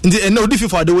nti and no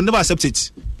difficult they will never accept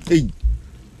it. Hey,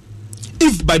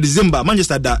 if by December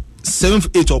Manchester that 7th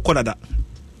 8th or quarter that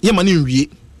yeah money we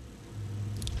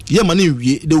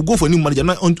they will go for new manager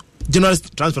not on general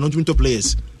transfer not to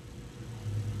players.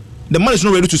 The man is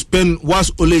not ready to spend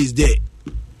whilst Ole is there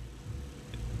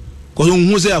because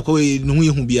who say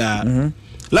no bia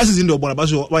last season the born about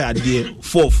why are there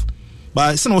 4th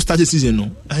but it's not started season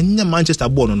no and Manchester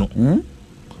born no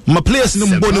my players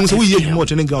no born so we hear more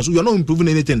training ground so you are not improving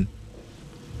anything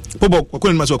pobo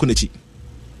kwakwen ma so akonachi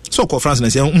so ko France na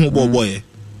say boy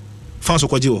France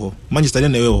ko jiwo Manchester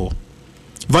na we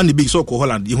Van de Beek so ko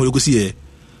Holland ye ho go see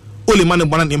Ole man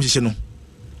bona na yemhye no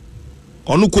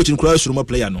onu coach nkura suru ma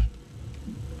player no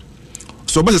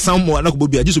so be some more na ko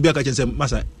bobi ajiso bi aka chen say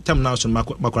masa time now so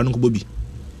makura no ko bobi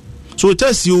so it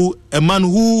tells you a man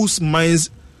whose minds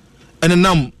and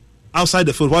nam outside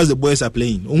the field while the boys are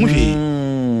playing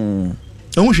and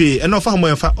offer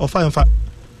more offer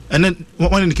and then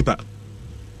one in the keeper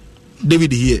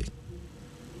David here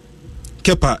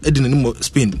keeper Edin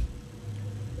Spain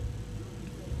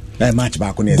match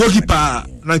back on goalkeeper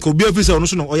na ko bi officer no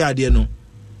so no oya ade no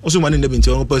also man in the bench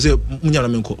on say munya na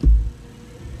menko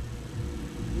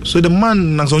so the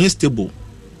man na so stable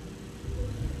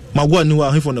Maguire knew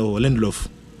how he for no Lindelof.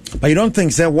 But you don't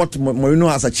think, sir, what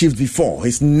Mourinho has achieved before,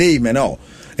 his name and all,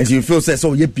 and you feel, sir,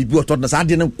 so yeah, people thought that I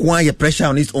didn't acquire pressure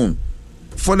on his own.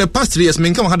 For the past 3 years,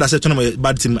 Minka had a tournament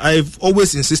bad team. I've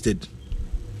always insisted,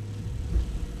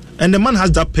 and the man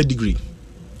has that pedigree.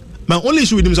 My only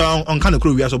issue with him is on kind of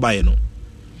crew we are so by you know.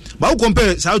 But I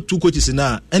compare how 2 coaches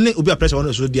now, and then will be a pressure on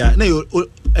us. There,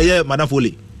 yeah, Madam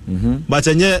Foley, but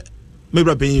and yeah,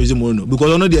 maybe paying you Mono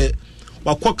because I know the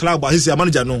what club, but he's a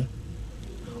manager no,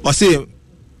 or say.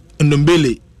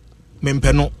 Ndombele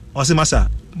mempeno o se masa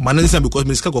mananisa because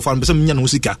me sika go fan be se nya no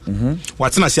sika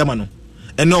watina siama no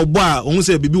ene obo a ohun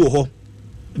se bibi wo ho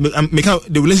me can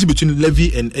the relationship between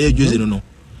Levy and Jose no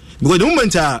because the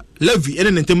moment Levy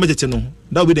and then budget no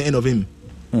that will be the end of him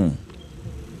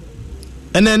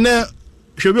and then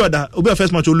shebi oda obi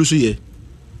first match olusu ye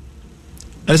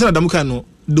and say Adamuka no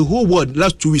the whole world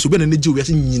last 2 weeks obi na neji we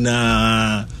ase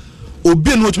nyina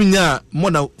obi no tumi nya more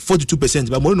than 42%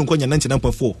 but more no konya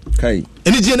 99.4 kai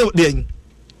eni je no dey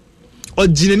o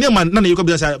jine ne man na yeko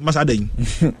bi masa dey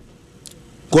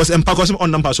cause empakos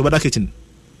on number so bada kitchen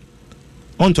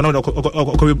on to na ko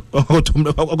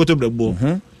to brebo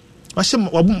wa se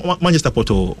Manchester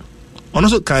Porto ono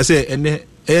so kan say ene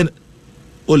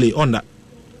Ole on that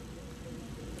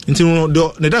nti no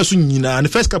do ne da so nyina the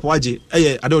first cup waje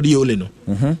ade odi Ole no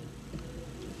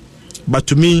but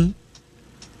to me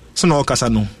so no kasa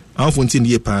no am fontin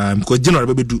ye pa because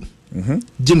January be do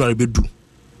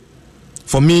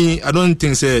for me, I don't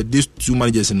think say these two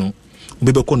managers, you know,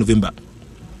 will be November.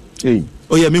 Hey.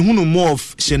 Oh yeah, me who know more of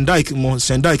Shendike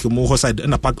more side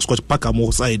and a Scotch Parker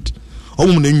more side. Oh,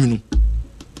 you know.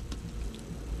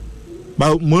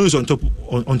 But more is on top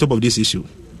of this issue.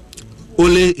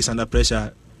 Ole is under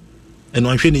pressure, and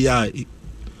on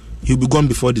he'll be gone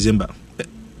before December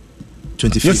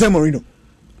 25th. You say Mourinho?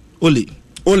 Ole.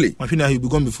 I think he'll be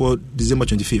gone before December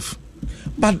 25th.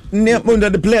 But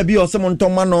the player be or someone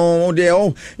Tomano, they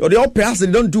all perhaps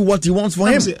they don't do what he wants for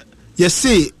him. Yes,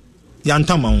 say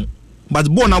Yantama, but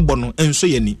born up bono and so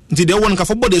yeni. Until they want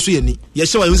for body so yeni. Yes,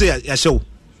 show, you say a show.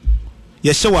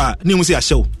 Yes, show, name say a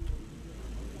show.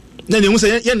 Then you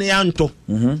say Yanto.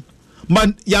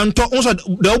 But Yanto also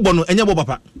the bono and your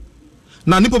papa.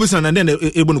 Now Nipo Bisan and then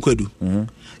Ebon Kwedu.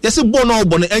 Yes, a bono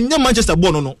bono and your Manchester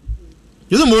bono. No,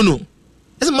 you don't know.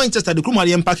 It's Manchester, the crew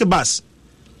and pack a bus.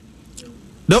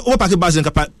 The over pack a bus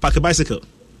and pack a bicycle.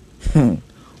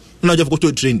 Now you've got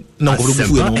to train. Now,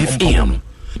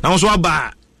 now so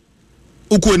about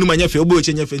Uku and Manya Fio, Boy,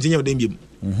 and your friends in your name.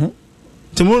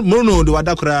 Tomorrow, the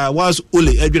Wadakra was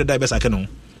only every day best I can know.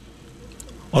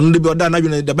 On the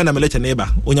Bodan, the Benamelator neighbor,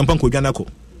 on your Panko Janako.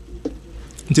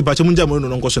 Tipachamunja Mono,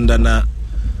 no question than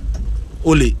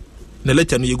Oli.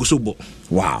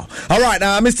 Wow. All right,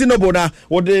 Mr. Noboda,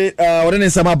 what the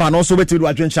summer ban also wait to do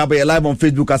Shabe live on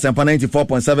Facebook as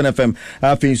 94.7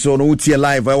 FM. So no UT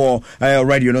live or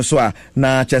radio no so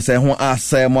na chese ho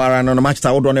as Moara no match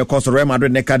ta on course Real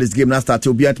Madrid neck this game na start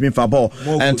to be at me for ball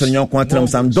Antonio Quantrum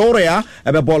Sampdoria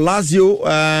ebe ball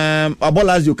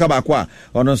Lazio kabakwa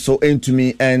ono so into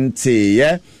me and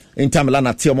yeah. Inter Milan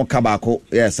at Tiomo Kabako,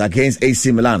 yes, against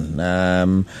AC Milan.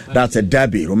 That's a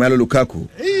derby. Romelu Lukaku.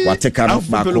 Watekano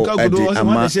Bako Edi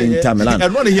Ama Inter Milan.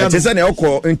 Tezane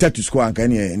oko Inter to score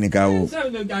Ganye Nigao.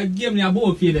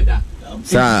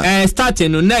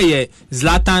 Starting on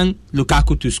Zlatan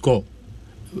Lukaku to score.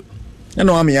 You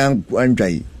know I'm young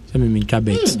Andrei. Some mean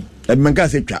cabet.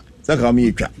 Mankaseka. That's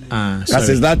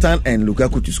Zlatan and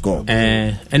Lukaku to score.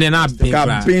 And then I've been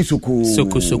Suku.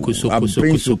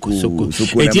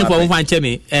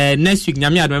 Next week,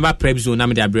 Namia remember prep zone.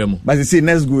 Namida Bremo. But you see,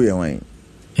 let's go. You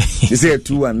say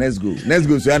 2-1. Let's go.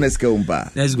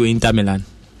 Let's go Inter Milan.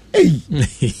 Hey.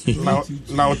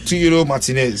 now 2 Euro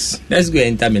Martinez. Let's go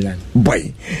Inter Milan.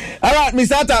 Boy. All right,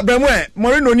 Mr. Ata Bremwe.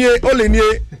 Morino nie ole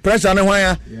nie pressure ne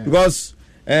hwan because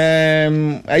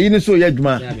ayi ni so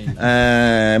yadwuma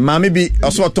maame bi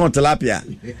oso ton tilapia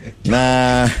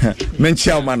na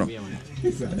menchia ma no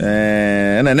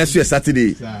na next year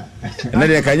Saturday na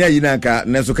de kanya yi na nka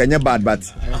neso kanya bad but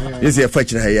this year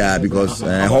fetch na here because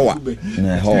hoa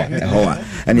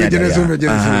any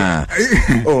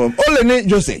oh ole ni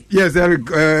Jose. Yes,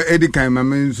 Eric Eddie Kaima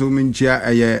men so menchia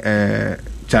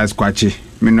Charles Kwachi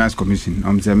Minerals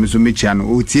Commission say me so menchia no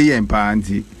o tie yen pa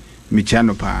anti menchia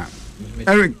no pa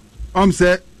Eric,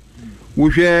 say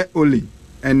we share Oli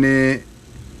and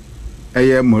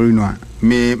Mourinho.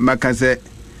 Me makase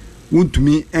want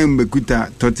me and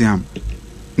Bekuta Tottenham.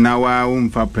 Now I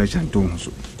won't for pressure to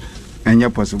so. And you're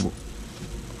possible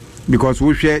because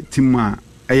we share team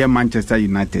Manchester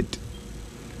United.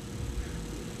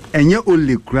 And you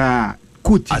only cry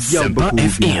could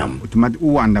FM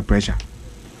who under pressure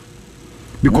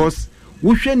because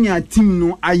we share your team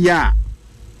no aya.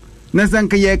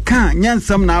 Nazanka ye kan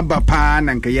nyansam na aba pa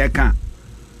nanka ye kan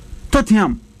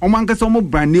Tottenham omanka so mo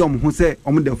brand new ho say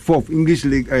the 4th English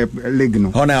league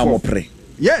no hona mo pre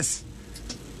yes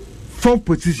 4th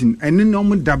position and no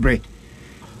mo dabre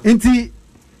enti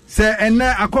say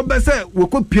ena akoba say we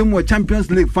ko piem wo Champions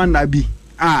League fan na bi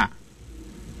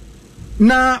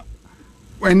na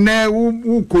when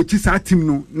wo coach sa team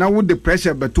no na wo the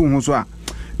pressure beto ho so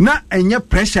na enye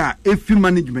pressure efi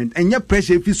management enye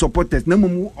pressure efi supporters na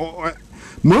mumu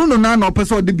Mourinho na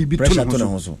person de bibi to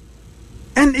na so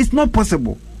and it's not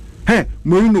possible. Hey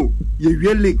Mourinho ye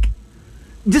real league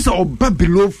this all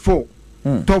below 4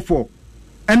 top 4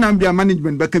 and am their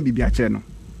management back can be a no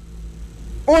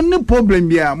only problem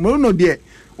bia Mourinho there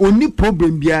only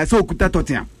problem bia so okuta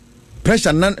Tottenham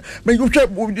pressure nan me you say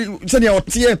dey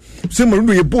otie say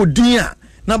Mourinho ye bodin a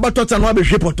na ba Tottenham no be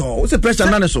hwepoto o say pressure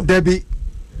nan so debi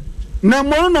na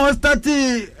Mourinho start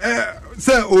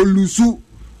say olusu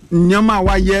nyama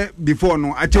waye before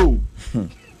no acho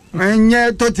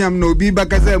enye Tottenham no bi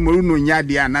baka say Mourinho nya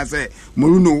dia na say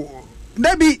Mourinho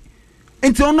debi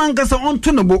enti ono ankasa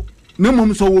onto no bo na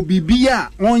mom so wo bibia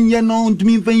onye no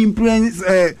ntumi fa influence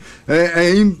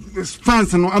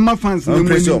fans no ama fans no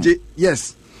mwenje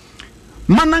yes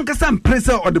man ankasa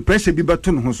pressure or the pressure bi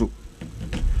bato no so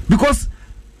because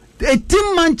a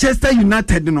team Manchester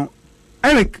United no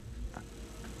Eric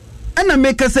and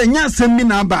make us say nya sem bi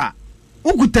na ba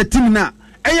ukuta team na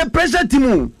eye pressure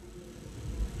team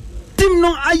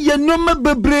no aye no ma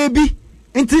bebre bi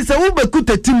nti se wo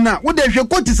bekuta team na wo de hwe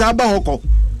kotisa aba hokọ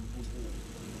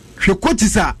hwe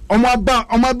kotisa omo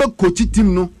aba coach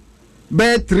team no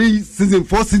be 3 season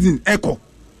 4 season eko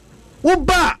wo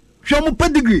ba hwe mo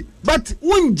pedigree but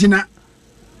wonjina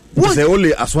wo say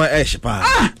only aswa shipa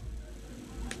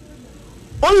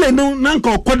only no na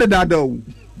nko kode dada o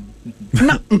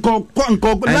na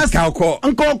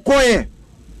nko ye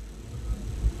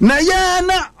na ya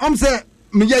na say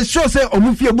me ya show say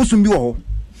omufie busum bi wo ho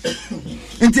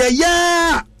nti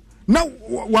ya na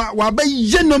wa ba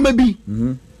ye no mabi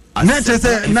na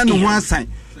say na no ho asan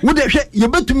wo de hwe ye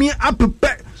betumi apepe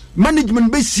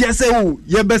management be sia say o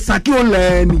ye be saki o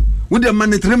lani wo de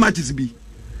manage matches bi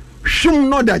hwum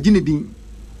no da ginidin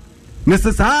na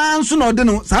sa nso na ode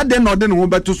no sa de na ode no ho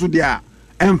beto so de a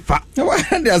emfa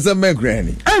they are some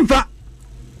granny emfa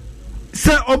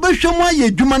say obehwem aye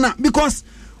adwuma na because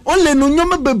only no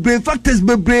nyoma bebre factors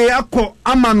bebre akọ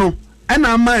ama no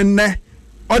na ama enne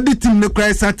auditing no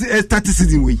cry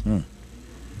statistics we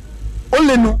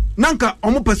only no nanka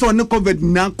omo person ne covid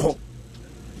na akọ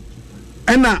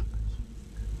na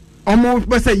omo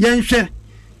pese yenhwe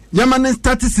yamane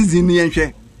statistics ni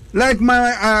yenhwe like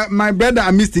my brother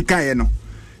Amistika ye no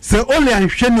say only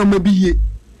anhwe no mabiye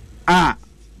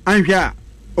anhwe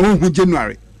ohun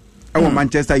January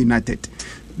Manchester United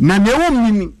na me wo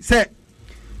mini say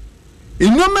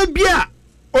inyoma bia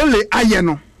ole aye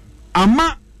no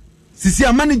ama sisi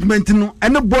management no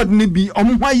ene board ni bi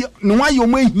omhwaye no waye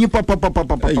omahie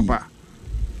papa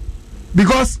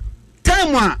because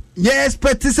time a ye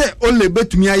expect say ole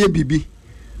betumi aye bibi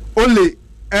ole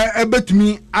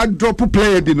betumi a drop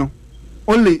player bi no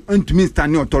ole ntumi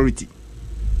stand authority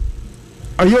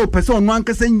ayo person no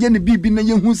anka say nje ne bibi na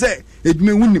ye hu say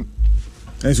edwuma wunim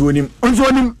enso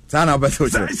wonim sana obeso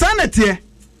sana tie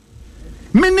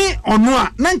mini ono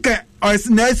a nanka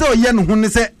na ese oye no hu ne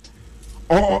se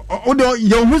o do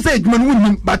ye hu se edwuma no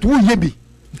nim but wo ye bi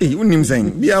wonim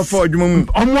sen bia for edwuma mu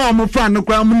omo fa no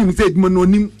kwa mu nim se edwuma no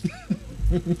nim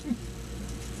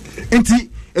enti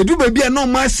edu ba bia no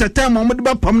ma shata mo de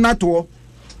ba pam na to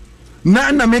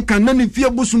na me kan na ne fie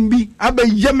busum bi aba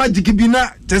ye magic bi na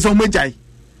tese o majai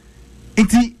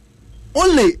enti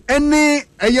ole ene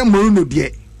eye Mourinho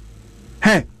de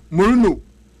Mourinho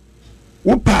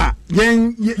wopa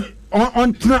yen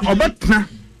on obatna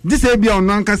this e bia on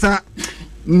ankasa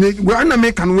we na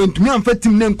me kan wentumi amfa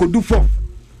team na nkodu 4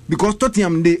 because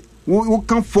Tottenham dey we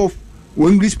can 4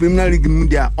 English Premier League mu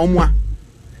dia omwa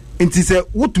enti se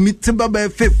wotumi tiba ba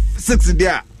 5 6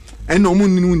 dia ena omu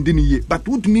ninu ndi ni ye but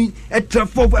wotumi etra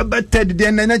 4 about 3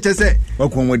 dia na chese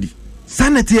wakon wadi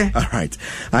sanity. All right,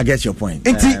 I get your point.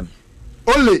 Enti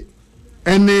ole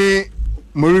ene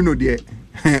Mourinho de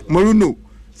Mourinho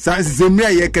sa zemria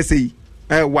ye kase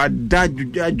wada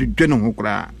djudwe no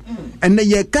hokra ene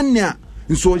ye kanya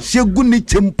nso hyegu ni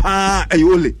chempa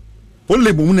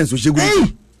ole bomu na nso hyegu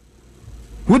ni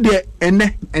wo de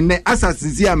ene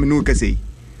asasisi amenu kase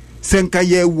senka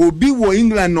ye wo bi wo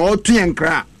England no to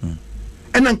yankra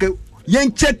enanka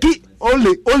yen cheki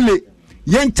ole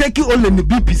yen cheki ole ni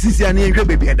BP sisi ani ehwe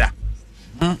bebieda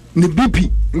ni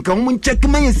BP nka mo check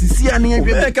man sisi ani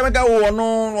ehwe kameka wo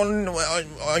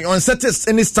no on set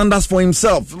any standards for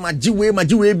himself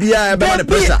majiwe bia be the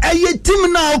pressure eye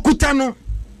team na okuta no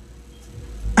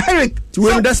Eric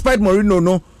when despite Mourinho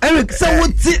no Eric so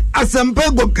what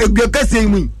asempa go kase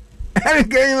mu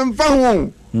Eric mfa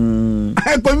ho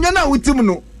akonwa na wutim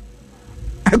no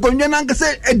akonwa na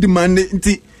nkase edimane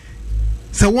nti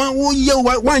se wan ye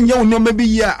wo nyoma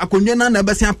bi ya akonwa na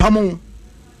besi apamo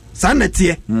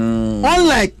sanete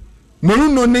unlike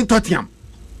Mourinho ni Tottenham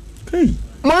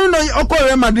Mourinho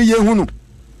okore Madrid ye hu no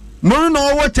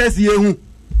Mourinho wo Chelsea ye hu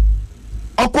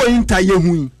okọ Inter ye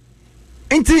hu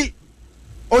nti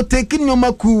o take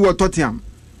nyoma ku wo Tottenham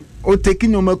o take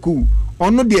nyoma ku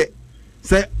ono de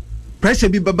se pressure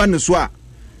bi baba ne so a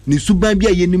ni suban bi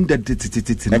a yenim da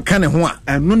titititi e kan ho a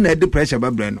eno na de pressure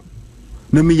babra no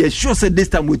na me ye sure say this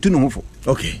time we tu no ho fo.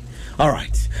 Okay, all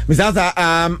right, Mr.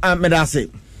 Medase,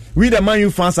 we the Man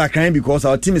U fans are crying because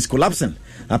our team is collapsing.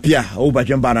 Apia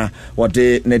Obajambana what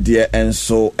they nedia and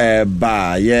so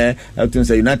ba yeah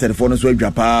say United for no so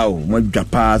Japa mo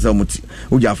Japa so muti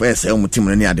Ujafa say mo team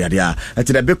ni ade ade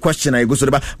the big question I go so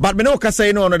but me no ka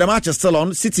say no the match is still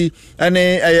on City and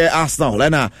Arsenal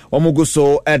and omo go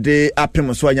so de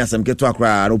apem so anya sem keto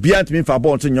akra obi antimi fa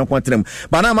ball to nyon kwantrem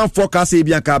but na man forecast e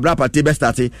bia ka bra party best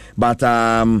start but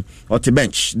on the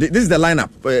bench this is the lineup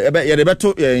yeah the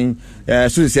beto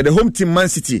So say the home team Man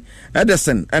City,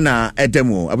 Ederson and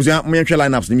Edemo. I was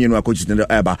lineups the Mienu coaches in the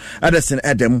Eba. Ederson,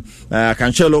 Edem,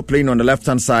 Cancelo playing on the left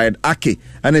hand side, Ake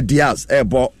and Diaz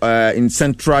in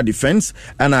central defense,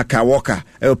 and Kawaka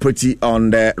pretty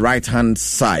on the right hand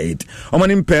side.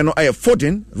 Omanim Peno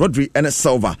Foden, Rodri and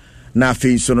Silva. Now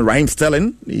so Raheem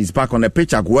Sterling is back on the pitch.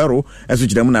 Aguero as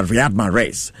which them na Riyad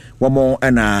Mahrez. One more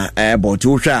and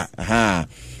Botusha.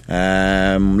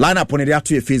 Line up on the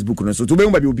to Facebook no. So to be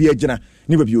obi agina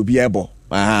ni be obi ebo.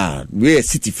 We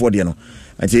City for the no.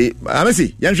 Ati I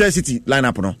see Yan City line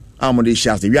up no. Amode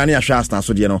shares the we are shares na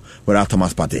so the no without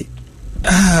Thomas Partey.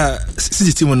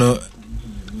 City team no.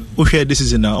 We share this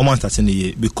season now almost starting the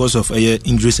year because of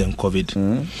injuries and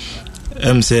COVID.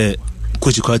 Say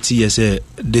Coach Kwati say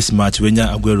this match when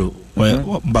Aguero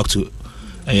back to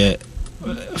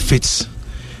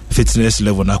fitness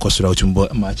level na kosura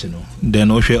uchumbo match no.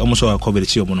 Then we almost our cover the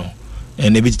team no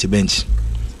and maybe to bench.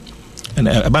 And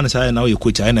abanasa now you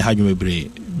coach I na haju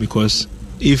mebre because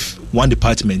if one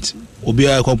department obi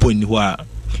a complain who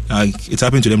it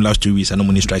happened to them last 2 weeks and no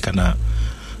money striker now.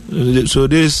 So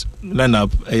this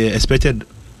lineup expected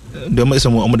let's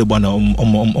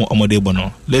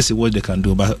see what they can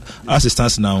do. But as it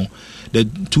stands now, the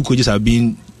two coaches have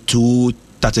been too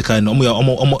tactical. I don't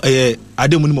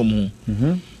minimum.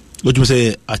 What you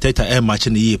say? I take a match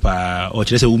in the year, or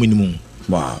just a minimum.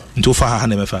 Wow. Too far,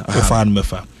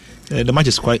 the match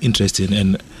is quite interesting,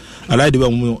 and I like the way I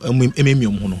mean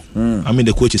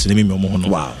the coaches in the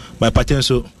wow. By pattern,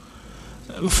 so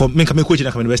for me, coming coaching,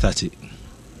 I can be start it.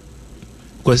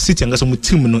 Because City and some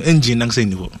team no engine and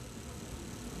saying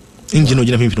engine no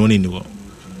jina no ni wo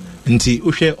nti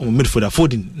o hwe o midfielder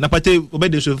Foden na pate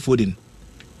obede so Foden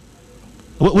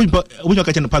we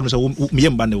ka chen park no so me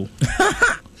yem bande wo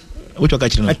we ka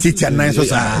chen no teacher nine so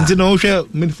nti no hwe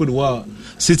midfielder wa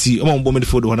City o mo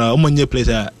midfielder na o mo nye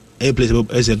player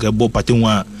as a ball pate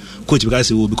wa coach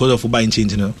because of buying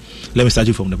change no let me start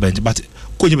you from the bench but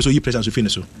coach be so you presence to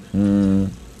finish so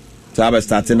so I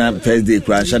starting on Thursday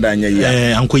crash shada nya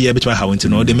ya anko ye betwa ha wonti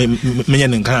no de me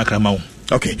nyen kan akrama wo.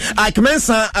 Okay, I commence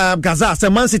Gaza say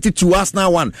Man City 2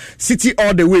 Arsenal 1 City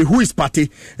all the way. Who is party?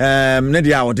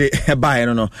 Nedia ode buy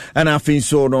no and I think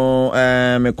so no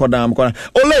me koda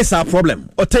Ole is our problem.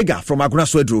 Ortega from Aguna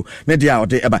Swedru Nedia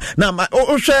ode buy. Now my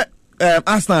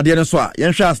Arsenal the so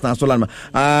yen hwe Arsenal so lan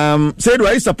say do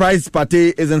I surprised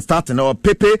Partey isn't starting or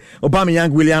Pepe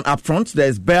Aubameyang Willian up front.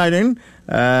 There's Bayern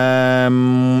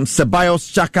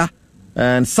Ceballos Xhaka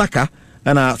and Saka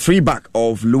and a 3-back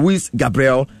of Luis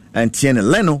Gabriel and Tiene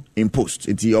Leno in post.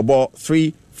 It's about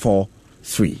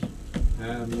 3-4-3.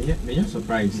 I'm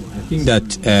surprised. I think that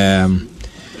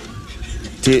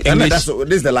this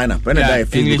is the lineup.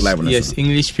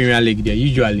 English Premier League. They're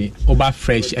usually over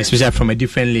fresh, especially from a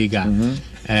different league.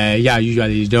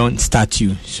 Usually they don't start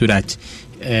you so that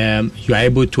you are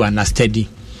able to understudy,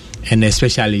 and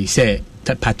especially say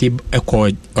Partey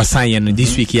or Sanyan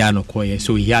this week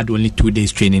so he had only 2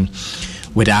 days training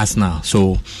with Arsenal,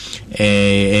 so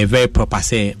a very proper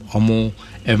say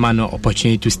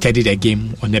opportunity to study the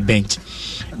game on the bench,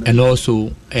 and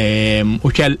also Man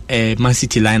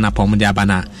City lineup on the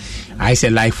Abana. I say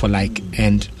like for like,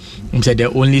 and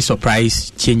the only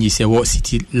surprise change is what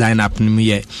City lineup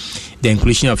the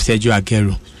inclusion of Sergio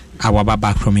Aguero, our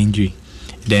back from injury,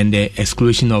 then the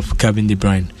exclusion of Kevin De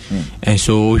Bruyne, and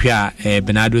so here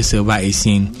Bernardo Silva is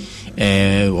seen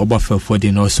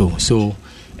Foden also. So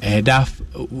that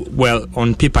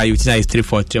on paper you think it's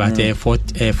 3-4-3, but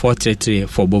 4-3-3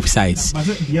 for both sides.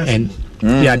 And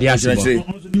Diaz.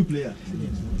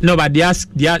 No, but Diaz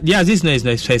this is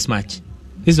not his first match.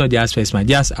 This is not Diaz's first match.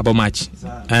 Diaz about match.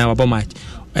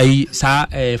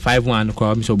 5-1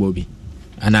 Miso Bobby.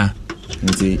 Anna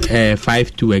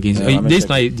 5-2 against. This is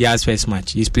not Diaz's first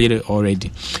match. He's played it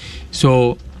already.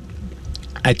 So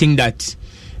I think that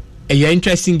an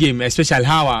interesting game, especially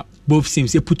how both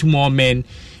teams they put more men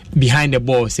behind the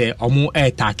ball, say omu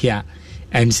attack here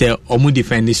and say omu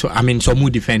defend. So I mean some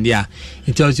defend here.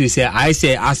 It tells you say I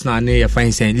say Arsenal near for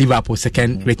instance Liverpool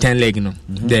second return leg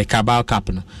the Carabao Cup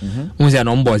once they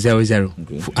number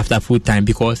 0-0 after full time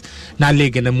because now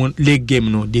leg in the league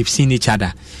game they've seen each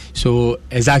other. So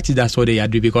exactly that's what they are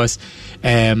doing because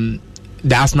the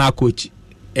Arsenal coach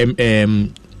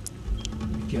Mikel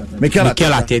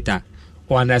Arteta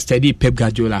understudy Pep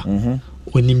Guardiola.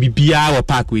 On Bibia or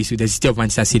Parkways with the city of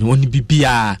Manchester City, on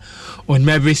Bibia on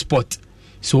every spot.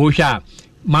 So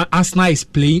Arsenal is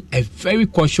playing a very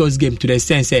cautious game to the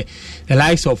sense the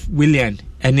likes of Willian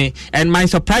and my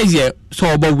surprise here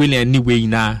saw about Willian anyway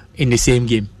in the same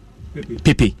game.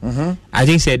 Pepe. I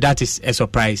think that is a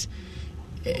surprise.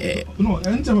 No,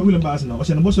 anytime William Arsenal, I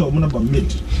was about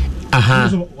mid.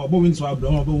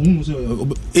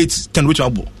 8-10 which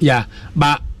abo. Yeah,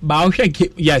 but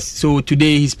yes, so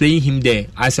today he's playing him there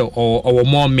as our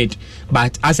more mid,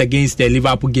 but as against the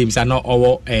Liverpool games are not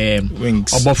our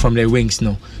wings from the wings,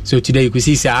 no. So today you could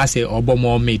see as a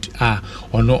more mid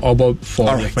or no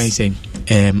for the friends saying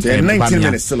 19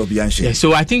 minutes still be anxious. Yeah,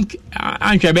 so I think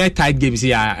I'm very tight games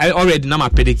here. I already now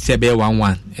predict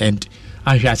 1-1 and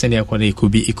I'm sure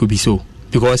it could be so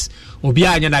because Obi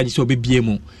Anya so be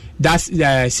BMO. That's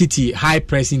the City high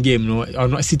pressing game, no, or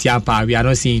not City Empire. We are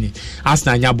not seeing it.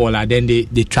 Arsenal baller, then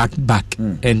they track back,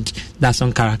 and that's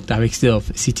some characteristic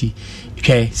of City.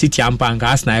 Okay, City Empire and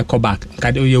Arsenal come back.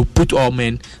 You put all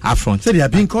men up front. So they are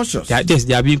being cautious. Yes,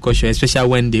 they are being cautious, especially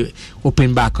when they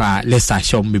open back. Leicester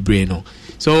show me brain.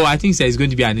 So I think it's going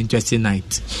to be an interesting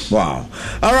night. Wow.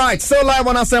 All right. So live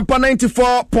on Asempa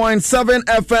 94.7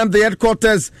 FM, the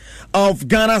headquarters of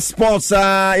Ghana Sports.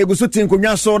 Egusuti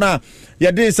Nkunyasona.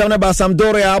 Yadin Samunaba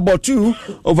Sampdoria about 2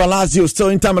 over Lazio. Still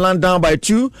Inter Milan down by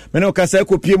 2. Menoka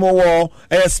Seko Pimo War.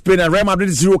 Spain and Real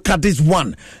Madrid 0. Cadiz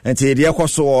 1. And the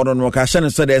Yakoso or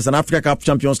Nokashan. So there's an Africa Cup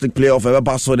Champions League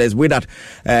playoff. So there's Wydad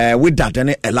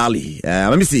and Elali.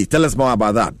 Let me see. Tell us more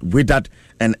about that. Wydad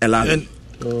and Elali.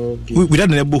 We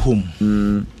don't enable home.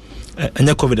 And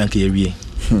you're covered and clear.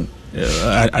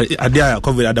 I dare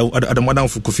covered at the modern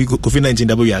for COVID-19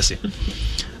 WRC.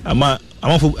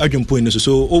 I'm for urgent point.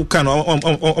 So, oh, can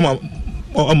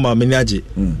on my menage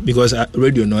because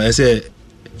radio, no, I say,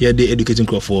 yeah, the educating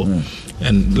crop for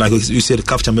and like you said,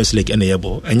 CAF Champions League and the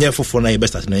able and yeah, for na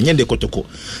best as na the Kotoko.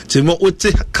 So, what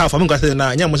CAF, I'm going to say,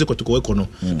 now, Yamasi Kotoko, Econo,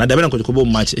 and the Benan Kotoko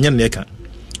match, and Yaneka.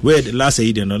 Where last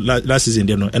season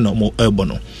they no and no more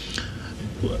urban.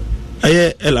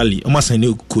 Aye Elali, almost a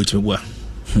new coach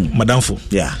Madame Fo.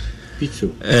 Yeah.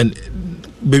 And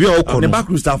baby Okono. The back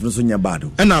staff no so nya bad.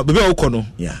 And now baby Okono.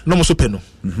 Yeah. No more so peno.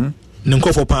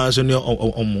 Nko for pounds on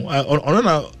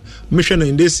your mission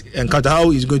in this encounter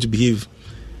how he's going to behave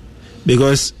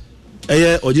because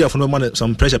Odia for no man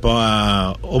some pressure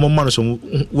power man some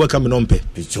work coming on pay.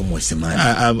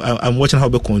 I'm watching how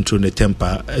they control the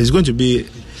temper. It's going to be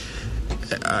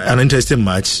an interesting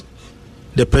match.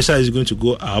 The pressure is going to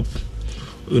go up.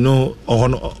 You know,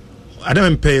 I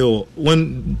don't pay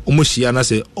when Omushi and I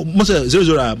say almost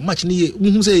 0-0 match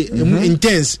say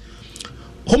intense.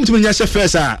 Home to me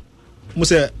first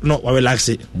say no I relax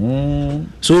it.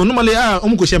 So normally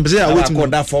Omuko I'm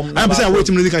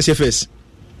waiting to can say first.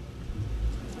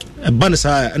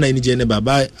 Banasa and I need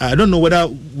I don't know whether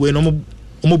we no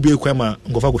be kwema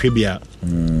ngofa kohwebia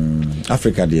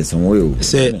Africa dey some way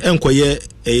say enkoye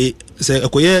say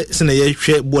akoye se na ye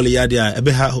hwe ball yade a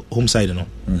ebe ha home side no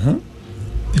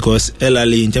because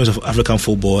LLE in terms of African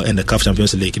football and the CAF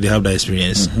Champions League they have that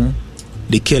experience.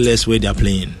 They care less where they are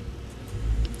playing.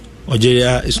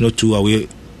 Algeria is not too away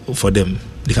for them.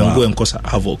 They can go and cause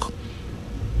havoc.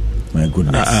 My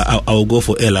goodness. I will go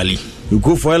for LLE. You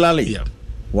go for LLE? Yeah.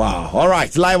 Wow. All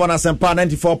right. Live on Asempa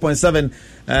 94.7.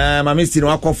 I missed you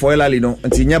know for LLE no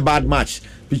until bad match.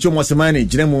 Picho Mosemani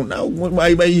Jinemu now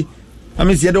I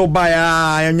miss you don't buy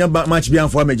a match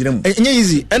beyond for me Jinemu.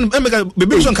 Easy. And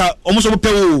baby Sonka almost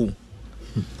over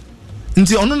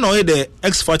until I don't know the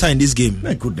X fighter in this game.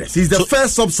 My goodness. He's the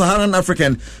first sub-Saharan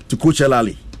African to coach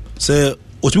LLE. So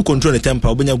what you control the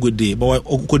temper when you good day but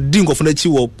could drink of the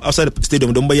chiwo outside the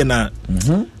stadium don't buy na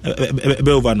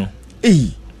Belvano.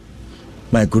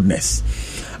 My goodness.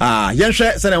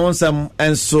 Yenshe said I want some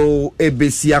and so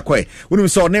ABC Akwe. When we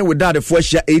saw name with that the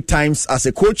first year 8 times as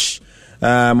a coach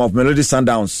of Melody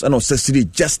Sundowns and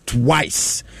succeeded just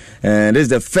twice. And this is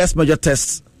the first major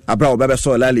test Abrao Baba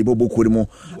saw Lali Bobo Kurimo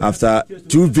after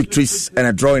 2 victories and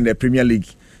a draw in the Premier League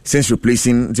since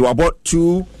replacing about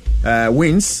 2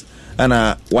 wins and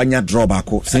a 1-year drawback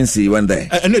since he went there.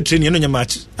 I know training in your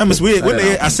match. I must wait when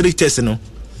they are test no.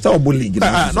 So bully.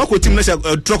 No team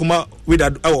talk with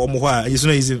that it's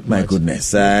not easy. My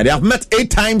goodness. They have met 8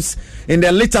 times in the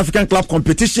Elite African Club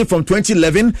competition from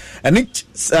 2011 and each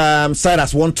side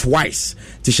has won twice.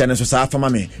 Tishane so sa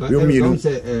fama me. You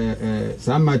say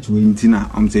so much win tina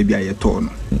am say bia ye to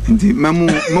no. Nti mamu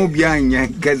mo bia anya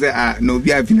kaze no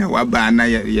bia fina wa ba na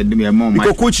ye de me mo ma.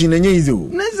 Ko coaching na nya easy o.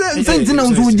 Na say ntina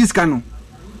unso jiska no.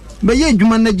 Be ye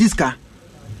adwuma na jiska.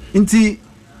 Nti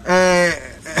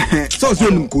so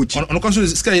coach. On console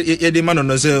sky the man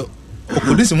on say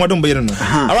this one don't buy no.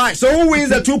 All right, so who wins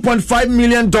the $2.5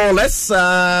 million?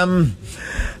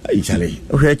 Actually,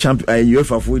 okay, champ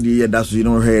UEFA for the year that's you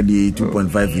don't hear the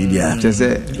 2.5 video. Just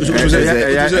say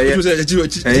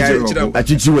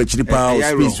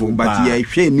but yeah,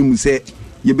 hwe nim say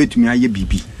ye betumi aye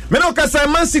bibi. Me no kasa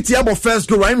Man City abo first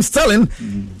goal Raheem Sterling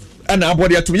and our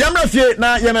body to Yamafie,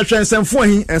 now Yamatran some for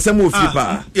him and some more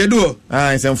flipper. You do,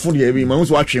 and some food every month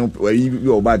watching where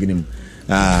you are bagging him.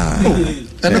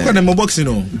 And look at them boxing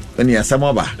on. And yes, some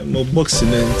more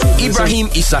boxing. Ibrahim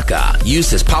Isaka used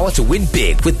his power to win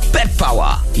big with Bet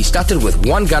Power. He started with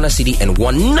 1 Ghana cedi and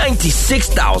won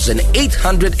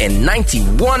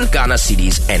 96,891 Ghana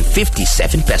cedis and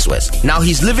 57 pesos. Now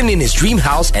he's living in his dream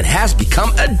house and has become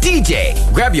a DJ.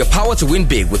 Grab your power to win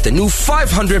big with the new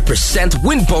 500%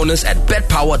 win bonus at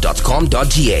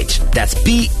betpower.com.gh. That's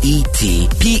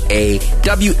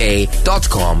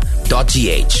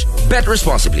betpawa.com.gh. Bet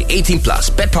responsibly. 18 plus.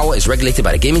 Bet Power is regulated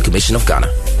by the Gaming Commission of Ghana.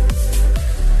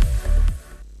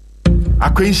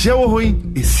 Akwenshia wo hoi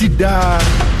esida.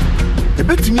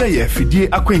 Ebetumi aye fidie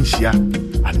akwenshia.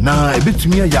 Ana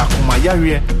ebetumi aye akoma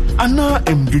yare. Ana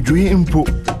emdwodwoe impo.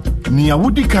 Ni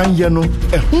awudi kan ye no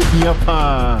ehu hia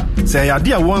pa. Se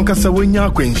yade a wankasa wanya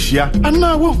akwenshia.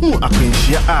 Ana wo hu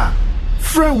akwenshia a.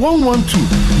 Frɛ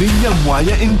 112 nenya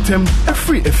muaye intem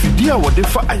every efidie a wode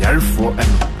fa ayarefo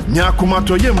eno. Nya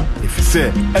akomatoyem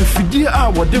efise efidie a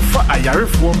wode fa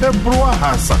ayarefo bebro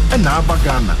ahasa na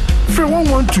abagana. Frɛ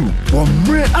 112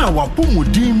 womre a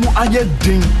wapomodin mu aye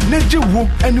den nejewo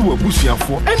ene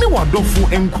wabusuafo ene wadofo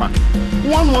enkwa.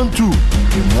 112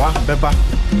 emwa beba.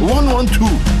 112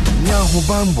 nya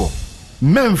hobambo.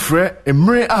 Memfrɛ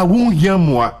emre a wonhia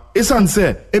mua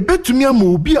esanse ebetumi ama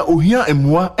obi a ohia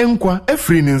emua enkwa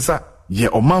efri ninsa ye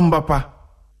omamba pa.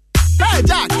 Hey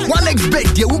Jack,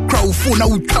 1xbet dey wo crowd phone na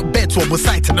wo twa bet on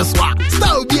site no so.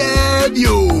 Style bien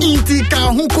yo. Inti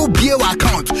kan hu ko bie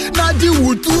account. Na di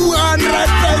wo 200%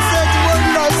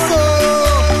 bonus so.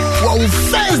 Wow,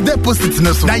 first deposit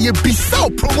no so. Na ye bisa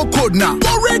promo code na.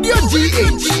 Radio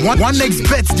GH.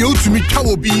 1xbet dey ultimate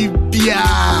twa bi bia.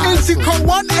 Inti come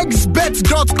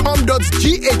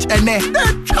 1xbet.com.gh ene.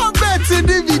 Twa bet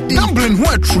DVD. Gambling ho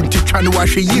atru nti twa ne wa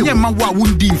hwe yi. Ye ma wa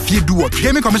wundi fie du what.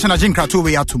 Gaming Commissioner Jinkra to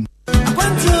we atum.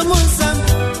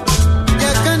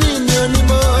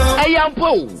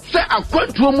 Ayampo, say a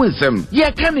quantum wisdom.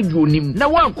 Ye can you nim na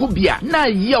one could be na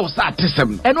yells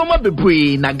artism. And no matter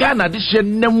be na Ghana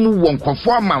edition nemu one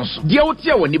performance. The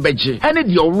outia when you beje, and it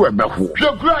your rubber who.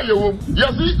 You cry, you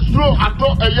see, slow at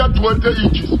all a year 20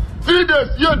 inches. 3 days,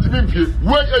 yet to be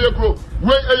wait a year grow.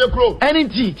 Wait a year grow. And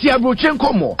indeed,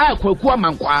 Tiabrochenko mo, Aqua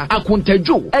Mankwa,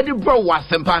 Akuntejo, Edinburgh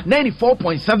Wasempa,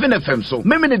 94.7 FM. So,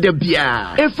 Memene de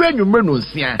Bia, a friend you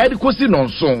menusia, Edikosi non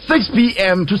song, 6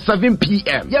 p.m. to 7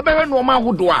 p.m. Yabera no ma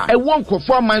hudwa, a one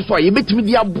performance why you bet me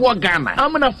the Abua Ghana.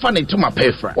 I'm gonna fun it to my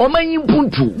pefra. Or my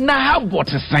impuntu, na have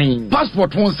bought a sign.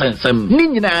 Passport won't send some.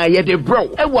 Nina, yet a bro,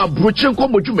 a wa Brochenko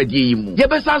Mojumedium.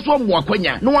 Yabesa swam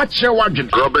wakwenya, no what share wagon.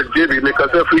 Robert David, make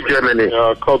us a free Germany.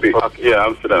 Kobe. Yeah,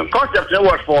 Amsterdam. Concept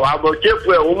what for about Jeff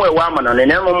where woman and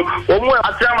then a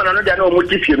chairman and no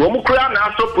motivation. Woman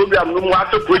also program no more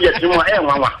project no more.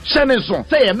 Shannon,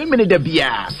 say a minute de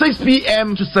Bia, 6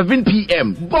 p.m. to 7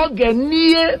 p.m.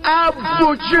 Bogania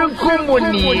Abuchu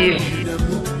Kumuni.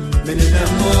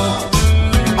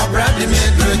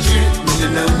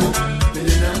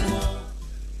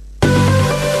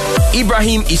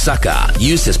 Ibrahim Isaka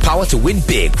used his power to win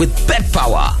big with Bet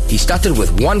Power. He started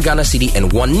with 1 Ghana cedi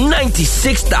and won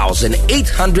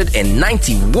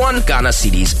 96,891 Ghana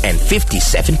cedis and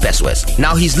 57 pesos.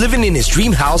 Now he's living in his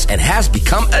dream house and has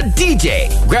become a DJ.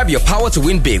 Grab your power to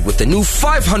win big with the new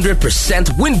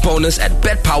 500% win bonus at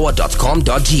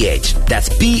betpower.com.gh. That's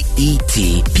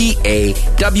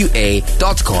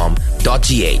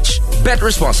betpawa.com.gh. Bet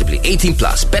responsibly. 18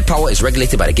 plus. Bet Power is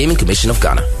regulated by the Gaming Commission of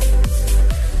Ghana.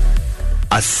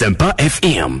 Asempa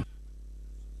FM.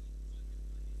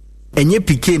 Enye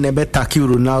PK nebe taki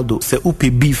Ronaldo se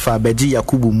upe bifa beji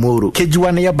Yakubu Moro.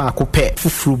 Kejuane ya bako pe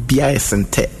fufru biya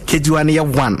esente. Kejuane ya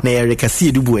 1 na Eric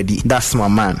Aseidu Boadi. That's my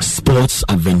man. Sports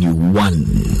Avenue 1.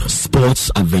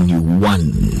 Sports Avenue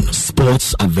 1.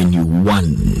 Sports Avenue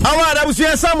 1. Alright, I was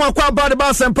here somewhere about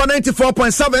Asempa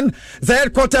 94.7, the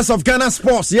headquarters of Ghana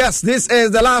Sports. Yes, this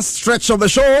is the last stretch of the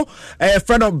show. A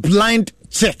friend of Blind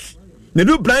Check. Ne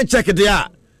do blind check there.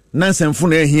 Nansen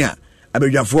fune here.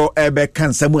 Abedwafo ebe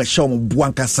kan samu e show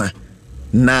buankasa.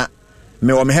 Na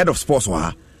me wa head of sports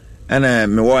wa. And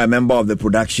me wa a member of the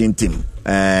production team.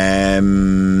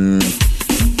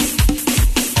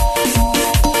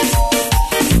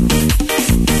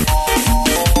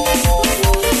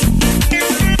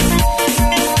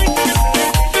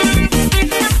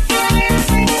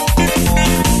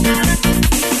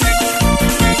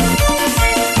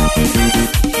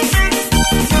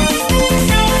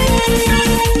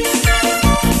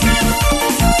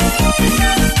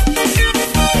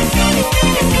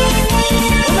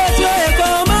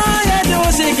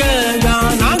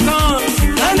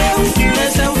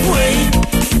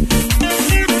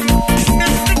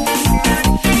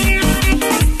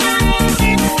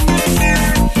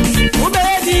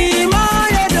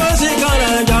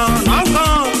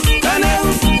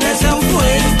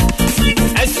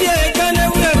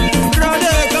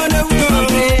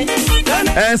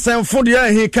 Ensemfo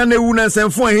dia he kan ewu na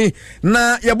ensemfo he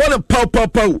na yebo ne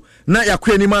pau na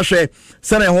yakwa ni ma hwe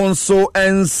se na ho nso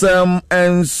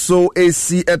enso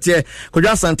esi etie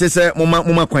kodwa sante se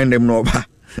moma kwan dem no ba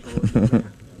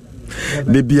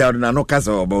de bia na no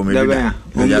kasa oba me bia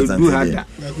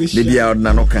de bia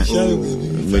na no ka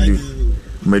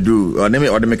medu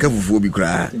ode me kafufu obi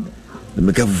kra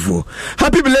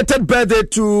Happy belated birthday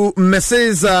to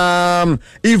Mrs.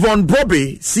 Yvonne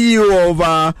Bobby, CEO of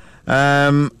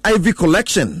Ivy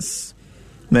Collections.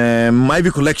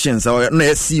 Ivy Collections, our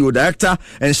CEO, director,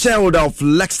 and shareholder of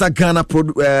Lexter Ghana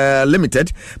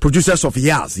Limited, producers of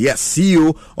Yaz. Yes,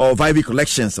 CEO of Ivy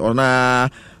Collections,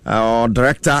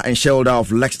 director and shareholder of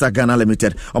Lexter Ghana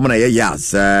Limited. I'm gonna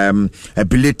Yaz. A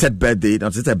belated birthday.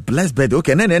 Not it's a blessed birthday.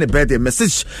 Okay, any birthday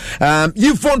message.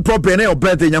 You phone proper your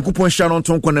birthday. Yankupon Sharon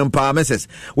Tonkonempa message.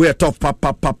 We are top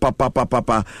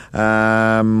papa.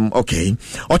 Okay.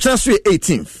 Ochaswe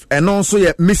 18th, and also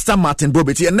Mr. Martin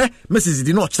Bobeti. And Mrs.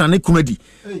 Did not stand comedy.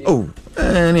 Oh,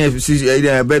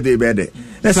 birthday.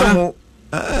 That's some.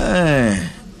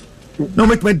 No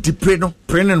make me depress no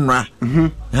praying ra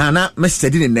na me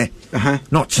steady ne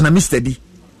no china me steady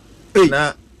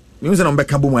na me say no be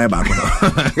kabu mo e ba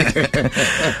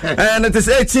and it is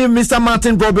 18 Mr.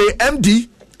 Martin Bobby MD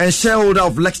and shareholder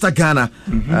of Lexter Ghana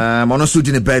on also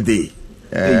doing a birthday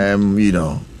you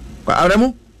know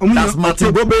Aremu that's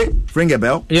Martin Bobby ring a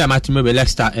bell Martin Bobby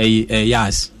Lexter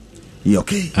yes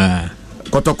okay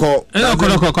Kotoko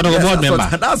board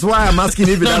member. That's why I'm asking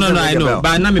if it doesn't I know.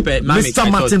 But Mr.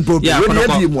 Martin Bobby.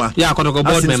 Kotoko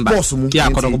board member.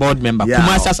 Kotoko board member.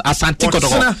 Kumasa Asante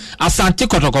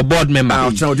Kotoko board member.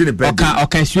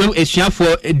 Okay, so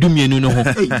for Dumienu no ho.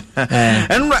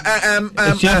 And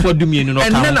for Dumienu no.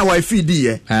 And then our feed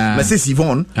Mrs.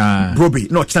 Yvonne Bobby.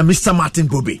 No, it's Mr. Martin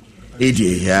Bobby.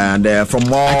 And from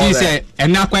more I think say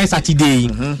and now quite Saturday.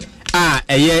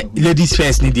 Ladies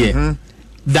first ni there.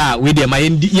 Da we dey my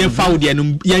yen foul dey no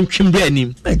yen twembre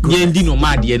anim yen di no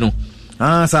mad dey no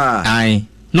sir ai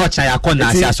no cha ya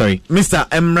corner sorry Mr.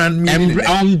 Emran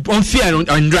on fear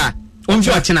ondra on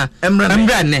fear china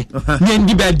emran ne yen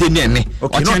di birthday ne o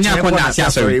cha ya corner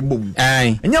sorry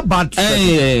ai enya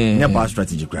bad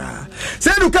strategy kra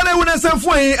say du kana wona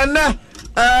sanfo yi and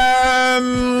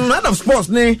man of sports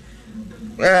ne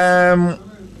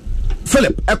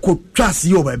Philip eko trust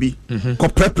yo baby ko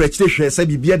prepare chite hwe se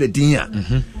bibia de din a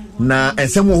na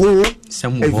ensemo ho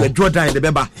e Jordan de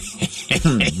beba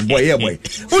boy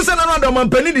usa na no man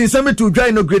pani din same to dry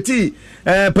no greti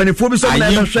panifo bi so na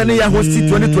hwe ne ya host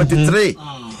 2023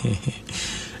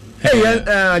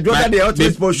 Jordan de hot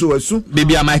sports show asu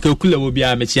baby a Michael Kula wo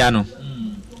bia mechia no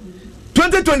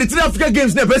 2023 Africa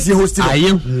Games na best host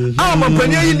man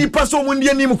pani yi ni paso mu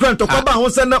ndie ni mu kran to ko ba ho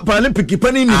se na Paralympic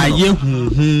pani ni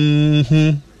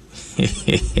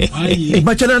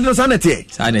Bachana no sanete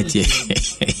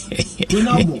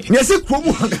Yesi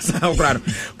kromu hangasa okra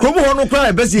kromu hono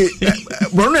kra best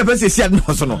bro no best si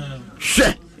adno so no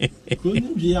hwe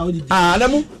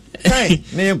alamu kai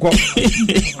ne ko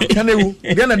kanewu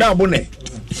bia na da bone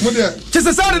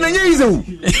chese sare na nyize wu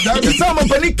sa man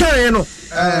pani kan no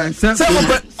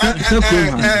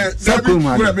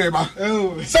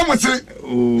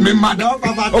me mad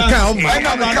okay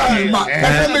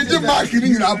me je ba kiri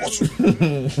ni na boso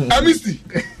amisti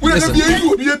we na bi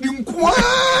eyi obi edi nko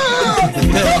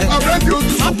abrati o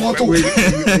support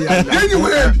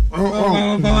anyway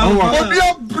obi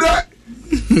abra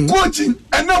coaching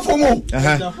enough for more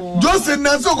just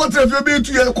na so go traffic be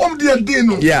to you come there day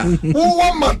no who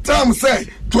one matam say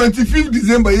 25th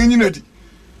December yenyinadi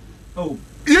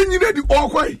yenyinadi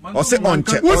okwai o se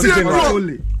onche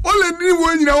ole ni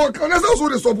wo nyina wo ka na so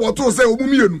the support o say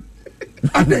omumienu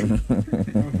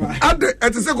ade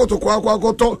etese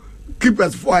kotokwa to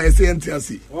keepers for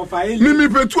SNTC mimi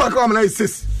petu aka am na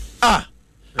 6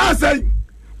 I say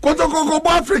kotoko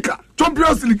Africa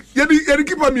Champions League yedi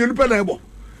keeper mienu pe na ebo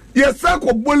yes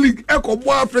akọbọ league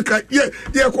akọbọ Africa ye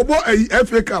akọbọ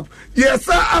FA Cup yes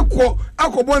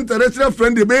akọbọ international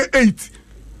friendly be 8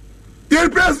 ye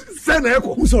press send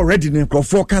eko who's already in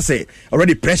forecast say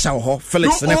already pressure ho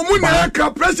Felix ne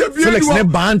pressure Felix ne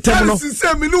bantem no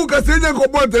say me no ka say nya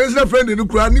akọbọ international friendly no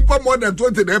kura nipa more than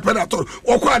 20 na pe na to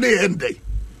okwa na end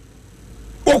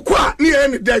okwa ni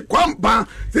end day kwamba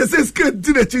say skate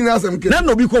di the chin asem ke na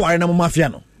no bi ko ware na mafia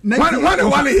no Wale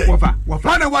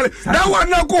that one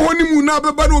na go honeymoon na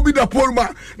be bad obi da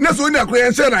polma na so ni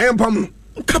akroye share na yempam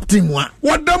captain wa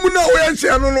wadamu na we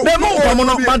share no no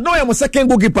but no am second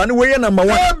goalkeeper ni we number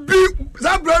 1 bi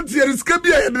that brand here risk bi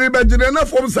e de be gene na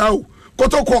form sa o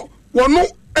kotoko wono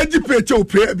agipe che o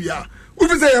play bia u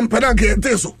fi say yempada nke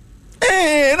ente so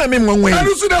na me nwanwe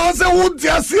anu so na o say wo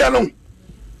dia se no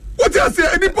What you say?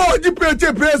 Any power you pay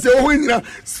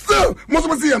still, most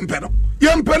of us young pedal.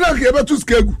 Young pedal here about to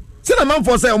scale. Send a man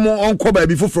for say on call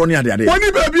baby for front of the other. When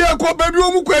you baby, I call baby,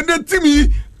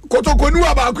 Timmy,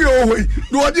 Kotokonu about you,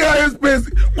 do what you have space,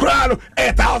 crowd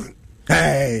 8,000.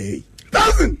 Hey,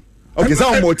 1,000. Okay,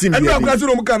 some more team. And I'm going to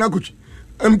Kanakuchi.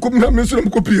 I'm coming up, Mr.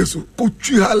 Mkopiaso.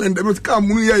 Coach Highland, I must come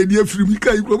with the idea for me.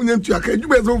 You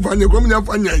better find your coming up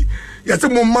on ye. Yes, a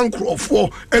more monk for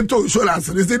and to insurance.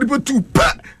 They say, put 2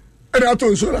 pat and out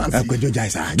insurance. I'm going to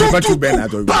Jais.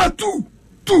 Part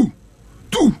 2.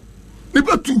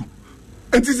 Number 2.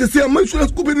 And this is a man should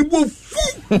have been both.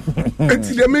 And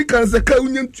the Americans are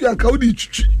coming to a cowdy.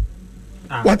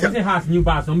 What has new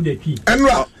bars on the key? And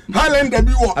Highland, I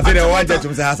said, I wanted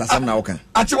to say, has some now. Grace,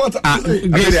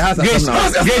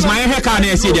 my hair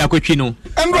can't see the Aquino.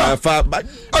 And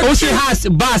oh, she has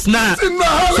bars now.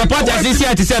 Supporters this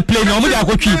year to say, play no more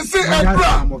Aquino.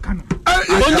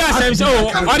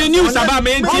 On the news about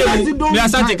me, we are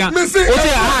such a can.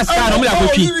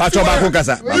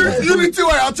 Unity, I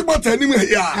have to tell him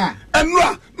here. And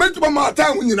make my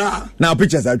time when you know. Now,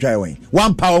 pictures are driving.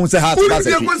 1 pound say half.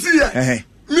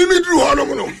 Mimi drew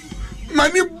on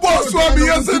Many boss will be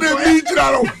yesterday.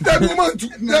 That moment,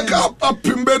 they can't up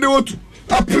him, but they want to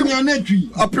up him your neck.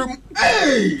 Up him.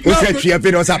 Hey, what's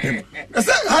that? What's happening? I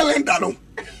said, Highland, at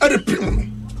the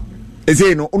prim. Is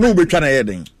he no be trying to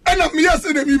heading? And I'm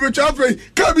yesterday, we were traveling.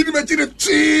 Can't be the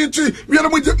chi. We are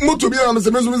going to motor me on the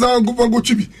semester. Go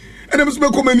chibi. And I was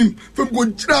not coming from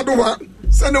good Chadova.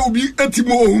 Sana will be at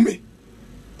Timo.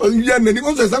 You are the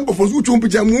one that's uncle for which won't be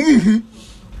jam.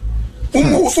 He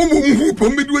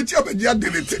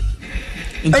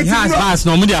has passed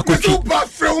no media cookie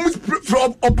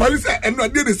from police and I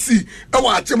didn't see. I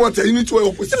watch him what you need to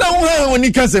opposite. Now, when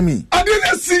he comes to me, I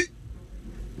didn't see.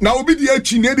 Now be the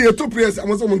Chinese to press. I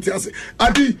was on Tiasi.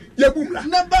 I did Yabula.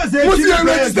 What's the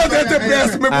registered at the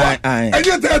press? I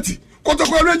get 30.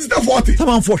 Kotoko register 40.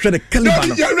 Someone for sure the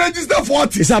Caliban. You register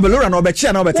 40. It's a balloon no bet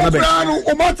no bet.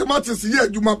 Mathematics here,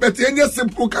 you might bet any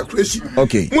simple calculation.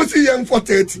 Okay. What's the young for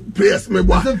 30 prayers?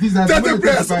 30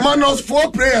 prayers minus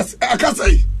 4 prayers. I can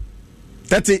say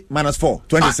 30 minus 4,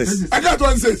 26. I got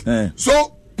 26.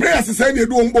 So prayers is saying you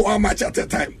don't go how much at a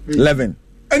time. 11.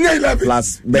 And 11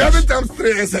 plus 11 times 3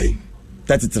 is saying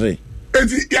 33.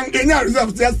 It's young Kenya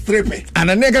reserve just 3 pay.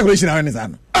 And a nigga calculation on his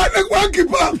hand. And one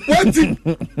keeper, one team.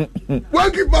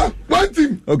 One keeper, one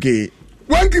team. Okay.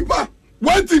 One keeper,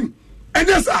 one team. And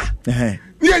yes, sir.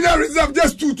 Near reserve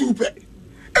just 2 pay.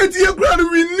 And here,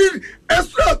 we need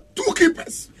extra 2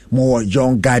 keepers. More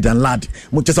young guy than lad.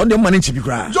 Much on the money to be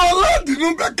grabbed. Your lad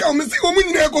didn't back out. Missing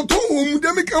woman, they go to home.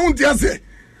 They make out the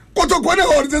Kotokwane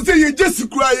or they say you just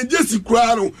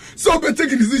cry. So be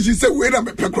taking decision. Say wait a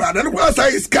minute, cry. And what's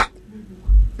Iska?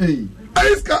 Hey,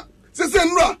 Iska. Say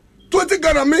no. 20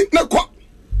 Ghana me na kwa.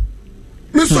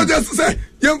 Mr. Just say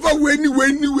yemfa weni.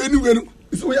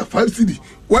 So we have 5 cedi,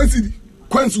 1 cedi.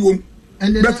 Kwansu wom.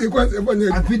 And then I feel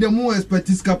the more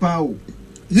expertise kapao.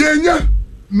 Yenya.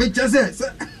 Me just say.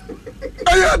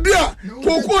 Aya dia.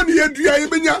 Koko ni edua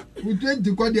yebenya. We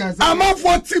 20 kwa dia. Ama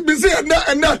 40 be say and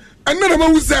na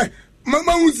who say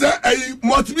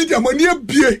multimedia money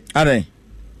bie. Ade.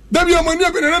 Dabi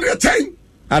money be na dey time.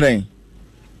 Ade.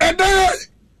 And then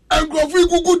and go for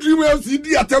Google Dream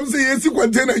LCD attempt say yes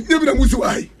container never na musi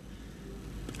why.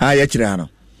 Ya kire ano.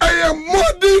 I am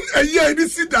modern a year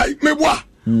this die me boa.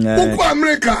 Ko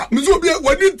America, me so be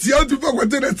wani tia to for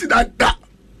container see that.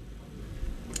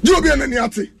 Jo be na ni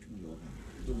ate.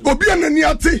 Obi na ni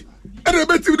ate. E dey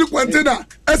beti with container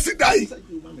see die.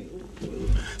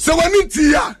 So when it's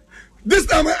here, this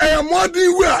time I am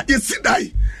modern where you see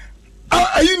die.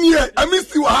 I in here, I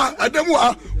miss you, I don't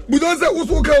know. We don't say who's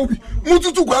okay.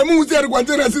 Mutu kwa muzi ya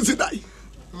kwantena sisi dai.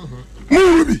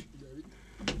 Murubi.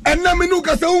 And na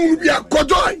minuka sa unubi ya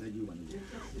kojoy.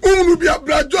 Unubi ya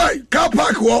blajoy. Car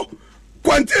park wo.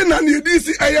 Kwantena ni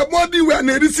edisi aya modi we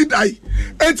na edisi dai.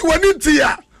 Enti waniti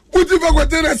ya. Utifa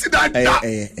kwantena si dai.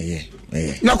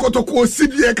 Na kotoko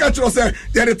sibi e ka chiro se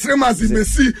ya de tremas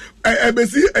besi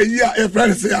ya e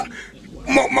friends ya.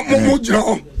 Mo jira.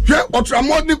 Hwe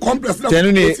ultramodern complex na.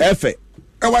 Tenu ni efe.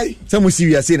 Away. Some see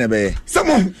we are saying a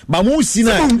some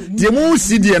Bamusina, the most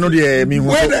CD and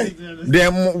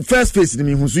the first face in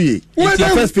me who's we.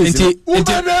 First face. Into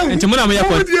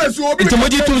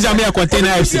Muji Tums Amia Container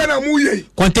FC.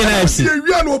 Container FC.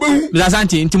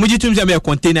 Lazanti, into Muji Tums Amia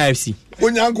Container FC.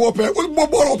 When you go up,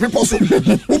 what people so.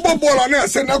 Ubobola na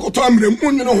send na go to amre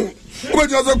mu no. Who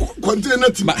just container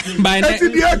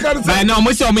by now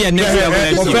most of me and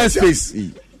first face.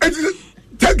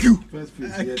 30 thank you.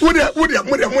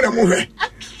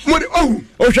 What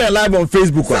oh, share live on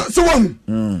Facebook. So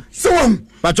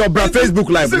but your Facebook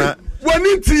live now. One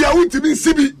into ya won't be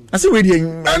sibi. I see with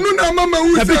you. I know now, Mama.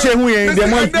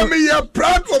 We are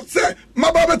proud of say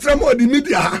my Baba Tramo the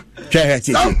media.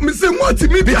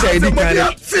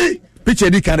 Picture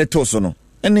the kind of tosono.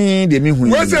 Any the me who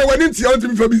was one into your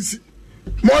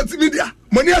multimedia.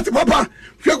 Money at Papa.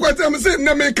 You're quite say,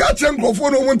 Name catch and go for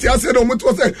no one. I said, what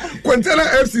was a Quintana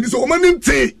FC. So many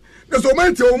tea. There's so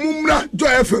many Mumra Joy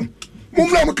FM.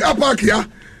 Mumra Kapakia.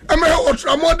 I'm a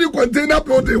Ultramodern container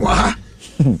building.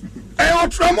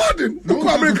 Ultramodern. Look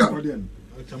America.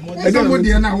 I don't want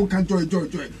the now who can joy.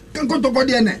 Can go to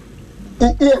body and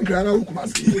I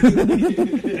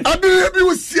believe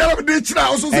you see how they try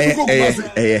also.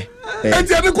 And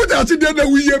the other good at the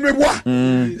we hear me.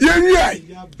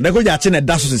 The good at a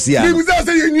dash to see. I was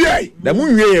saying, the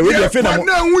moon,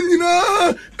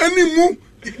 any move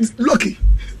lucky.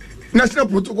 National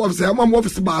protocol say I'm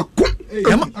office back. Hey,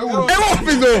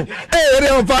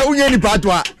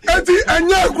 patwa.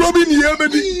 Anya growing here,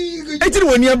 baby.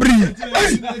 When you breathe.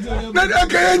 Not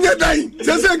Kenya die.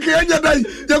 Just Kenya die.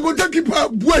 You go to keep a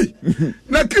boy.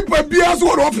 Now keep a beer's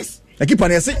office. I keep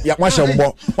on saying,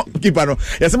 Yamashabo, keep on.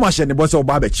 Yes, much and the boss of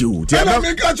barbecue. And I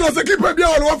make a choice to keep a beer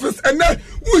office, and then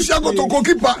we shall go to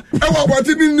goalkeeper. And I want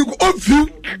to off you.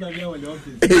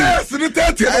 Yes, the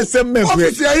 30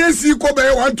 office. I see Kobe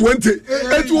 120.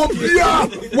 It will be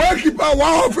one keeper,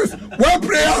 one office, one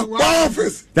prayer, one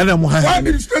office. Then I'm one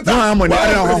administrator.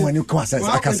 When you cross as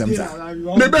I can say,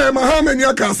 maybe I'm a ham and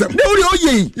your castle. No,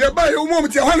 you buy your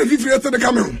moment, 150 years to the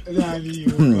Cameroon.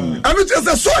 I'm just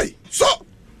a soy.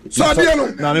 So I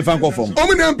don't know. I'm going for me.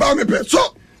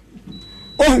 So,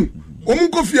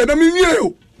 go fear them in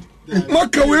you.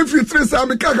 Maka way for 3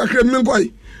 Sami Kaka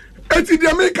Kremlin. Eti the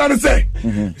American say,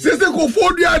 says they go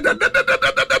for the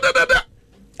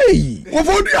hey, go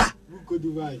for the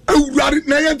I would rather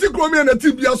Nayanti Chromie and the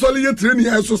Tibia Solid training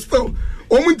as so still.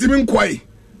 Omuntimin Quay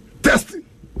testing.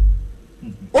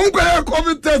 Uncle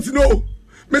COVID test no.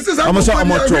 Mrs.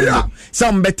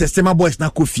 Some better say my boys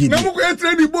not coffee. No go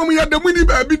train bomb ya the money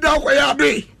baby da kwa ya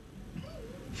day.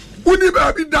 Uni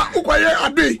baby da kwa ya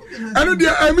day. Anu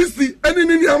dia MSC eni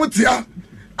ni amatia.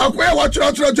 Akwa wa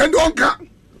chura jendo onka.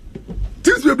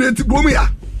 This will be to bomb ya.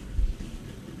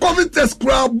 COVID test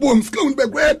crowd boom school be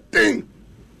great thing.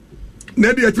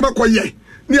 Na dia tima kwa ye.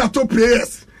 Ni ato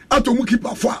players. Ato mu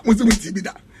keeper for muzimu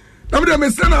tibida. Na me dem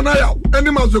send na ya.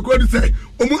 Any man so go say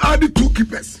omu add 2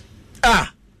 keepers.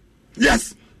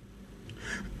 Yes.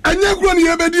 And you're going to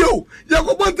have a deal. You're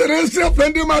going to rest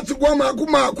friendly match to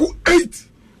Maku 8.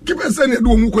 Keep us any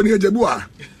do Mukoni Jabua.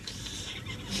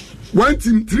 1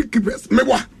 team, 3 keepers.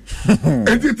 Mewa.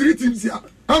 And 3 teams here.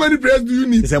 How many players do you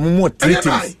need? It's a more 3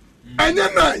 teams. And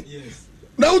you're 9.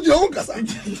 Now you're own casa. And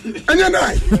you're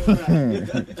 9.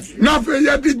 Now for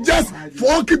you just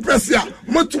 4 keepers here.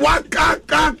 Much waka.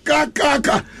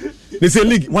 They say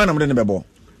league. Why am I the ball?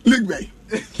 League way.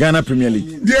 Ghana Premier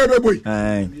League. Dear boy.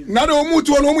 Now the Omu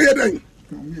to Omu Yedeng.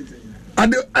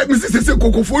 And I Mrs.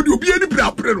 Coco for you be any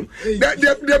problem.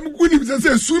 They're winning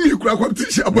say swim crack up to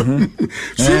shop.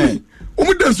 Swim.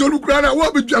 Omu the Solu Crana,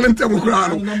 what be Jalan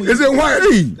Temokrano? Is it why?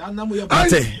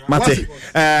 Mate.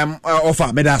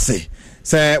 Offer, Medase.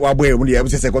 Say, what way would you ever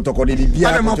say, go to Cody?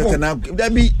 There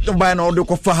be to buy an order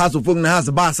for house of phone has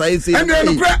a bass. I say, and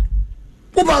then crack.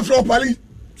 Go back for Pali.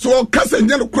 So, cousin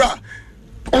yellow crack.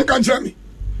 On can me.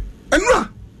 And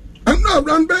no,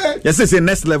 run back. Yes, it's a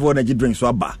next level energy drink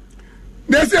so bar.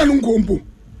 There's a Lunkompo.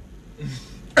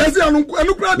 As a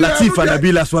Latif and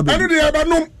Abila Swabi. I know they have a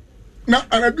no. Now,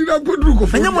 and I've been a good look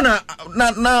of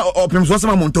now, open was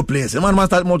some Monto place. A man must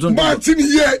start Monto. But in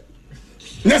here,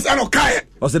 yes, I don't care.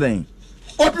 What's the name?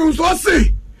 Open was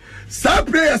say, some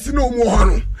players no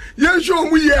more. Yes, show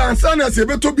me and son as a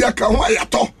better be a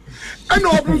Kawayato. And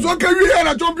open so can we hear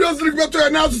a Champions League better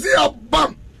and now see a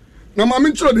bam. Now, I'm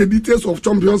interested in the details of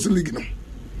Champions League.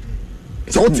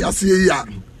 So, what you see here,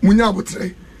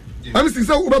 Munyabutre. I'm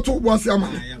still over to Wasiama.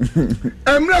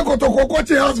 I'm not going to go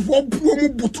to house for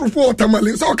Pumu for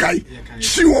Tamale. It's okay.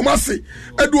 She will must say,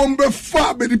 I don't be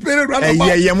far, but the parent ran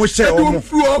away. Yeah, I don't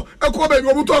flow. I call back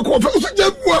over to a conference.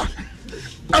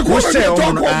 I call back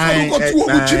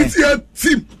to a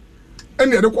team.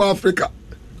 And the other Africa.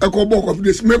 I call back of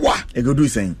this. Mewa. I go do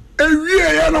saying.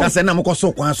 That's a number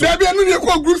so quiet. There be a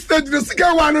group stage. The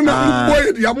second one and a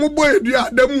boy,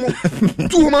 them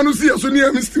 2 man see us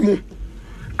near Mr.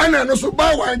 And I also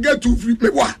buy one get 2 free.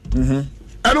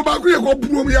 I know back here go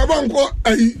boom. You have uncle.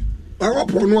 I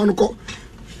up on one call.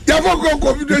 You have got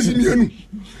confidence in you. And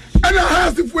I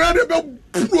asked if we had a boom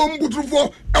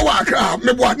for a waka.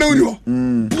 Me what know you.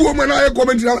 woman I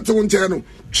comment out on channel.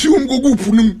 Shum go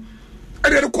punum.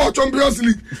 And then the court Champions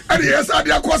League. And yes, I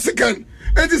be a second.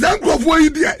 And this uncle of what you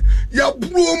did. Ya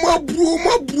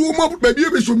broom, baby,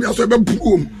 you show me as a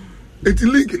broom. It's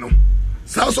league, you know.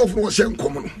 South of Russian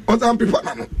common. Other people,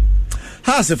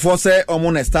 has a force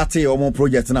on start or more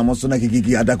project and I'm also like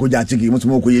Adakoja Chiki, much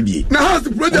more could now, has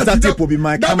the project that will be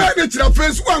my manager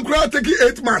first one crowd taking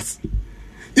 8 months.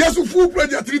 Yes, a full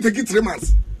project 3 taking 3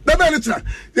 months. The manager,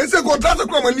 yes, a contract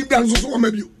come and leave down so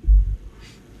maybe.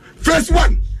 First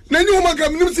one, then you want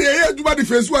to say, I do the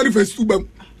first one, the first 2 months.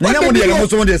 What the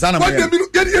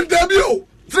debut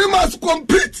 3 months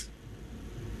complete.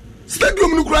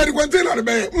 Stadium no cry the container the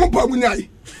bay, Mumpa Munyai.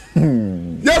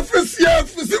 Ya first year,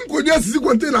 simple, yes,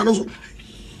 container no so.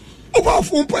 Over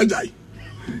 4 pajai.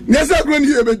 Yes, I grown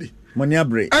here, baby. Monia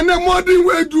break. And the modern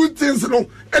way do things, no.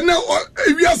 And now,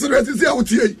 if you are serious, is out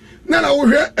here. Now, I will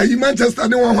hear a Manchester,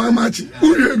 no one match.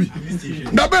 Who hear me?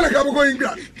 Now, better come going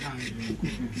grand.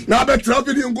 Now, better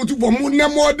traveling and go to for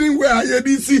modern way I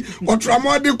see or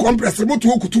tramadi compressor, what to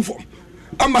go to for.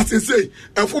 I must say,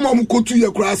 a former go to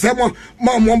your class,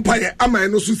 Mamma Pie, I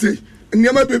might also say, and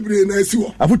never be brain. I see.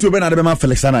 I put you Ben Adama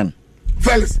Felix Anan.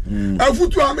 Felix, I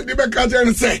put you on the back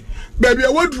and say, baby, I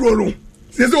would roll.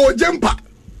 Says, oh, jumper.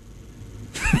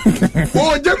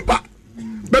 Oh, jumper.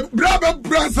 But brother,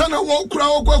 Bransana won't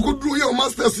crowd, could do your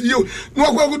masters, you,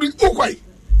 no one could do okay.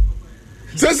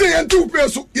 Says, and 2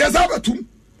 pairs, yes, I have a 2.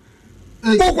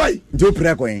 Okay, do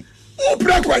Praquay. Oh,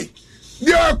 Praquay.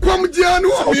 They are come down.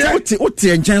 What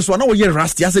and chance one over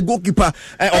rusty as a goalkeeper of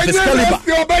Excalibur.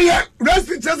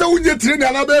 Rusty just a winner trainer,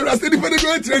 and I rusty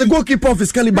the goalkeeper of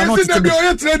Excalibur. Not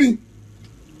training.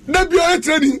 That be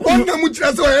training. One of which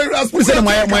has a rusty. Said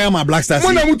my Black Stars.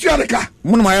 One of which are the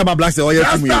one of my Black Stars.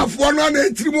 Staff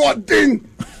 103 more thing.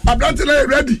 I'm not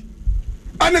ready.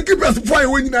 And the keepers for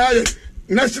winning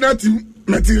national team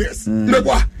materials.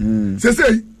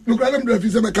 Say. Look at them if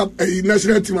you make up a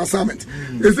national team assignment.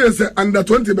 It says under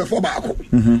 20 before Bako.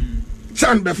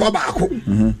 Chan before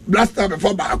Bako. Blaster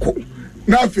before Bako.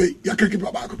 Now, you can keep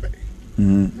a Bako.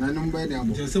 And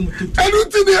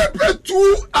until they have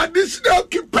 2 additional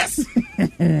keepers.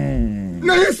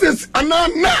 Now, it says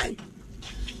another 9.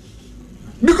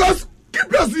 Because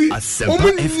keepers is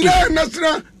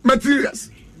national materials.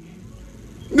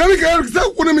 Yeah,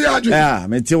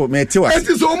 me too. It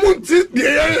is almost the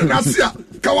area.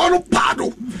 Kawano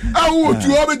Pado. I would to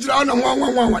over John and 1.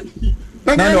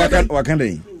 What can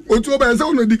they? What to obey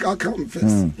on the dick account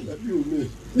first.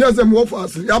 Yes, I'm more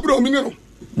fast. Yabro Mino.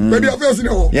 Maybe I first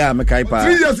know. Yeah, Makaipa.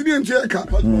 3 years in Cheka.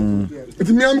 It's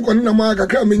me, I'm going to Marga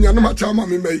coming and my charm.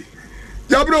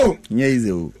 Yabro. Yes,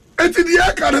 it's the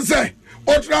Aka say.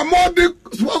 Ultramodern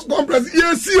sports complex,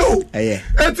 yes, you. Eh,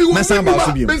 because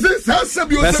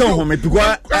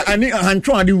I need a hand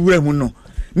trying to do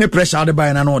no pressure to buy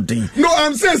an odd thing. No,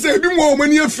 I'm saying, say, be more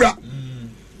money, fra.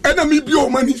 And I mean,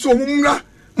 your money, so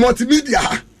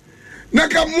multimedia.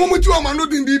 Naka moment you are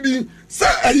not indeed,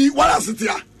 say, what else it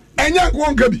here? And young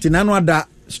one can be. Tinano that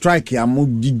strike, I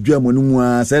moved the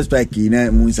German, says strike in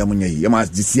a moon. You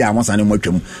must see, I must animal.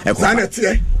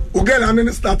 Sanity, okay, I'm going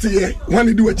to start here. When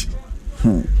you do it.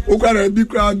 Okara big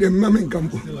crowd dem mamen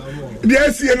campo. The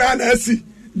SC and SC.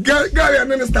 Gary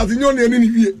and then starting your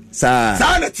name. Sa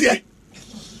na tie.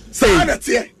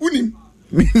 Unim.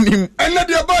 And let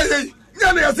your boy.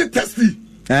 Yana say testy.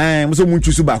 So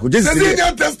much to back. Just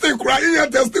testing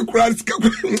crying, testing crying.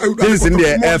 This in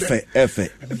the F.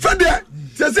 Fede,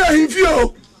 just say him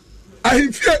feel. I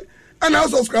fear and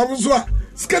also scramble so.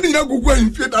 Scanning a Google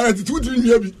and fear that attitude in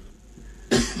here.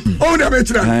 Oh, the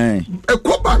better. A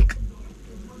co bank.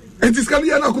 And this can be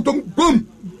an accountant. Boom.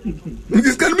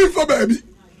 This can be for baby.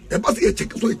 A bus a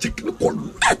check, so a check the call.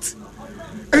 What?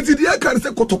 And the air can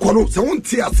say Cotocolo, so one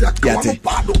tears.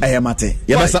 I am at it.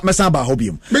 Yes, Masaba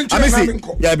Hobium. I may say,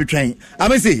 yeah, be trained. I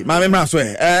may say, my memory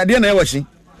swear. Dear never watching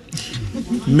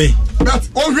me. That's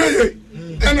already.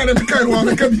 And then the kind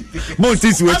one can be. Most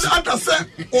is which I say,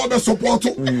 all the support.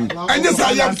 And yes,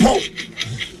 I am Paul.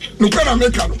 Look at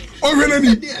American. Already.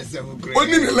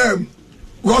 Only the lamb.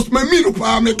 Was my meal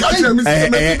for me catch him.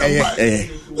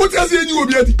 What has you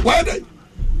be? Why they?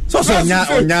 So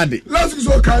nyadi. Last week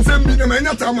so can send me the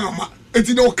manya tamama. It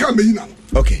no come in.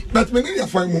 Okay. But many are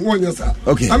fine one yes sir.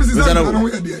 Okay. I'm saying I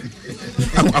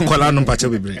call no patch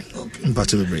be brain.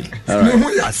 Patch be brain.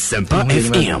 Asempa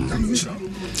FM.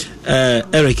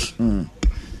 Eric.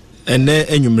 And then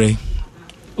enyumre.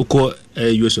 Uko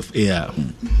US of AR.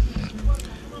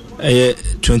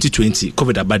 2020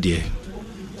 COVID abadie.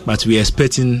 But we are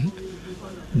expecting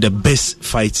the best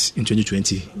fight in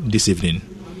 2020 this evening.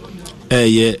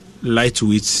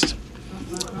 Lightweight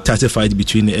title fight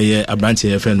between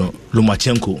Abranti and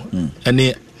Lomachenko and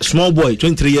a small boy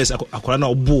 23 years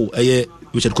akwara bull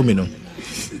Richard Comino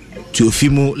to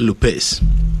Teofimo Lopez.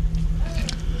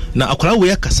 Now akwara we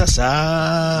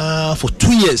kasasa for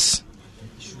 2 years.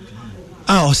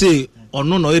 I'll say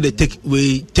no they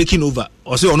taking over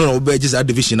or say no be just that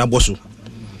division aboso.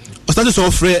 I started so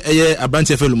free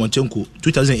Abranti and Lomachenko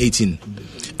 2018.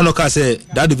 And I say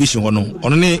that division ono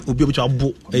ne obi obi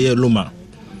abo Loma.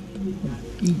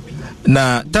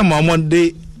 Na time one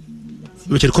day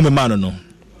Richard come man no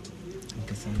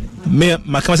me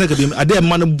makamasa ka bi ade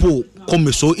man bo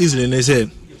come so easily na say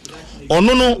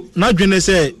ono no na dwene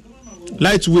say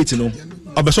lightweight no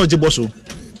obeso jeboso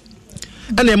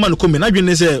ana man come na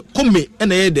dwene say come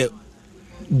na ye de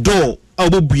door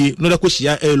abobue no da ko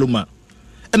hia Loma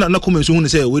ana na come so hu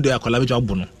say we do akwala be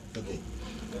abo no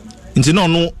nti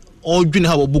no all dwene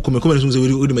ha bo come so say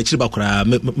we do machiri bakora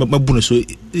mabu no so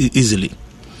easily.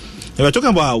 We're talking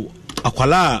about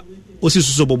akwala osi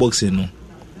suso boxing no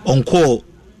on call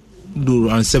do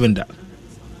around 7 that.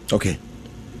 Okay.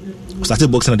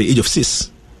 Started boxing at the age of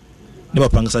 6. Never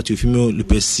pangasa to female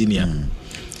Lopez senior.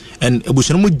 And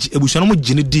ebushano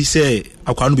jini di say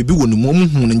akwala no bibi wonu mo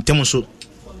hu ntem so.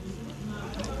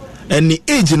 And the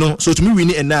age no so to me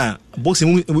winning and now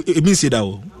boxing e mean say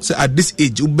that so at this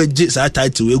age ubeje sa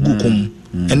title we go come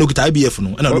and no kita IBF no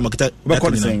and no makita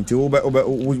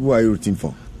who are you rooting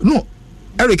for? No,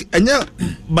 Eric, anya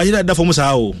bayina da for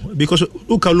musa because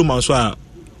Ukaluma so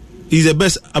is the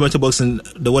best amateur boxing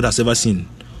the world has ever seen.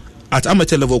 At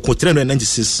amateur level,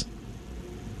 396,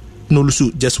 no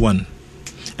lusu just 1,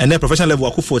 and then professional level,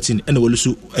 I 14 and no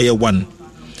lusu 1.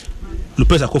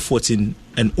 Lopez I 14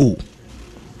 and on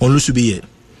lusu be here.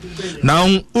 Now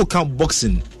Ukam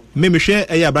boxing. Me share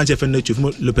a branch of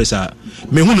Lopez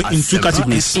me in 2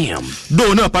 categories.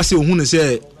 Though no pass who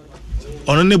say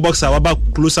on any boxer about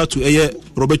closer to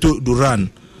Roberto Duran,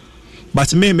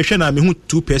 but me share na me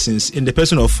 2 persons in the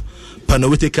person of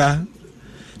Panawitika,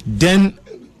 then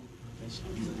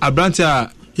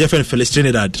Abranta Yefen Felix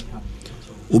Trinidad,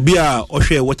 Ubia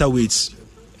Oshe waterweights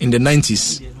in the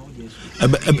 90s.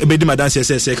 Ebedi Madan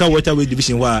says waterweight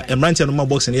division where Abranta no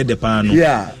boxing here the pan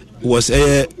was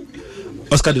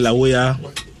Oscar de la Hoya,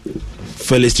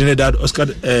 Felix Trinidad, Oscar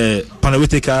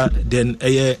Panawitika, then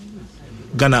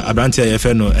Ghana Abrantia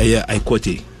FNO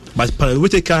Ikote. But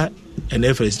Panawitika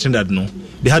and Felix Trinidad no,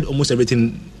 they had almost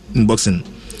everything in boxing.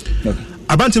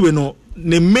 Abrantia we know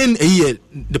the main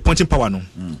the punching power no.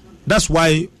 That's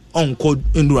why on code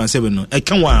endurance 7 no. I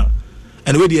can wa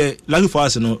and we dey lucky for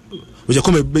us no. We just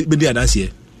come be there dance here.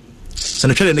 So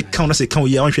no try the count say can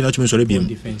we one train not to sorry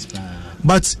be.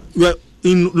 But we are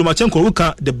in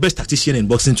Lomachenko, the best tactician in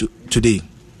boxing today.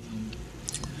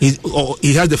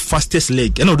 He has the fastest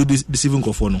leg. I know do this even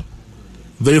go for no.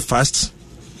 Very fast.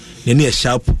 They need a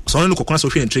sharp. So I don't know so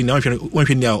train now one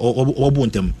train there or bone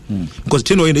them. Because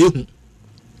train in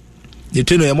the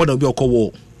trainer more than be a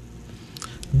war.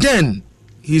 Then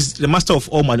he's the master of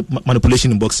all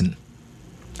manipulation in boxing.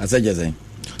 As I just say.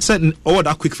 Said all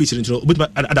that quick feature into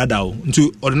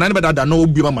into ordinary but that no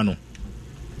be mano.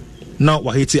 Now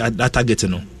we're hitting at that target,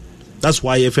 That's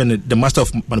why FN the master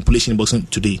of manipulation in boxing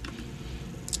today.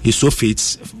 He's so fit,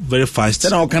 very fast.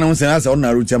 Then how can I say that's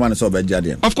ordinary chairman so bad?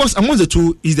 Of course, among the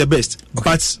two, he's the best. Okay.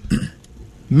 But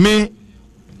May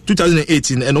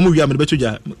 2018, and we are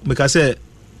because the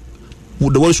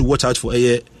world should watch out for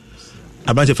a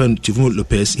bunch of Teofimo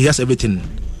Lopez. He has everything,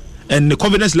 and the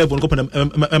confidence level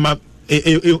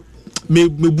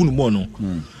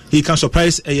he can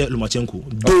surprise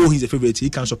Lomachenko. Though he's a favorite, he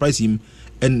can surprise him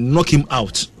and knock him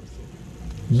out.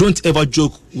 Don't ever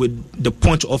joke with the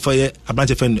point of a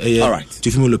branch of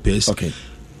Teofimo Lopez. Okay.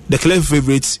 The clear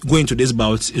favorite going to this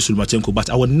bout is Lomachenko, but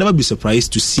I would never be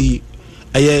surprised to see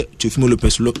Teofimo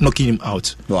Lopez knocking him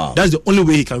out. Wow. That's the only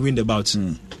way he can win the bout.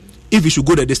 If he should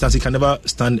go the distance, he can never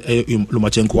stand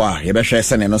Lomachenko. Wow, you better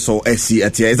say no so SC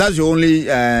at here. Is that your only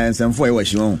some for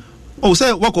you? Oh,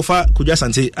 say walk of could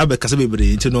just say Abe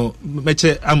Casabe, you know,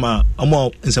 meche ama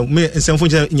in some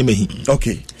function in Yemehi.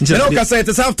 Okay. It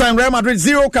is half time. Real Madrid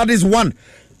 0, Cadiz 1.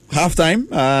 Half time.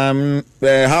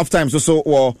 Half time. So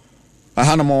or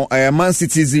Hanamo Man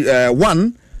City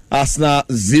 1, Arsenal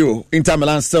 0. Inter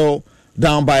Milan still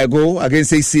down by a goal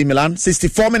against AC Milan.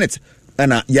 64 minutes.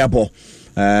 And Yabo.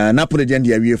 Napoli then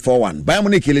the 4-1. Bayern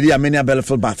Munich Lydia Armenia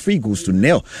Bielefeld by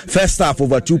 3-0. First half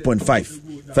over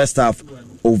 2.5. First half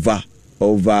over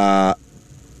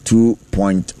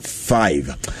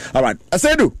 2.5. All right,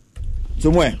 Aseidu.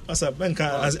 Somewhere. As a banker,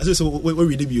 as so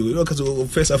we debut. Because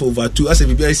first half over 2. As a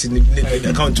BBS in the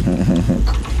account.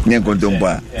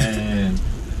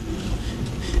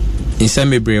 In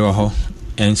some brave ho.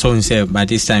 and so on. Say by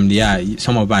this time,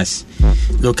 some of us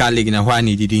local league in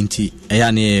Hawaii didn't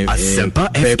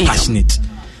very passionate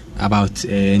about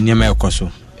Nyama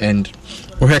Okoso, and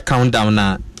we had countdown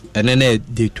now, and then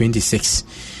the 26.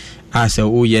 I said,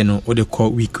 oh yeah, no, or they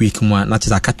call week more, not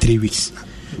just 3 weeks.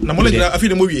 I feel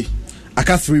the movie. I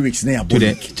got 3 weeks now to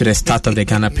the start of the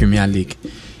Ghana Premier League.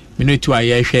 We know to a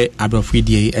year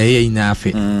Abrofidi a in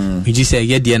Afe. We just say,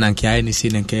 yeah, and Kiani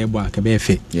sin and Keba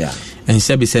Kabefe. Yeah. And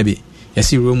Sebi, you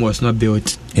see, Rome was not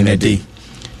built in a day.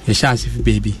 A chance if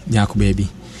baby, Yaku baby.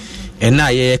 And now,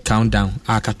 yeah, countdown,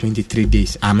 I got 23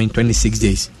 days. 26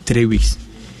 days, 3 weeks.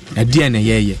 A day and a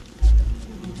year.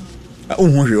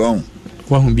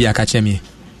 What will be a catchemi?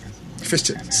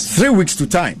 Fixtures. 3 weeks to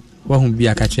time. What will be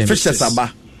a catchemi? Fixtures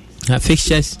are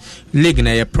fixtures, league in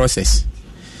a process.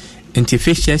 And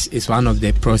fixtures is one of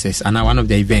the process and one of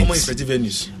the events.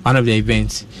 One of the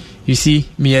events. You see,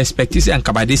 me expect this and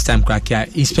by this time, Krakia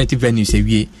expected venues a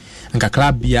week. And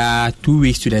Kakla be 2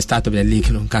 weeks to the start of the league.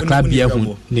 Kakla be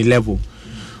the level.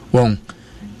 One.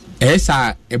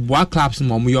 A boy clubs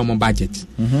more budget.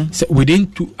 So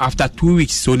within after 2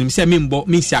 weeks, so me say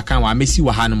me see account wa me see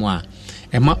wahanwa.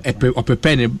 Or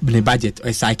prepare the budget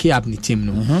or psyche up the team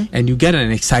no, and you get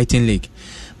an exciting league.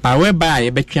 But whereby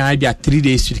you be 3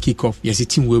 days to kick off. Yes,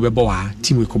 team will be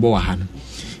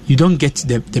you don't get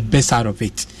the best out of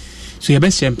it. So your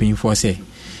best champion for say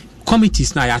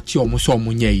committees now at your almost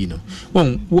you know.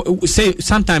 Well, say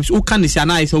sometimes who can say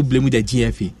I so blame with the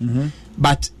GFA,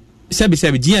 but. Sebi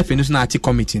GF is not a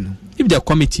committee. No. If the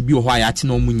committee be why at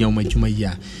no munya majuma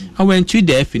I went to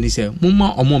the F and say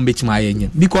mumma or mom bet my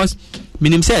because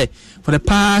minim say for the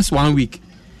past 1 week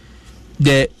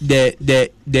the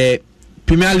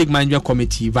Premier League Manager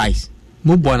Committee vice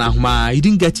Mubona Huma, you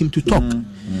didn't get him to talk.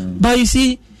 But you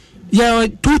see, yeah,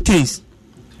 two things.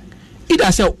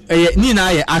 Either say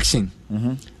Nina action.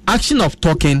 Action of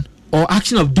talking or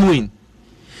action of doing.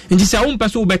 And you say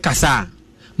person be kasa.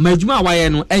 Majuma why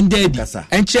no ended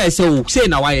and chair say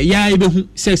na why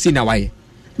say na why,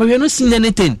 but we are not seeing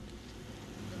anything.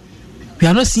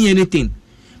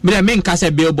 But I mean cast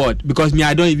a billboard because me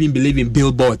I don't even believe in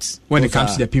billboards when it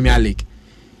comes to the Premier League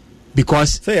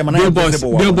because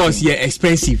billboards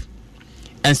expensive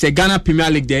and say Ghana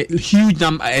Premier League the huge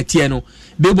number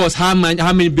billboards how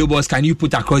many billboards can you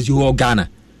put across the whole Ghana?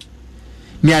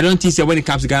 Me I don't think so when it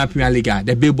comes to Ghana Premier League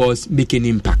the billboards make an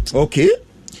impact. Okay.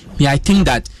 Yeah, I think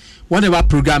that whatever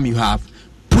program you have,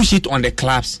 push it on the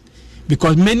clubs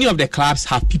because many of the clubs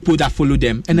have people that follow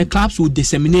them and the clubs will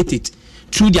disseminate it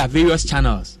through their various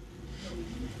channels.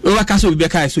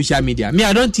 Social media. Me,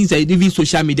 I don't think that even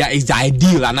social media is the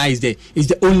ideal and is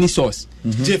the only source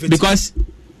because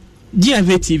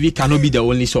GFA TV cannot be the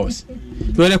only source.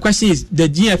 So the question is the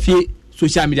GFA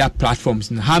social media platforms.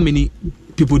 How many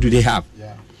people do they have?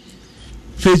 Yeah.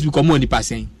 Facebook or more than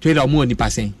 %, Twitter or more than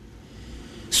 %.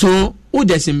 So, who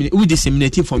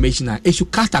disseminate information, it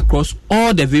should cut across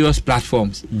all the various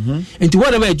platforms. And to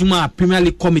whatever Juma Premier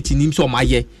League committee names or my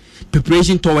year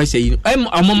preparation towards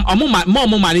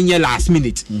more money last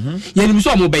minute.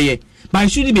 But it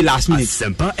shouldn't be last minute.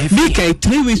 Make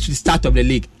 3 weeks to the start of the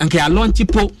league and can launch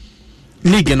people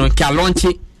league and can launch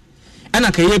it. And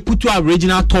I can put to a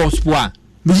regional tour sport.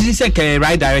 Which is the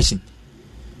right direction.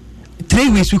 3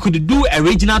 weeks we could do a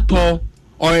regional tour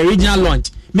or a regional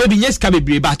launch. Maybe yes,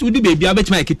 Kabe, but would be a bit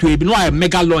make it to a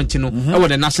mega launch, over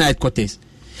the national headquarters.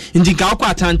 In the Gauko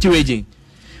Atlantic region,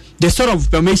 the sort of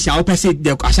information I'll say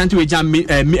the Ashanti region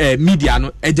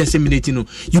media disseminating,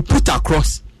 you put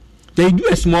across, then you do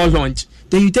a small launch,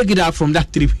 then you take it out from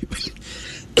that 3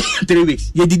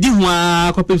 weeks. You did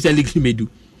one copy of the league you may do.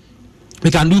 We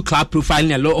can do club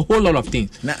profiling, a whole lot of things.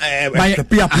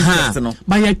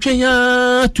 But you're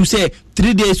trying to say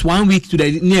 3 days, 1 week to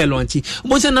the near launch.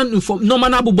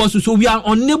 So we are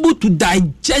unable to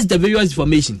digest the various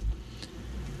information.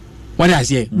 What I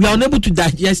say, we are unable to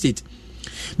digest it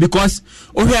because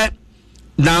over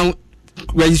now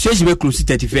registration will close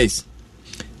 31st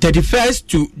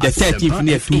to the 13th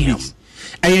near 2 weeks,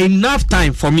 and enough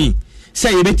time for me.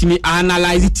 Say you let me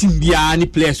analyze it in any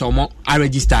players or more I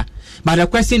register. But the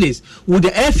question is, would the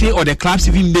FA or the clubs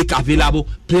even make available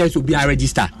players to be a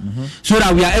register so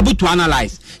that we are able to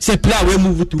analyze? Say player will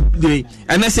move to the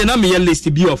and I say now me list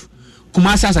to be of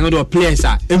Kumasi and other players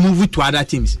and move to other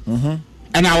teams.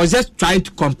 And I was just trying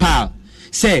to compile,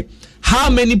 say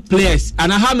how many players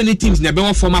and how many teams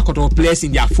never former quarter of players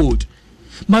in their fold.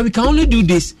 But we can only do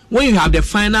this when you have the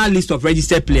final list of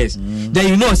registered players. Then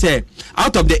you know, say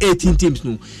out of the 18 teams,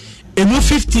 no, move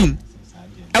 15.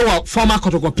 Our former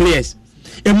Kotoko players,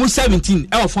 a move 17,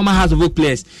 our former House of Oak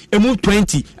players, a move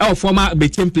 20, our former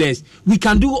Betim players. We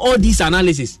can do all these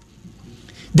analysis.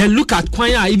 Then look at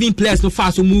Kwanya, even players no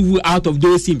fast to move out of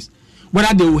those teams,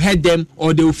 whether they will hurt them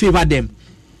or they will favor them.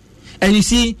 And you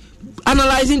see,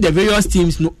 analyzing the various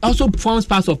teams also forms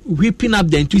part of whipping up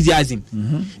the enthusiasm.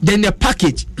 Then the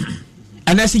package,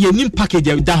 and I see your new package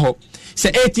that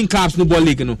say 18 clubs no ball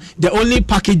league. No, the only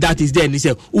package that is there, and they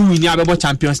say, "Oh, we need about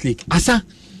Champions League." Asa.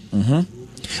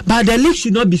 But the league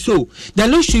should not be so. The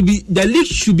league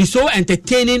should be so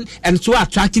entertaining and so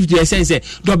attractive to the sense that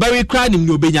the very crowd in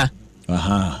Nobenya.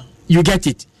 You get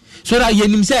it. So that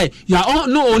you say you are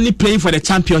not only playing for the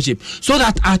championship, so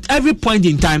that at every point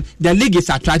in time the league is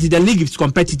attractive, the league is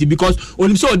competitive, because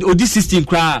this 16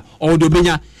 crowd or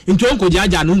Nobenya into Uncle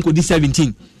Jaja and Uncle this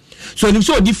 17. So the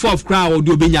 4th crowd or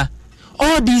Nobenya.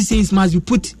 All these things must be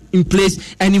put in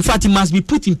place, and in fact it must be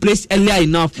put in place earlier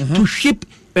enough to shape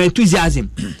enthusiasm.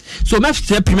 So my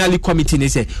Premier League committee, they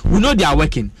say we know they are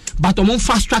working, but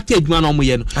fast track it one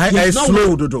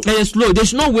slow. They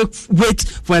should not wait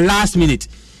for a last minute.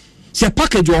 Say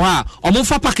package or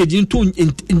package into in we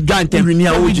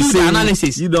do the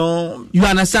analysis. You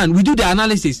understand? We do the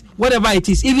analysis, whatever it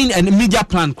is, even a media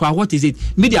plan. What is it?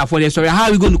 Media for the story. How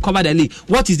are we going to cover the league?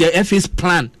 What is the FA's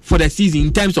plan for the season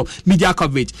in terms of media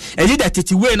coverage? Is it that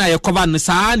it's way now you cover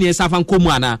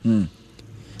the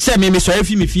say me so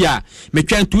if me fear me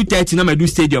train 2:30 na me do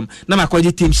stadium na me call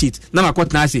team sheet na me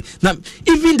quote na say now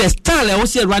even the style I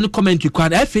was say run commentary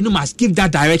crowd FA must give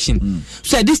that direction.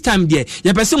 So at this time there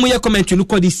your person mo hear commentary no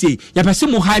call this say your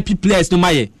person mo hype players no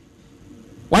maye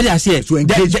what I say to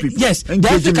engage people. Yes, the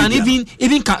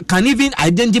FA can even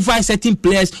identify certain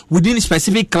players within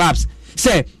specific clubs.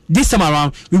 Say this time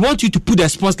around we want you to put the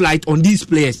spotlight on these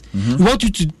players. We want you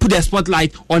to put the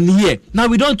spotlight on here. Now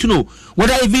we don't know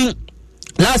whether even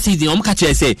last season,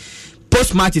 say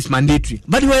post-match is mandatory,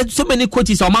 but there were so many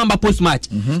coaches on Mamba post-match.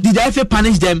 Did the FA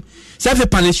punish them? Say FA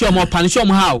punish them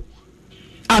how?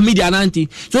 Media anti,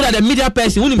 so that the media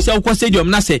person when himself go stadium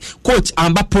na say coach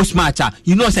Amba post-match,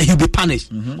 you know say he'll be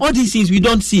punished. All these things we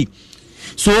don't see.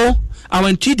 So I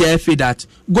want to the FA that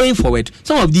going forward,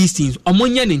 some of these things,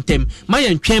 Omonyan in them, my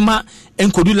and Chema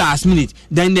and could do last minute,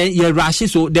 then you rush.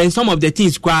 So then some of the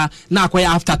things now quite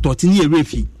after 13 year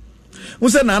refi.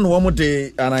 Say na no mo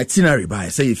de an itinerary by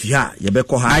say if you are you be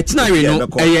ko ha itinerary no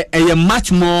a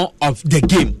much more of the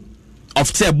game of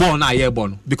say ball na year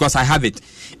ball because I have it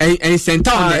and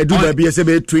center on the do be say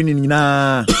be training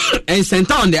na and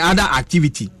center on the other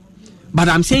activity, but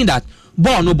I'm saying that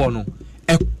ball no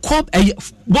a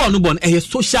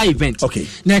social event. Okay.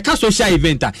 Now a social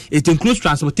event it includes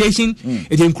transportation,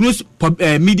 it includes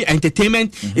media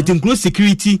entertainment, it includes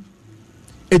security,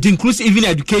 it includes even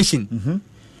education.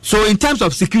 So in terms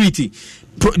of security,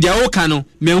 the all can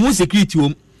me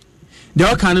security the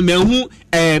all can me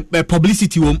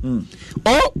publicity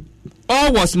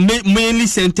all was mainly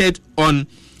centered on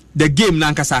the game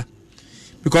nankasa,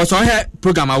 because all her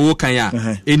program I work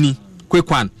any quick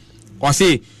one or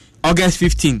say August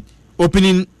 15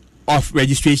 opening of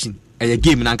registration a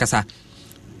game nankasa,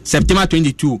 September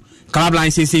 22 club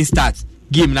licensing starts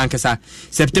game nankasa,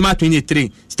 September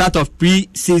 23 start of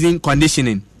pre-season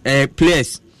conditioning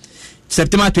players,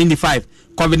 September 25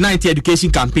 COVID-19 education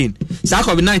campaign. Sa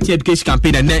COVID-19 education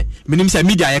campaign and then minim say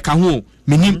media ya ka ho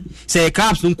minim say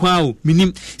clubs no kwa o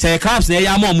minim say clubs na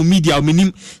ya ma media o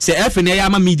minim say F na ya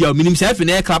ma media o minim say F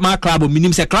na ya club o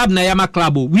minim say club na ya ma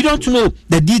club o. We don't know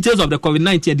the details of the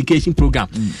COVID-19 education program.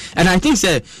 And I think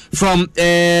say from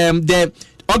the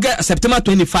September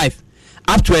 25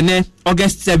 up to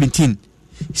August 17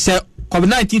 say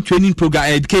COVID-19 training program,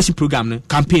 education program,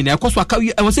 campaign. I was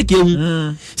say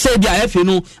the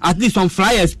FA at least some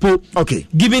flyers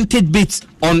giving tidbits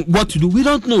on what to do. We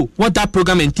don't know what that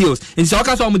program entails. And so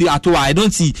I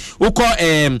don't see.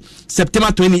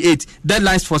 September 28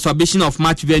 deadlines for submission of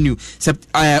match venue.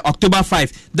 October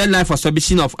 5 deadline for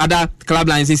submission of other club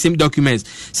licensing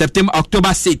documents.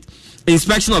 October 6.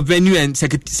 Inspection of venue and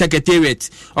secretariat.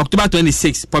 October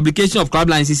 26, publication of club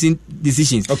licensing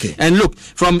decisions. Okay. And look,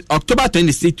 from October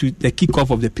 26 to the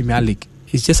kickoff of the Premier League,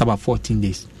 it's just about 14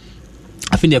 days.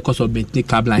 I think the cost of maintaining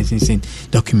club licensing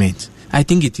documents, I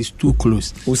think it is too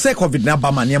close. We say COVID na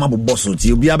ba maniama bo bosso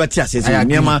ti obi abati asese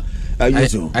niama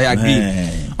I agree.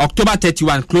 October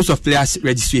 31 close of players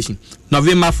registration.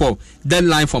 November 4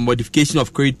 deadline for modification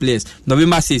of current players.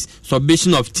 November 6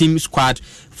 submission of team squad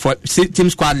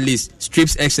list,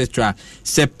 strips, etc.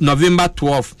 November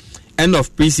 12 end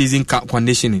of pre-season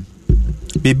conditioning.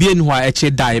 Baby and who are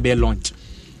actually die be launch.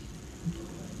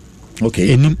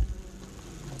 Okay.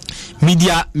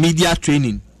 Media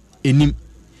training.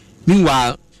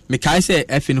 Meanwhile, me kai say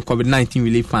FN COVID-19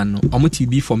 relief fund no omo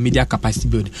TB for media capacity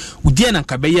building. Udi na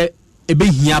kabeye ebe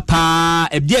hia pa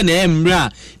ebie na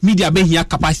emra media be hia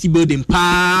capacity building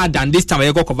pa than this time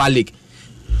we go cover league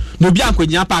no bi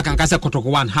ankonya pa kan kase Kotoko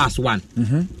 1 has 1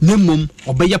 nemum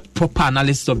obeye proper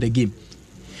analysis of the game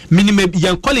minimum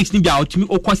young colleagues ni bia otimi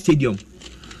okwa stadium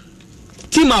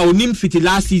team a onim fit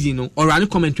last season no or run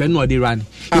commentary no dey run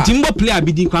itimbo player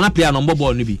bi din kwana player no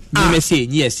ball no bi me say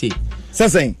yes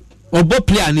say obo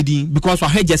player ni din because we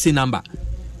had jersey number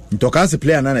ntoka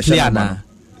player na na.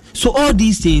 So all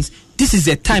these things, this is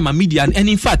a time of media, and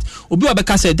in fact, Obi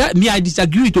Obeka said that me I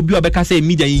disagree with Obi Obeka say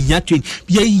media in here train.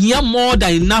 We hear more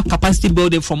than enough capacity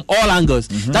building from all angles.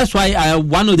 That's why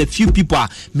one of the few people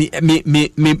me boy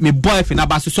in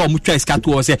Abaso so mutual escato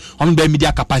or say on the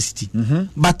media capacity.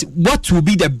 But what will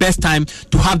be the best time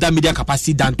to have that media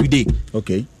capacity than today?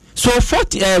 Okay. So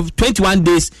 21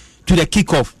 days to the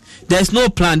kickoff. There's no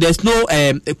plan, there's no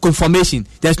confirmation,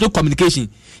 there's no communication.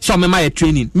 So my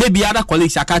training. Maybe other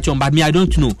colleagues are catching, but me I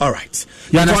don't know. All right.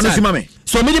 You understand?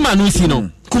 So many man who see no.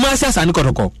 Kumasi Sani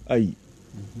Kotoko. Aye.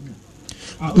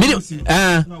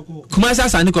 Kumasi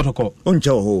Sani Kotoko.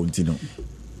 Uncho ho ntino.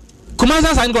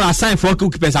 Kumasi Sani got assigned for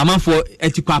goalkeepers. Aman for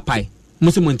Etikwa Pai.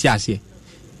 Musi Montiasi.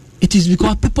 It is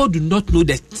because people do not know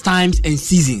the times and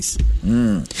seasons.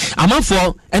 Aman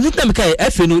for anytime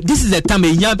this is the time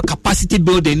you have capacity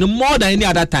building no more than any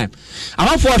other time.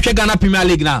 Aman for Ghana Premier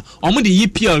League now. Omo the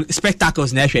EPL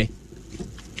spectacles na hwe.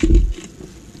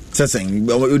 Saying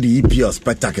the EPL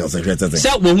spectacles na hwe.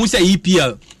 Say when we say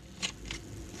EPL,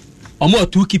 omo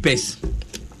 2 keepers.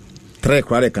 3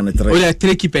 kware kan 3. Only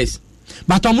 3 keepers.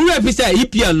 But omo we say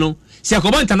EPL no, say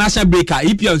come international breaker,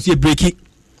 EPL say breaking.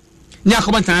 Nya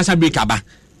come international break aba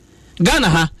Ghana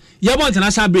ha yabo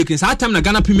international break sa time na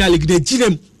Ghana Premier League de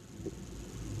girem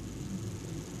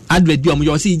advert bi omo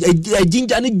yo see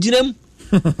ginger ni girem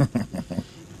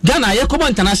Ghana ye come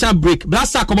international break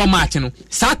blast come match no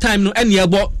sa time no ene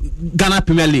yabo Ghana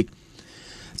Premier League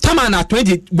tama na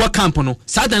 20 World Camp no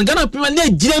sa time Ghana Premier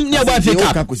League girem ni yabo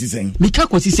Africa mi ka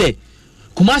kosi say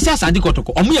Kumasi Asante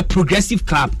Kotoko omo ye progressive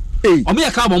club omo ye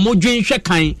club omo dwen hwe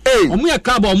kan omo ye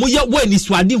club omo ye wani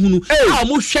swade hunu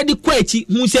omo hwede kwachi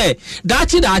hu say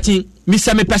dachi mi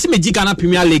se me pese me Ghana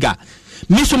Premier League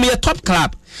mi so me top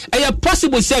club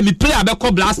possible say me play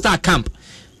abeko Blaster camp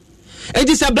it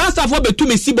is a Blaster for be to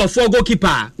me see before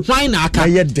goalkeeper why na aka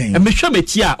me hwe me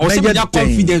tia or say me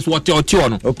confidence what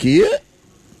no okay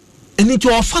and it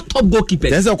your fat top goalkeeper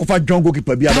there's a kofa John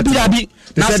goalkeeper bi abi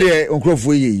they said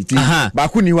onkrofo ye ti ba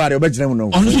ku ni ware obejina mu no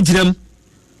onu jirem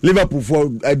Liverpool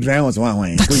for Adrian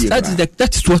one. That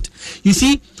is what you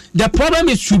see. The problem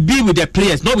is should be with the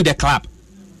players, not with the club.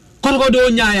 And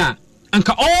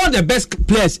all the best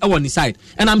players are on the side.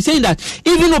 And I'm saying that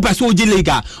even though Pasoji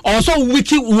Liga also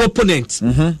wiki opponents.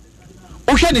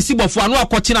 Ocean is for no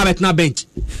bench.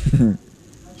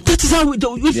 That is how we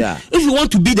do. If you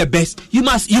want to be the best, you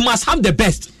must have the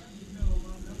best.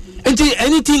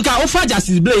 Anything can offer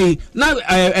justice play now.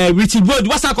 Richie Road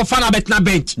what's like a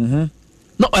bench.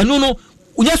 No.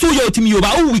 Yes, you team you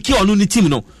but we kill on the team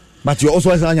no. But you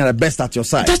also are the best at your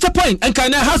side. That's the point. And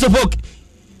can I have a book?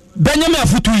 Benjamin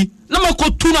Futui. No more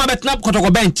could 2 bet not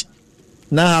Kotoko bench.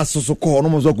 Nah, so call no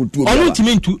more good to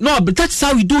no, but that's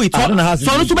how we do it. So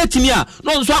no to bet me.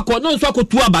 No so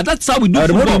 2 but that's how we do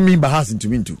it. What do you mean by has to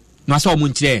mean to? No so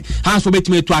munchire. Has for bet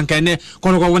me to ankene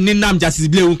Kotoko ninam justice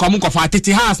blue come ko fa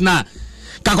tete has na.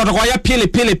 Kakotoko ya pile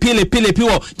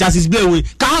piwo justice blue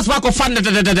ka has wa ko fan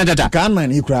da kan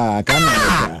man ikra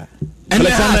and me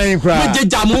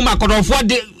jamu ma kodofo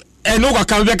de eno ko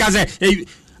kan be ka say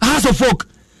House of Folk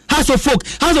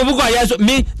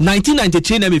me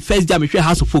 1993 na me first day me hwe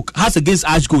House of Folk House against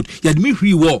Ashgold ya me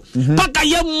hwi war paka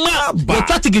ye ma the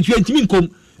tactic it went me kom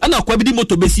ana kwa bi di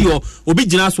moto besi ho obi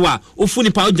gina so a ofu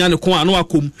ni pa ogina ne kon ano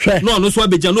akom no so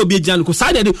abegina no obi gina ne ko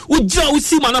side de o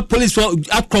see man police for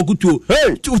at Krokutu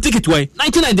to take it away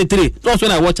 1993 that's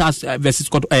when I watch us versus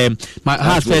my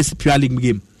House first Premier League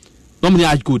game normally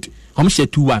Ashgold I'm share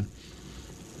 2-1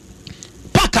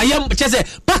 paka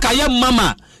ye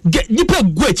mama nipa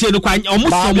gweche no kwa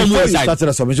almost side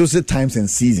started some just times and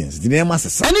seasons the name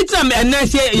as anytime and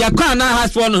say ya kwa na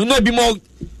has for no be more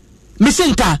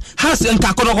misenka has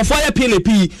nka kodoko for ya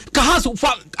PLP ka has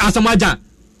for asamaja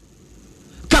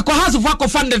ka ko has for ko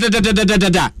fan da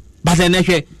but then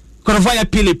hwe kodoko for ya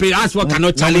PLP has for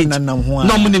cannot challenge no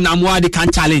money na mo they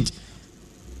can challenge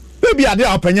baby ade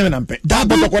openye na mpe da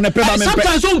botoko na pe ba me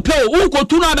sometimes on play who go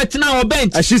to na betina o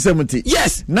bench ashi 70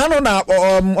 yes na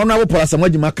ona pola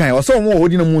samajima kan o so mo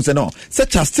hodi na mu se no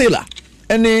such as Taylor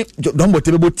any don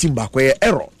bote bebo team ba ko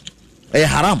error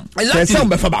haram say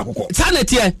be fa ba akoko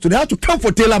sanity so they have to come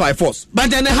for Taylor by force but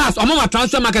then the house o mama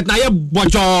transfer market na ye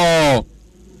bojo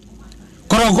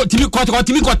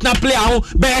timi kotna play aho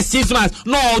be 6 months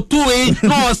no 2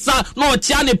 no sa no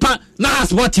chiane pa na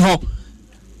sport ho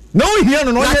no here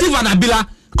no native na bila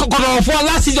kokodo for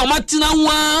last season matina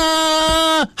wa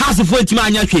has for tima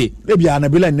anya hwe e bia na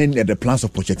bila the plans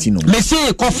of Pochettino me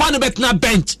say kofa no bet na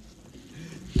bench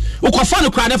ukofa no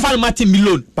kra na fa Martin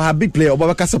Milone pa big player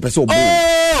oba ka person obo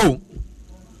oh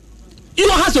you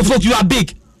don't have to float you are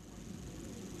big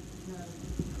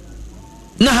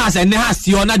na has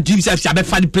you na dream self shabe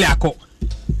fan player ko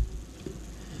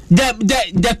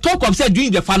the talk of say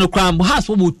during the final crime has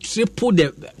will triple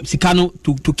the Sikano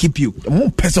to keep you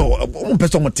one person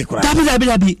motikura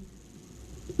dabi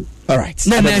all right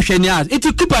na it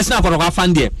will keep us now for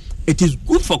fan there. It is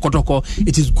good for Kotoko.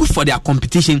 It is good for their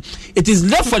competition. It is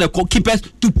left for the keepers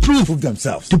to prove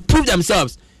themselves.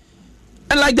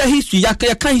 And like the history,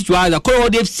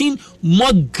 they've seen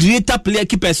more greater player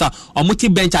keepers on multi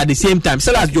bench at the same time.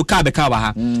 So that's Joka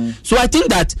Bekawa. So I think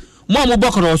that more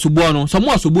Mobokoro Subono, some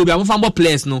more Sububi, some more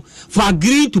players no for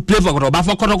agreeing to play for Kotoko. But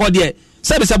for Kotoko, there,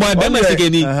 say boy, Bemes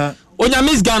Onya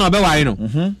Miss Ghana Bewaino.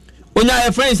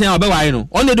 Onya friends na Bewaino.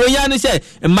 Only do Yan say,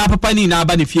 and my papa ni na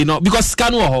banifie no because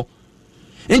Scano.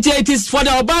 And it is for the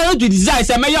Obama to desire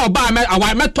say may Obama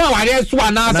I met to one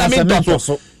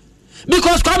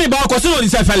because coming back because you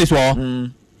say Felix war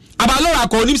Abalora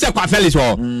ko nim say kwa Felix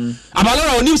war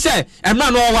Abalora onim say em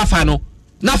na no wafa no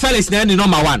na Felix na the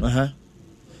number 1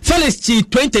 Felix chi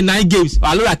 29 games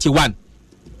Abalora chi 1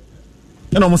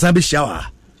 na mo san be shawa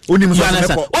onim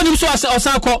so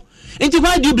osako. And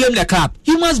why do you blame the club?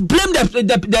 You must blame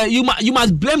you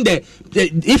must blame the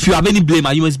if you have any blame,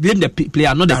 you must blame the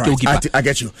player, not the goalkeeper. I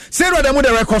get you. Say what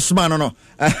the records man no.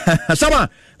 Sama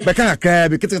beka ka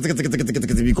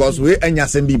because we enya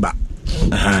sembiba.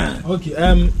 Okay,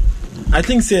 I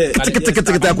think say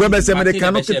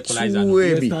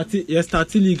you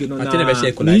start league no.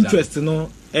 Interest no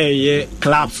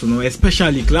clubs no,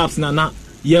 especially clubs na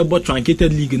yeah but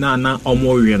truncated league na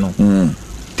omo no.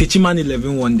 Techiman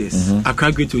 11 Wonders,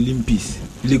 Accra Great Olympics,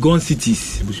 Legon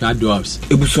Cities, Ebusua Dwarfs,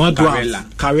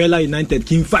 Karela United,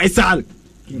 King Faisal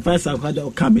had a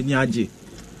Kameniaje.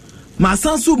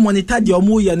 Masansu monitor the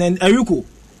Omoya and Eriko.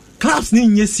 Clubs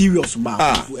need serious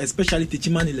about, especially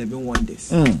Techiman 11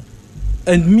 Wonders.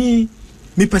 And me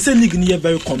personally league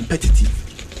very competitive.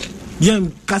 Yeah,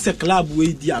 Kase club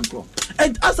way diago.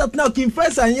 And as of now, King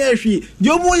Faisal and Yeshi, the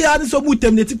Omoya had some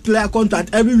terminated player contract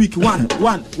every week. One.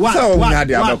 By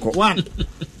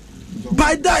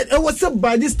that, it was up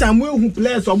by this time who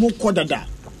players are more quarter.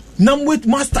 Now with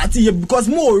master because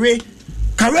more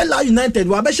Karela United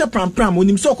were better pram when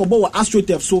him so about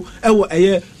AstroTurf so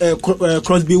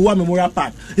Crosby War Memorial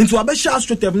Park into a better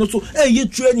AstroTurf no so year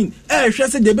training she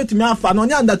said they bet me half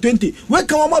on under 20 we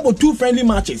come about 2 friendly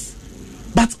matches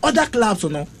but other clubs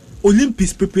no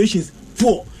Olympics preparations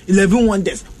 4 11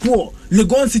 Wonders 4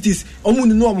 Legon Cities omu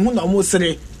no omu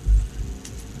sere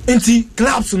enti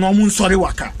clubs no omu sorry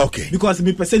waka okay because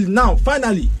me personally now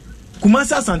finally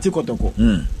Kumasi Asante Kotoko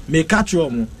me catch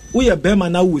you we are Bema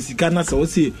na wo sika na se wo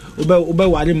se obe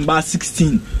ware mba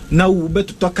 16 na wo be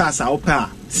to talk as opa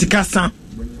sika san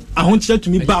ahonche to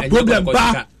me ba problem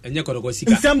ba enye Kotoko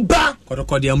sika nsem ba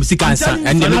Kotoko dia musika ansa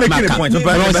ene make point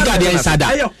sika dia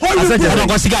insada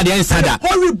Kotoko sika dia insada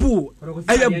horrible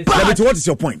but what is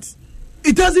your point?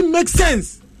 It doesn't make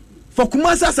sense for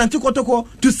Kumasi Asante Kotoko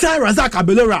to sign Razak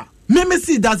Abelora. Me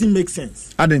see it doesn't make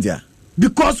sense. Adentia.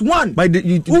 Because one,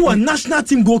 who a national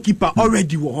team goalkeeper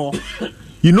already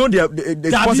you know the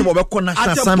responsible about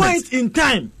national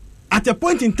assignment. At a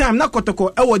point in time, na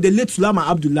Kotoko was the late Sulama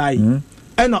Abdullahi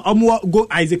and go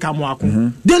Isaac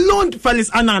Amwako. They loaned Felix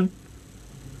Anan.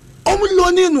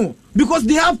 Because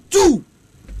they have 2.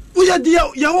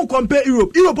 You won't compare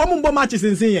Europe. Omumbo matches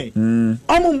in Sinye.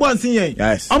 Omumbo Sinye.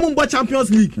 Yes. Omumbo Champions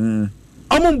League.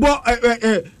 Omumbo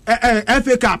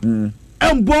FA Cup.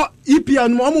 Omumbo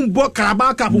EPL. Omumbo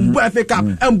Carabao Cup. Omumbo FA Cup.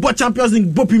 Omumbo Champions League.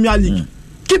 Omumbo Premier League.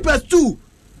 Keepers too.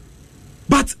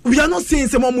 But we are not saying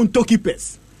some Omunto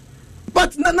keepers.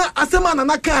 But Nana Asema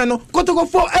Nana Kano Kotoko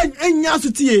for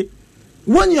Nyasutie.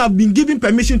 When you have been given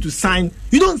permission to sign,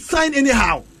 you don't sign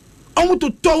anyhow. I'm to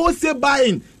Toho say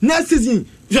buying next season.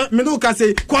 Menuka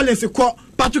say Collins ko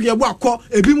Patrick Yeboah ko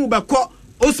Ebimu be ko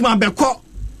Osman be ko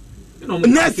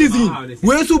next season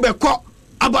we so be ko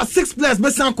about 6 players be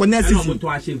san ko next season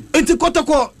enti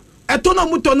Kotoko etono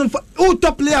mutono o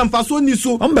top player amfa so ni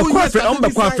so on be ko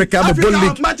Africa be ball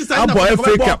league abo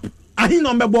FA Cup ahin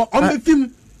on be ball on be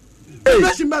film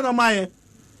question be na my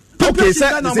okay say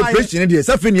question dey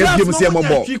say fin yes game say mo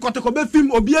ball Kotoko be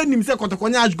film obi anim say Kotoko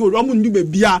nya goal omu ndu be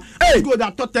bia goal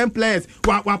that top 10 players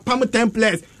wa pam 10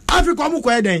 players Africa omu ko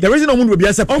eden. The reason omu will be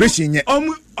a separation yet.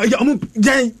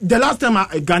 The last time a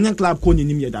Ghanaian club ko ni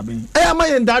nim ye da ben. E am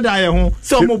yen dada ye ho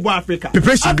so omu bo Africa.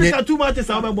 Africa too much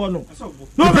say we bo no.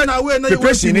 No na we na you.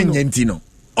 Preparation ni nyenti no.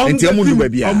 Enti omu ndu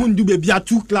baby a. Omu ndu baby a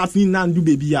two class ni na ndu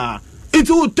baby a.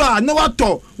 Itu uto na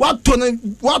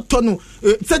wato no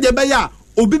say de be ya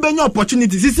obi benyo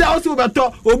opportunity. Sisi also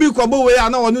beto obi kobo we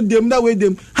na wonu dem na we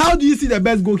dem. How do you see the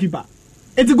best goalkeeper?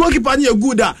 It's the goalkeeper ni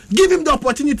good. Give him the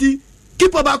opportunity.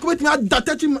 Keep about with me at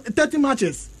 30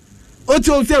 matches.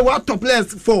 Ocho say what top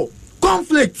players for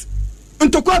conflict.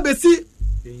 Ntokwa besi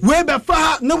we be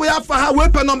fa no we have fa we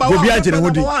pe number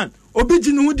 1. Obi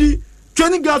jinudi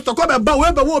training ground tokwa be ba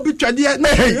we be wo obi twade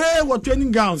hey what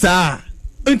training ground. Sir.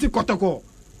 Enti kotoko.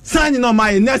 Sign no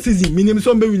my next season minimum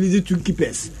so be release 2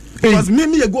 keepers. Because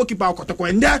me a goalkeeper kotoko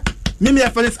and there me a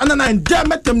Felix and I dare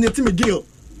me terminate me deal.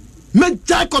 Me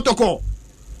jai kotoko.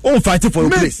 Oh, fighting for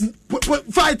your place.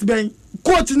 Fight, ben.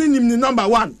 Coach nim number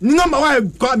 1. Number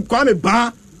 1 Kwame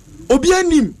Ba. Obi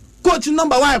nim. Coach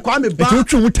number 1 Kwame Ba.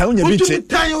 Utu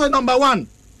number 1.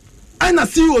 I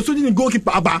see you so the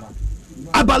goalkeeper Aba.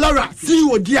 Abalara see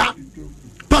you dia.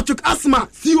 Patrick Asma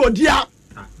see you dia.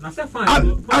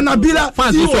 Anabila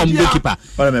fans also goalkeeper.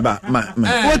 What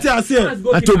I say?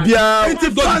 Atobia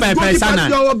goalkeeper sana.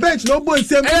 Your bench no boy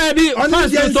same. Fans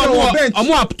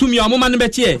omo up to me omo man be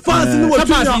tie. Fans no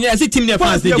team there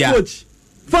fans there.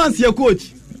 Fans your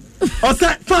coach. Or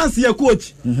fans your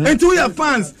coach. And we are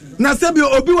fans. Na se bi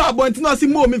obi wa abonti no se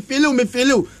mo me feel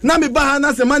na me ba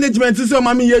na se management so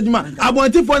ma me yeduma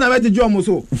abonti for na we dey jomo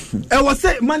so e was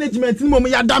say management mo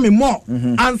me ya da me more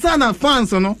ansa na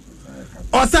fans no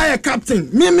Osaya captain.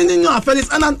 Me no Felix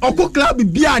and Oko club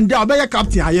be and there obey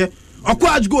captain aye. Oko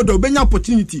ajgo do obenya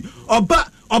opportunity. Oba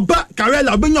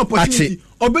Karela obenya opportunity.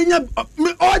 Obenya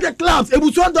all the clubs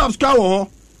ebuso do score wo.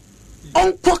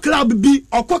 Onko club be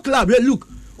Oko club look.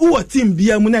 Who a team be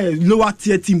a lower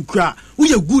tier team cra.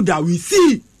 We are good that we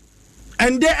see.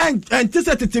 And they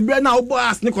anticipate to be now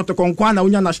boss Nikoto Konkwana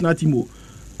unya national team.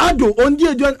 Ado only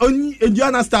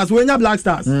Ediana Stars when Black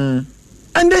Stars. And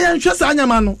they interest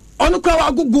anyamano. Onu kwa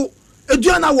wagugu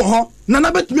eduana wo ho na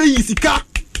na betme yisika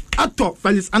ato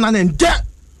Felix Anan and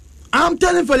I'm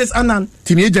telling Felix Anan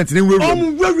team agent ni we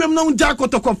no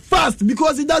jakotoko fast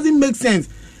because it doesn't make sense.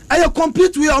 I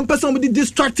complete way on person with the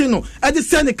distracting no at the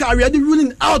send the career the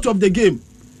ruling out of the game.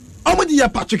 Omodi ya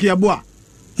Patrick Yeboah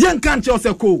yen kan che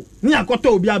ose ko ni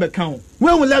akoto obi abeka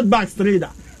when we left back straight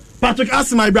Patrick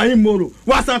Asma Ibrahim Moro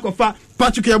wasa kofa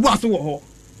Patrick Yeboah so wo ho.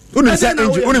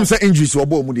 Unim say injuries wo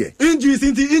bo mu de.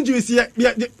 Injuries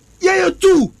yeah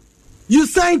 2. You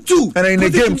signed 2. And in the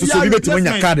game to so be to win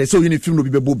your card so you need film no be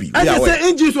bobi. And they say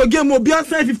injuries will game more beyond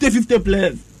 50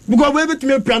 players. Because we to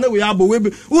me plan we have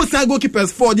who sign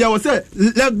goalkeepers 4 there was say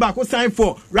left back who sign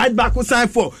 4, right back who sign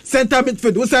 4, center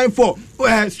midfield who sign 4,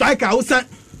 striker who sign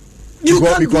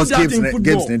because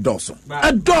games in Dawson.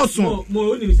 A Dawson.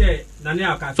 More you say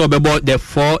so about the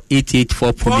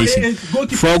 4-8-8-4 formation.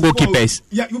 4 goalkeepers.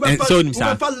 Yeah, you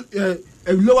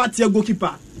a lower tier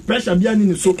goalkeeper. Pressure behind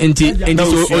in so. And so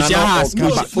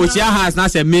Osia has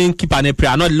not a main keeper ne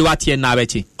prayer, not lower tier now.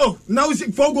 Oh, now we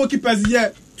see 4 goalkeepers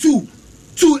here. 2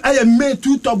 I main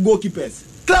 2 top goalkeepers.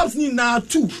 Clubs need now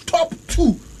 2 top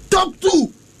 2.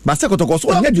 Baseko to koso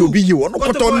onye de obi yi wo no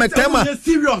koto metema.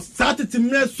 Serious. Started to me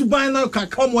Subana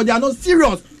come they are not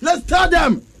serious. Let's tell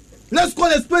them. Let's call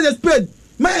a spade.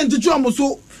 Man,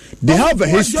 so they have a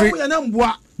history.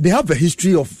 They have a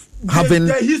history of having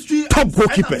top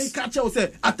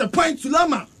goalkeepers. At the point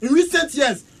Sulama in recent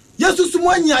years. Yes,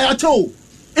 Sumanya Yato.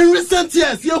 In recent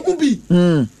years,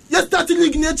 Yakubi. Yes, starting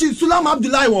league nature Sulama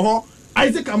Abdullahi wo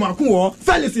Isaac Amakun wo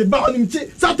Felix ba onim che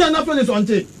Satana Felix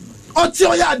onche. Oti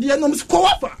oya de no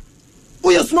mskowafa.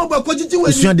 We small boy ko jiji we.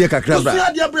 Usuan de kakra bra.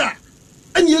 Usuan de bra.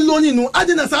 And you lonely no. I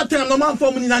didn't start time no man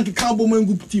form ni nanki cowboy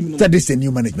group team no. That is a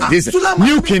new management. This is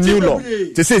new king new law.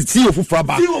 They say see of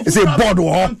Fraba. They say board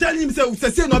wo. I'm telling him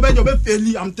say no be your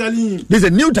fairly. I'm telling him. There's a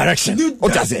new direction.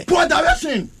 What I say? Poor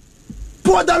direction.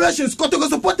 Scott go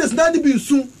supporters na be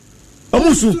soon.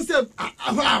 Omusu.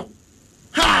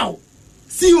 How?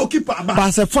 See you keeper. But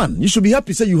as a fan, you should be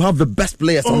happy say you have the best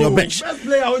players on your bench. Best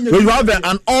player on your you have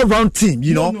an all-round team,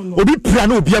 you know. Obi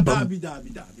piano obi aba.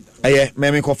 Aye,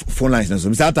 me call phone lines so.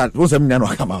 Mr. Ata, what's happening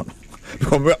now come out.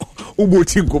 Because ubo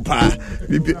tinko pa.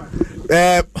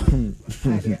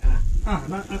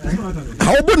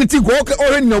 How boni tinko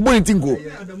already no boni tinko.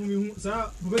 Sir,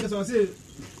 professor say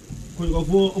ko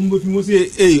go umbo fi mo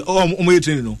say omo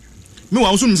training no. Me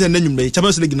wa so me say nanyum dey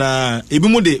Champions League na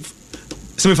ebi mo de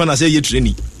semi-final say ye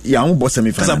training. Yeah, I'm boss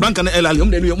semi-final. Casablanca na El Ali.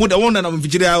 Mo de one na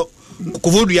mfichire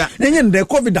kovodua nenye nde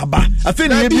covid aba afi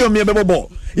ne bi o me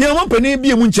bebo ye mo pani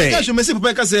bi mu nche ya me se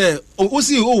papa ka say o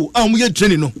si mu ye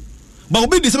training no ba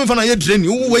obi di se me fa na ye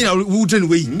training we na we training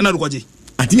we na do kwaje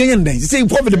ati yenye nde say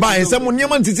covid ba e say mo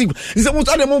nyema ntiti say mo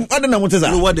ade na mo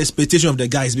teza what the expectation of the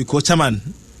guys because chairman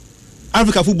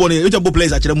Africa football you just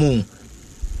players actually mo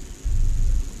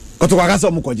koto kwa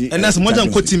so mo kwaje and that's more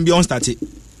than team be on start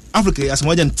Africa as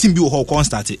more than team be ho ko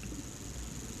start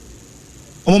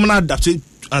omo na adapt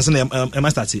answer am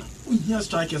start here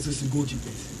strikers is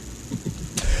goalkeepers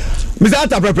Mr.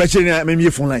 Ata preparation me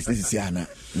phone lines this year na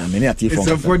me na tie phone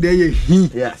so for there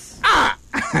yes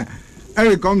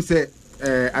Eric come say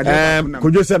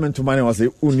could you say me to money was say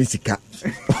unisika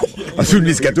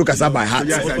unisika to kasa by heart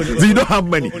so you don't have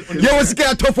money you was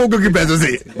sika to for goalkeepers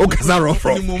say o kasa rough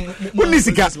from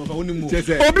unisika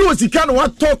obi was sika no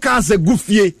what talk as a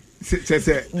goofy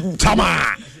say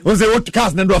tama on say what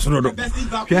cast na do so no do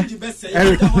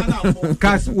Eric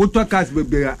cast what cast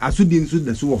be asudi nsu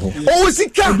da so ho o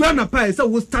sika do na pa say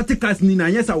wo start cast ni na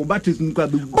yes wo batteries nu kwa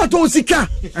be but o sika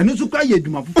enu so kwa ye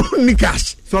dwuma ni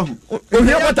cash so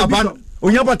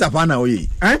ohia patapa na oyi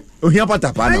ohia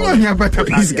patapa na ohia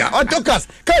patapa sika autocast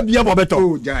ka bia bobeto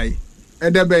o jai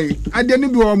edebe ade ni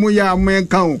bi o mo ya mo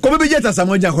kan o ko be jeta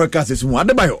samoja ho cast su mu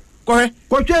adebayo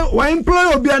Koche wa employ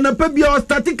obi anapa bia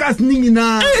statistics ni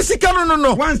na sika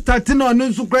no one starting no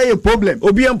nso kra ye problem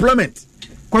obi employment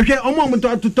koche omo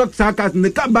to talk sakas ne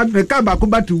ka ba ko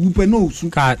battery wupe no su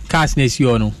cars na si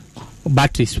ono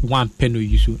batteries one pen no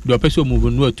use the person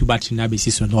move no two battery na be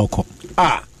si so no ko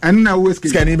and na we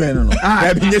scan be no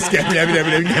na be scan ya be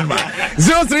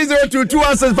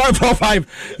 0302216545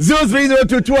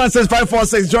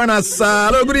 0302216546 join us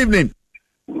hello good evening.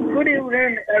 Good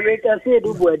evening, Eric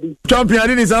Aseidu Boadi. Champion,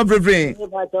 this is African.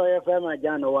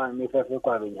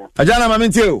 Ajana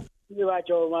Mamintio. You watch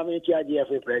your Mamitia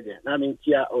GFA president,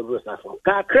 Mamitia Odrosafo.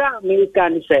 Kakra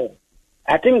American say,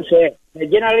 I think, say, the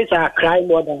journalists are crying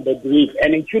more than they believe,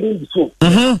 and it shouldn't be so.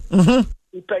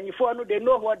 They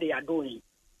know what they are doing.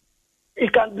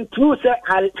 It can be true, sir,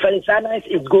 Feliciana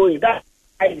is going. That's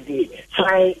the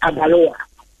sign Abaloa.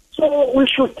 So we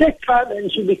should take time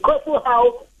and should be careful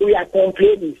how we are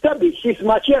complaining. Sabi, she's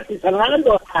mature, she's an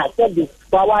adult, sabi,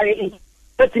 Wawari,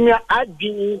 Petimia,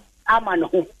 Adjini,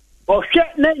 Amano, or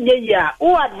Shetna, yeah,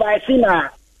 who advising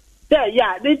her?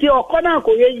 Yeah, they do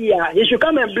Konako, yeah, he should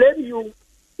come and blame you.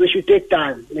 We should take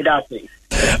time without things.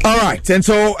 All right, and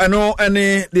so I know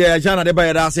any the Jana de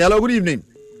Bayadasi. Hello, good evening.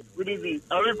 Good evening.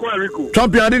 Erico.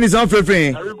 Champion, I didn't sound free.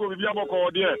 Erico, we have a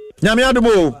call there. Nyami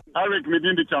Adumo. Eric, me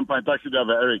didn't the champagne taxi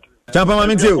driver, Eric. Champion,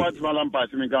 I'm into you.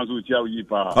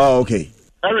 Oh, okay.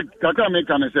 Eric, Kaka me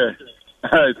can say,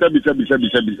 Sebi.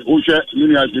 Ushe,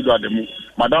 Mini Aseidu Ademu.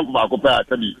 Madame Bakopa,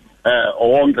 Sebi,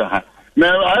 Owonka.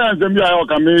 Now, I am the Mia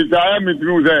Okame, I am in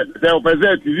through there. They are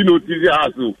present, you know, Tizi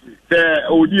Asu. Say,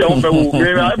 oh, dear, I'm those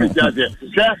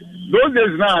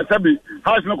days now, Sebi,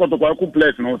 has no Kotoku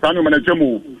place, no, Sanu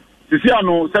Manachemu.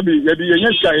 Sisiano sabi yedi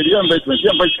yenyesha area investment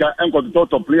yamba enko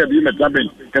to player bi metlaben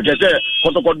kekete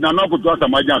kotoko na na kutu asa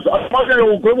majanso amase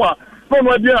yo kwemwa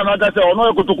no bi na na se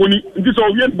ono kotoko ni ndi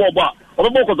so wie boba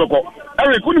obebo kotoko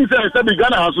ewe kunim se sabi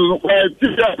Ghana hasu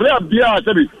player bia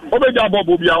sabi obeja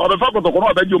bobo bia obefa kotoko no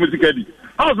obeji omusikedi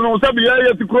hasu no sabi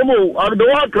ye tikromo the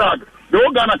one crack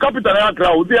the Ghana capital ya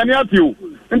crowd the ani atiu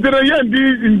ntere ye ndi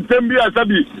ntembia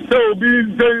sabi se obi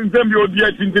ntembi odi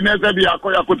atintina sabi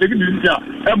akoteki dinja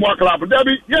emwa club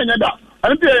debi ye nyeda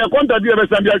anti ye contact ye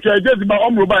besambi akya jezi ba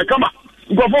omro ba kama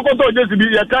ngofo ko to jezi bi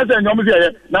ye ka se nyom se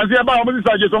ye na se ba omo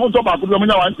sa jezi omo to ba ko bi omo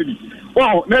nya wan tibi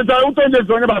wow na za uto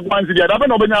jezi onye ba ko wan tibi da be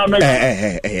no benya na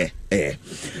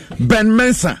Ben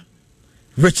Mensah,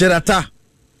 Richard Atta,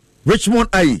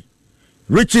 Richmond Ayi,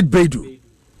 Richard Baidu.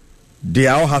 They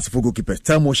are all has for goalkeepers.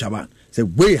 Tell Mo Shaban. Say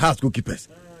way has goalkeepers.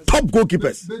 Top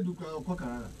goalkeepers.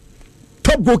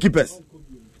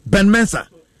 Ben Mensah,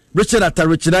 Richard Atta,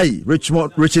 Richard Ayi,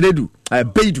 Richmond, Richard Edu,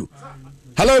 Baidu.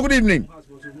 Hello, good evening.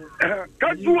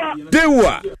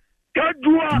 Dewa.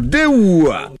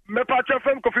 Me pacha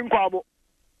fem kofim kwabo.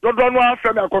 Don't want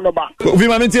fem akonoba. Kofi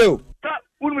Mamitio.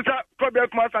 Unumisa probably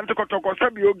kuma sante kotoko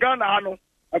sabi o Ghana hano.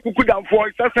 Akuku damfo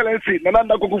excellency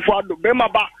nana kukufu ado bema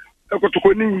ba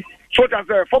ekotokoni so ta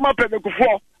say former president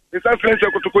kufu excellency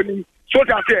ekotokoni so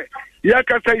ta say ya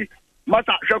ka say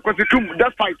masa shekotitum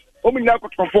despite omina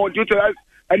kotoko due to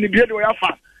and the we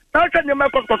afa na say nyama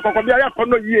kotoko bia ya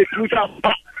kono yi etu sa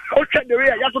pa o che de we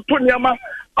ya to to nyama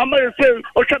ama say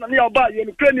o che na ne oba ye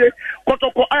no krenie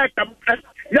kotoko ayakam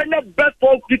ya nya best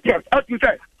for teachers as you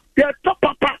say they top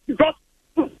papa because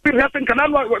we have in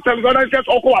Canada organizations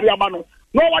oko wari amano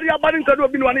no wari amano nka do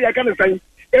bi no ne ya kan say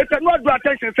it's no draw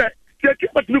attention say they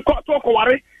keep it to oko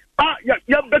wari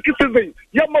ya beki season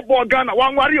ya mabo Ghana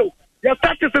wan wario ya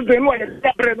start season no ya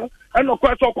bre no e no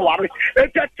kwa so ko ware e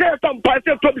che tam pa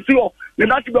se to bi si o ne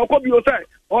na ti be ko bi o say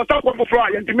o ta ko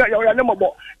foforo ya ntimi ya ne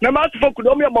mabo na ma so ku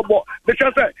do me mabo de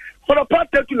che say for the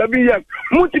past 10 to 11 years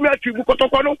mutimi achibu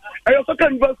kotoko no e yo so ka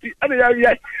university e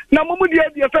ya na mo mu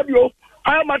die fa bi o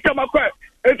aya mata makwa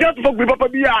e che to gbe papa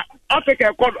bi ya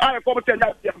Africa ko aya ko mte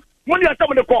ya mo ni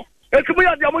atam ne ko e ku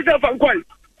ya dia mo je fa nkwai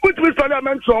mutimi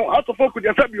parliament so ato fo ku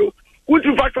dia fa bi o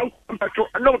Utu fashion control,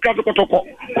 no caso Kotoko.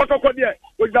 Kotoko, dear,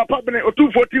 with the partner or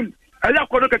 214. I have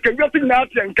Kodoka can get in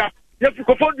that yanka. Yes, you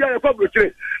can afford the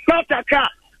coverage. Not a car,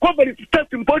 cover it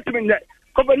testing point yet.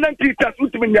 Cover 90 tests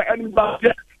with me and back.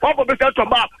 What of the to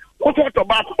back? What to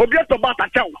back? Or get to back a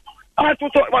cow. I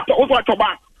thought what to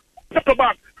back. Set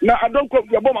back. Now I don't go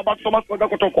your bomb about so much for the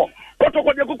Kotoko.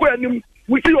 Kotoko, the Kuku and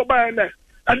we see your buying there.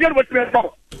 And then what we are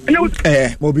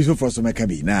Mobiso for some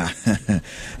cabina.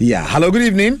 Yeah, hello, good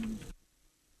evening.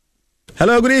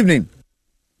 Hello, good evening.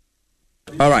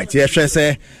 All right, yes,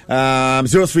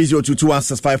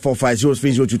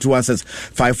 0302216545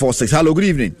 0302216546. Hello, good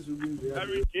evening.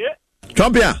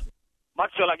 Champion.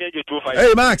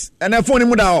 Hey, Max, and that phone in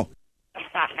Mudao.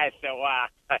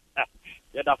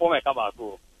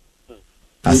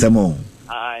 Asemo.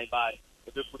 I buy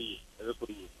everybody.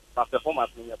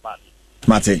 Performance in your party.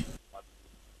 Mate.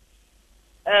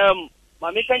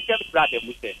 My making brother,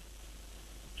 we say.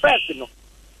 First, you know.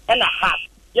 And a half,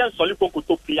 yes, solid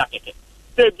to player.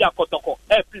 Say, be a Kotoko,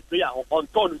 every player on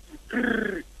turn.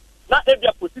 Not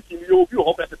every position you view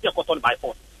hopeless to see a cotton by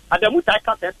force. And the Mutai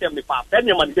can't tell me fast.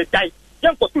 Any man they die.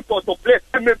 Young for 2 to play,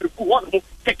 and maybe one move,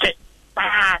 keke.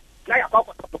 Now I about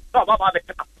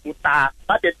Muta,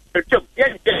 but the job,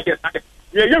 yes,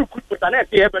 you could put an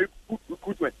very good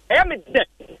recruitment. I am in debt.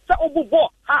 So, over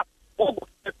half, over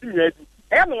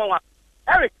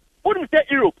Eric, what do you say,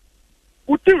 Europe?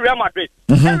 Uti Real Madrid.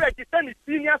 Eric is sending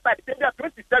senior side. They are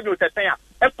 27 years old.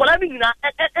 And for any na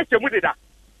echemudeda.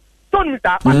 So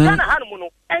Mr. Makana Hanumono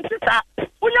and sister,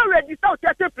 when you register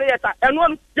to players and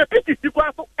one the PT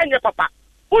sequence and your papa.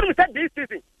 Who said this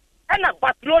season? And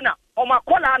Barcelona or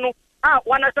Macolano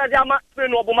one after Yama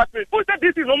Spain or Boma Spain. Who said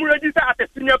this is no more registered as a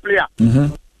senior player?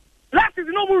 Last is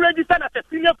no more registered as a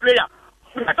senior player.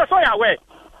 That's all you're aware.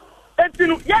 And you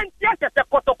know, yes, it's a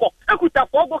protocol. I could have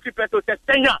 4 goalkeepers to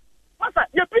Senya. Masa,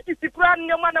 you pretty secret,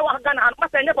 no man wa Ghana, and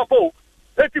Masa never go.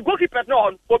 If you go keep it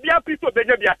on, for be a piece of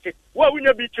Benabiache, where we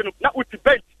never beach, not with the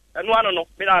bench, and one no,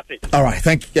 all right,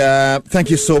 thank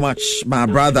you so much, my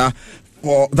brother,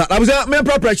 for that. I was a man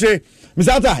property. Miss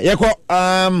Alta,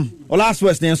 last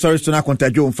words, then sorry to not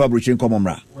contact you on Fabric in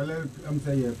Commonra. Well, I'm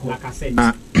saying, like I said,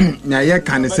 now, yeah,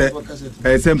 can I say,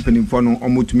 something for no,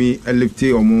 almost me, a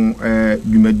lifty or more,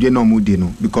 you may do no more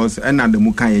dinner, because another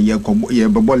Mukai, yeah,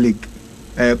 Babolic.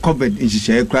 Covered in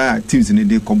share cry teams in the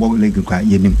day Cobo League cry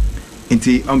yenim.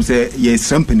 Inti say yes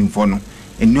something for no.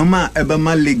 And no ma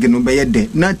Ebama League no by a day.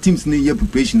 Not teams in your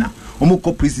preparation. Omo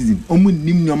preseason. Omo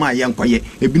nim no ma young quiet.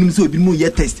 A binum so binum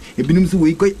yet test. A binum so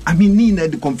we I mean need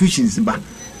the confusions ba.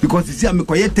 Because you see I'm a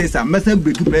quiet test and must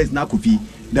break players na coffee.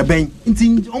 The bank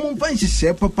inti omo fan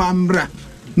share papa mbra.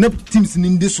 No teams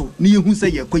in this so ni who say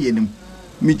ye koyenim.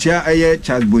 Micha aye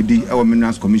Charles Boadi our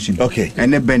Minerals Commission. Okay.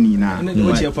 And a Benny na.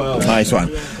 Nice one.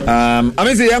 I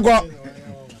mean say yango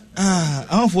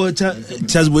I'm for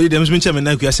Charles Boadi dem chairman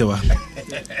na kuasewa.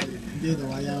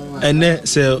 And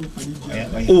say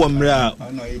o amra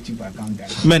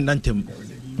men nantem.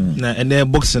 Na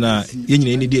and box na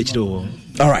yenyina ni di achiro.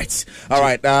 All right.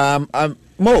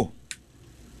 Mo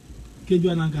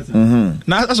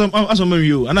na aso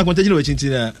you and I continue to chinti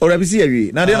na o rabi si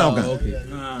awi na dey na oka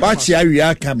ba chi awi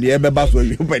aka be be ba so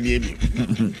awi o pani ebi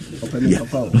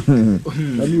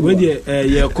we dey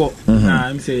ye ko na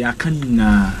am say ya kan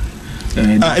na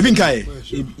even kai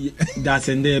that's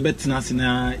and there betina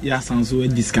na ya sanso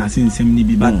discussing some ni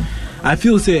bi but I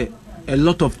feel say a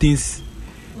lot of things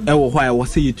why I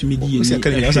was say you to me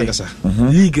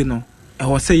league no I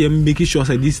was saying making sure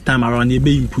that this time around they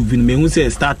be improving. Me who say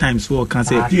start times for can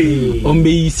say on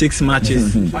be 6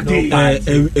 matches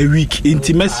a week.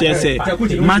 Intimate say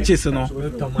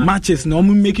matches no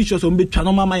making sure so be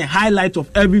normal my highlight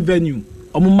of every venue.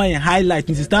 My highlight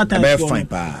in start time. I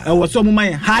was some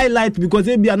my highlight because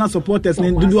they be not supporters.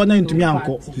 Do na into me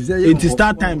anko. It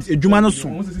start times. A juma no so.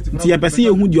 Ti apese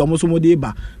ehu di omo so mo dey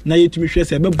ba. Na yetumi hwe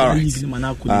se be bo league ma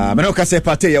na ko. Me no ka say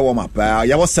party ya warm up.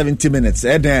 Ya was 70 minutes.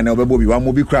 E den na obebo bi wa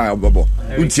mo bi cry obebo.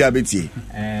 Unti abeti.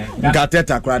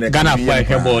 Ngateta cry de. Ghana for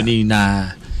hebo ni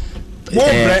na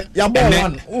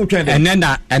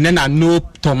and then no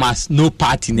Thomas, no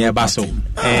party nearby. So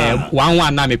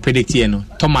 1-1 now me predict no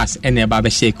Thomas and nearby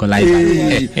shake like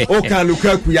okay,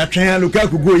 Lukaku, ya train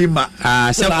Lukaku go in ma.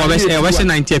 So what's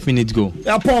 90th minute go?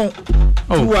 Upon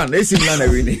 2-1, AC Milan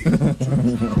winning.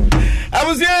 I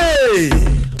was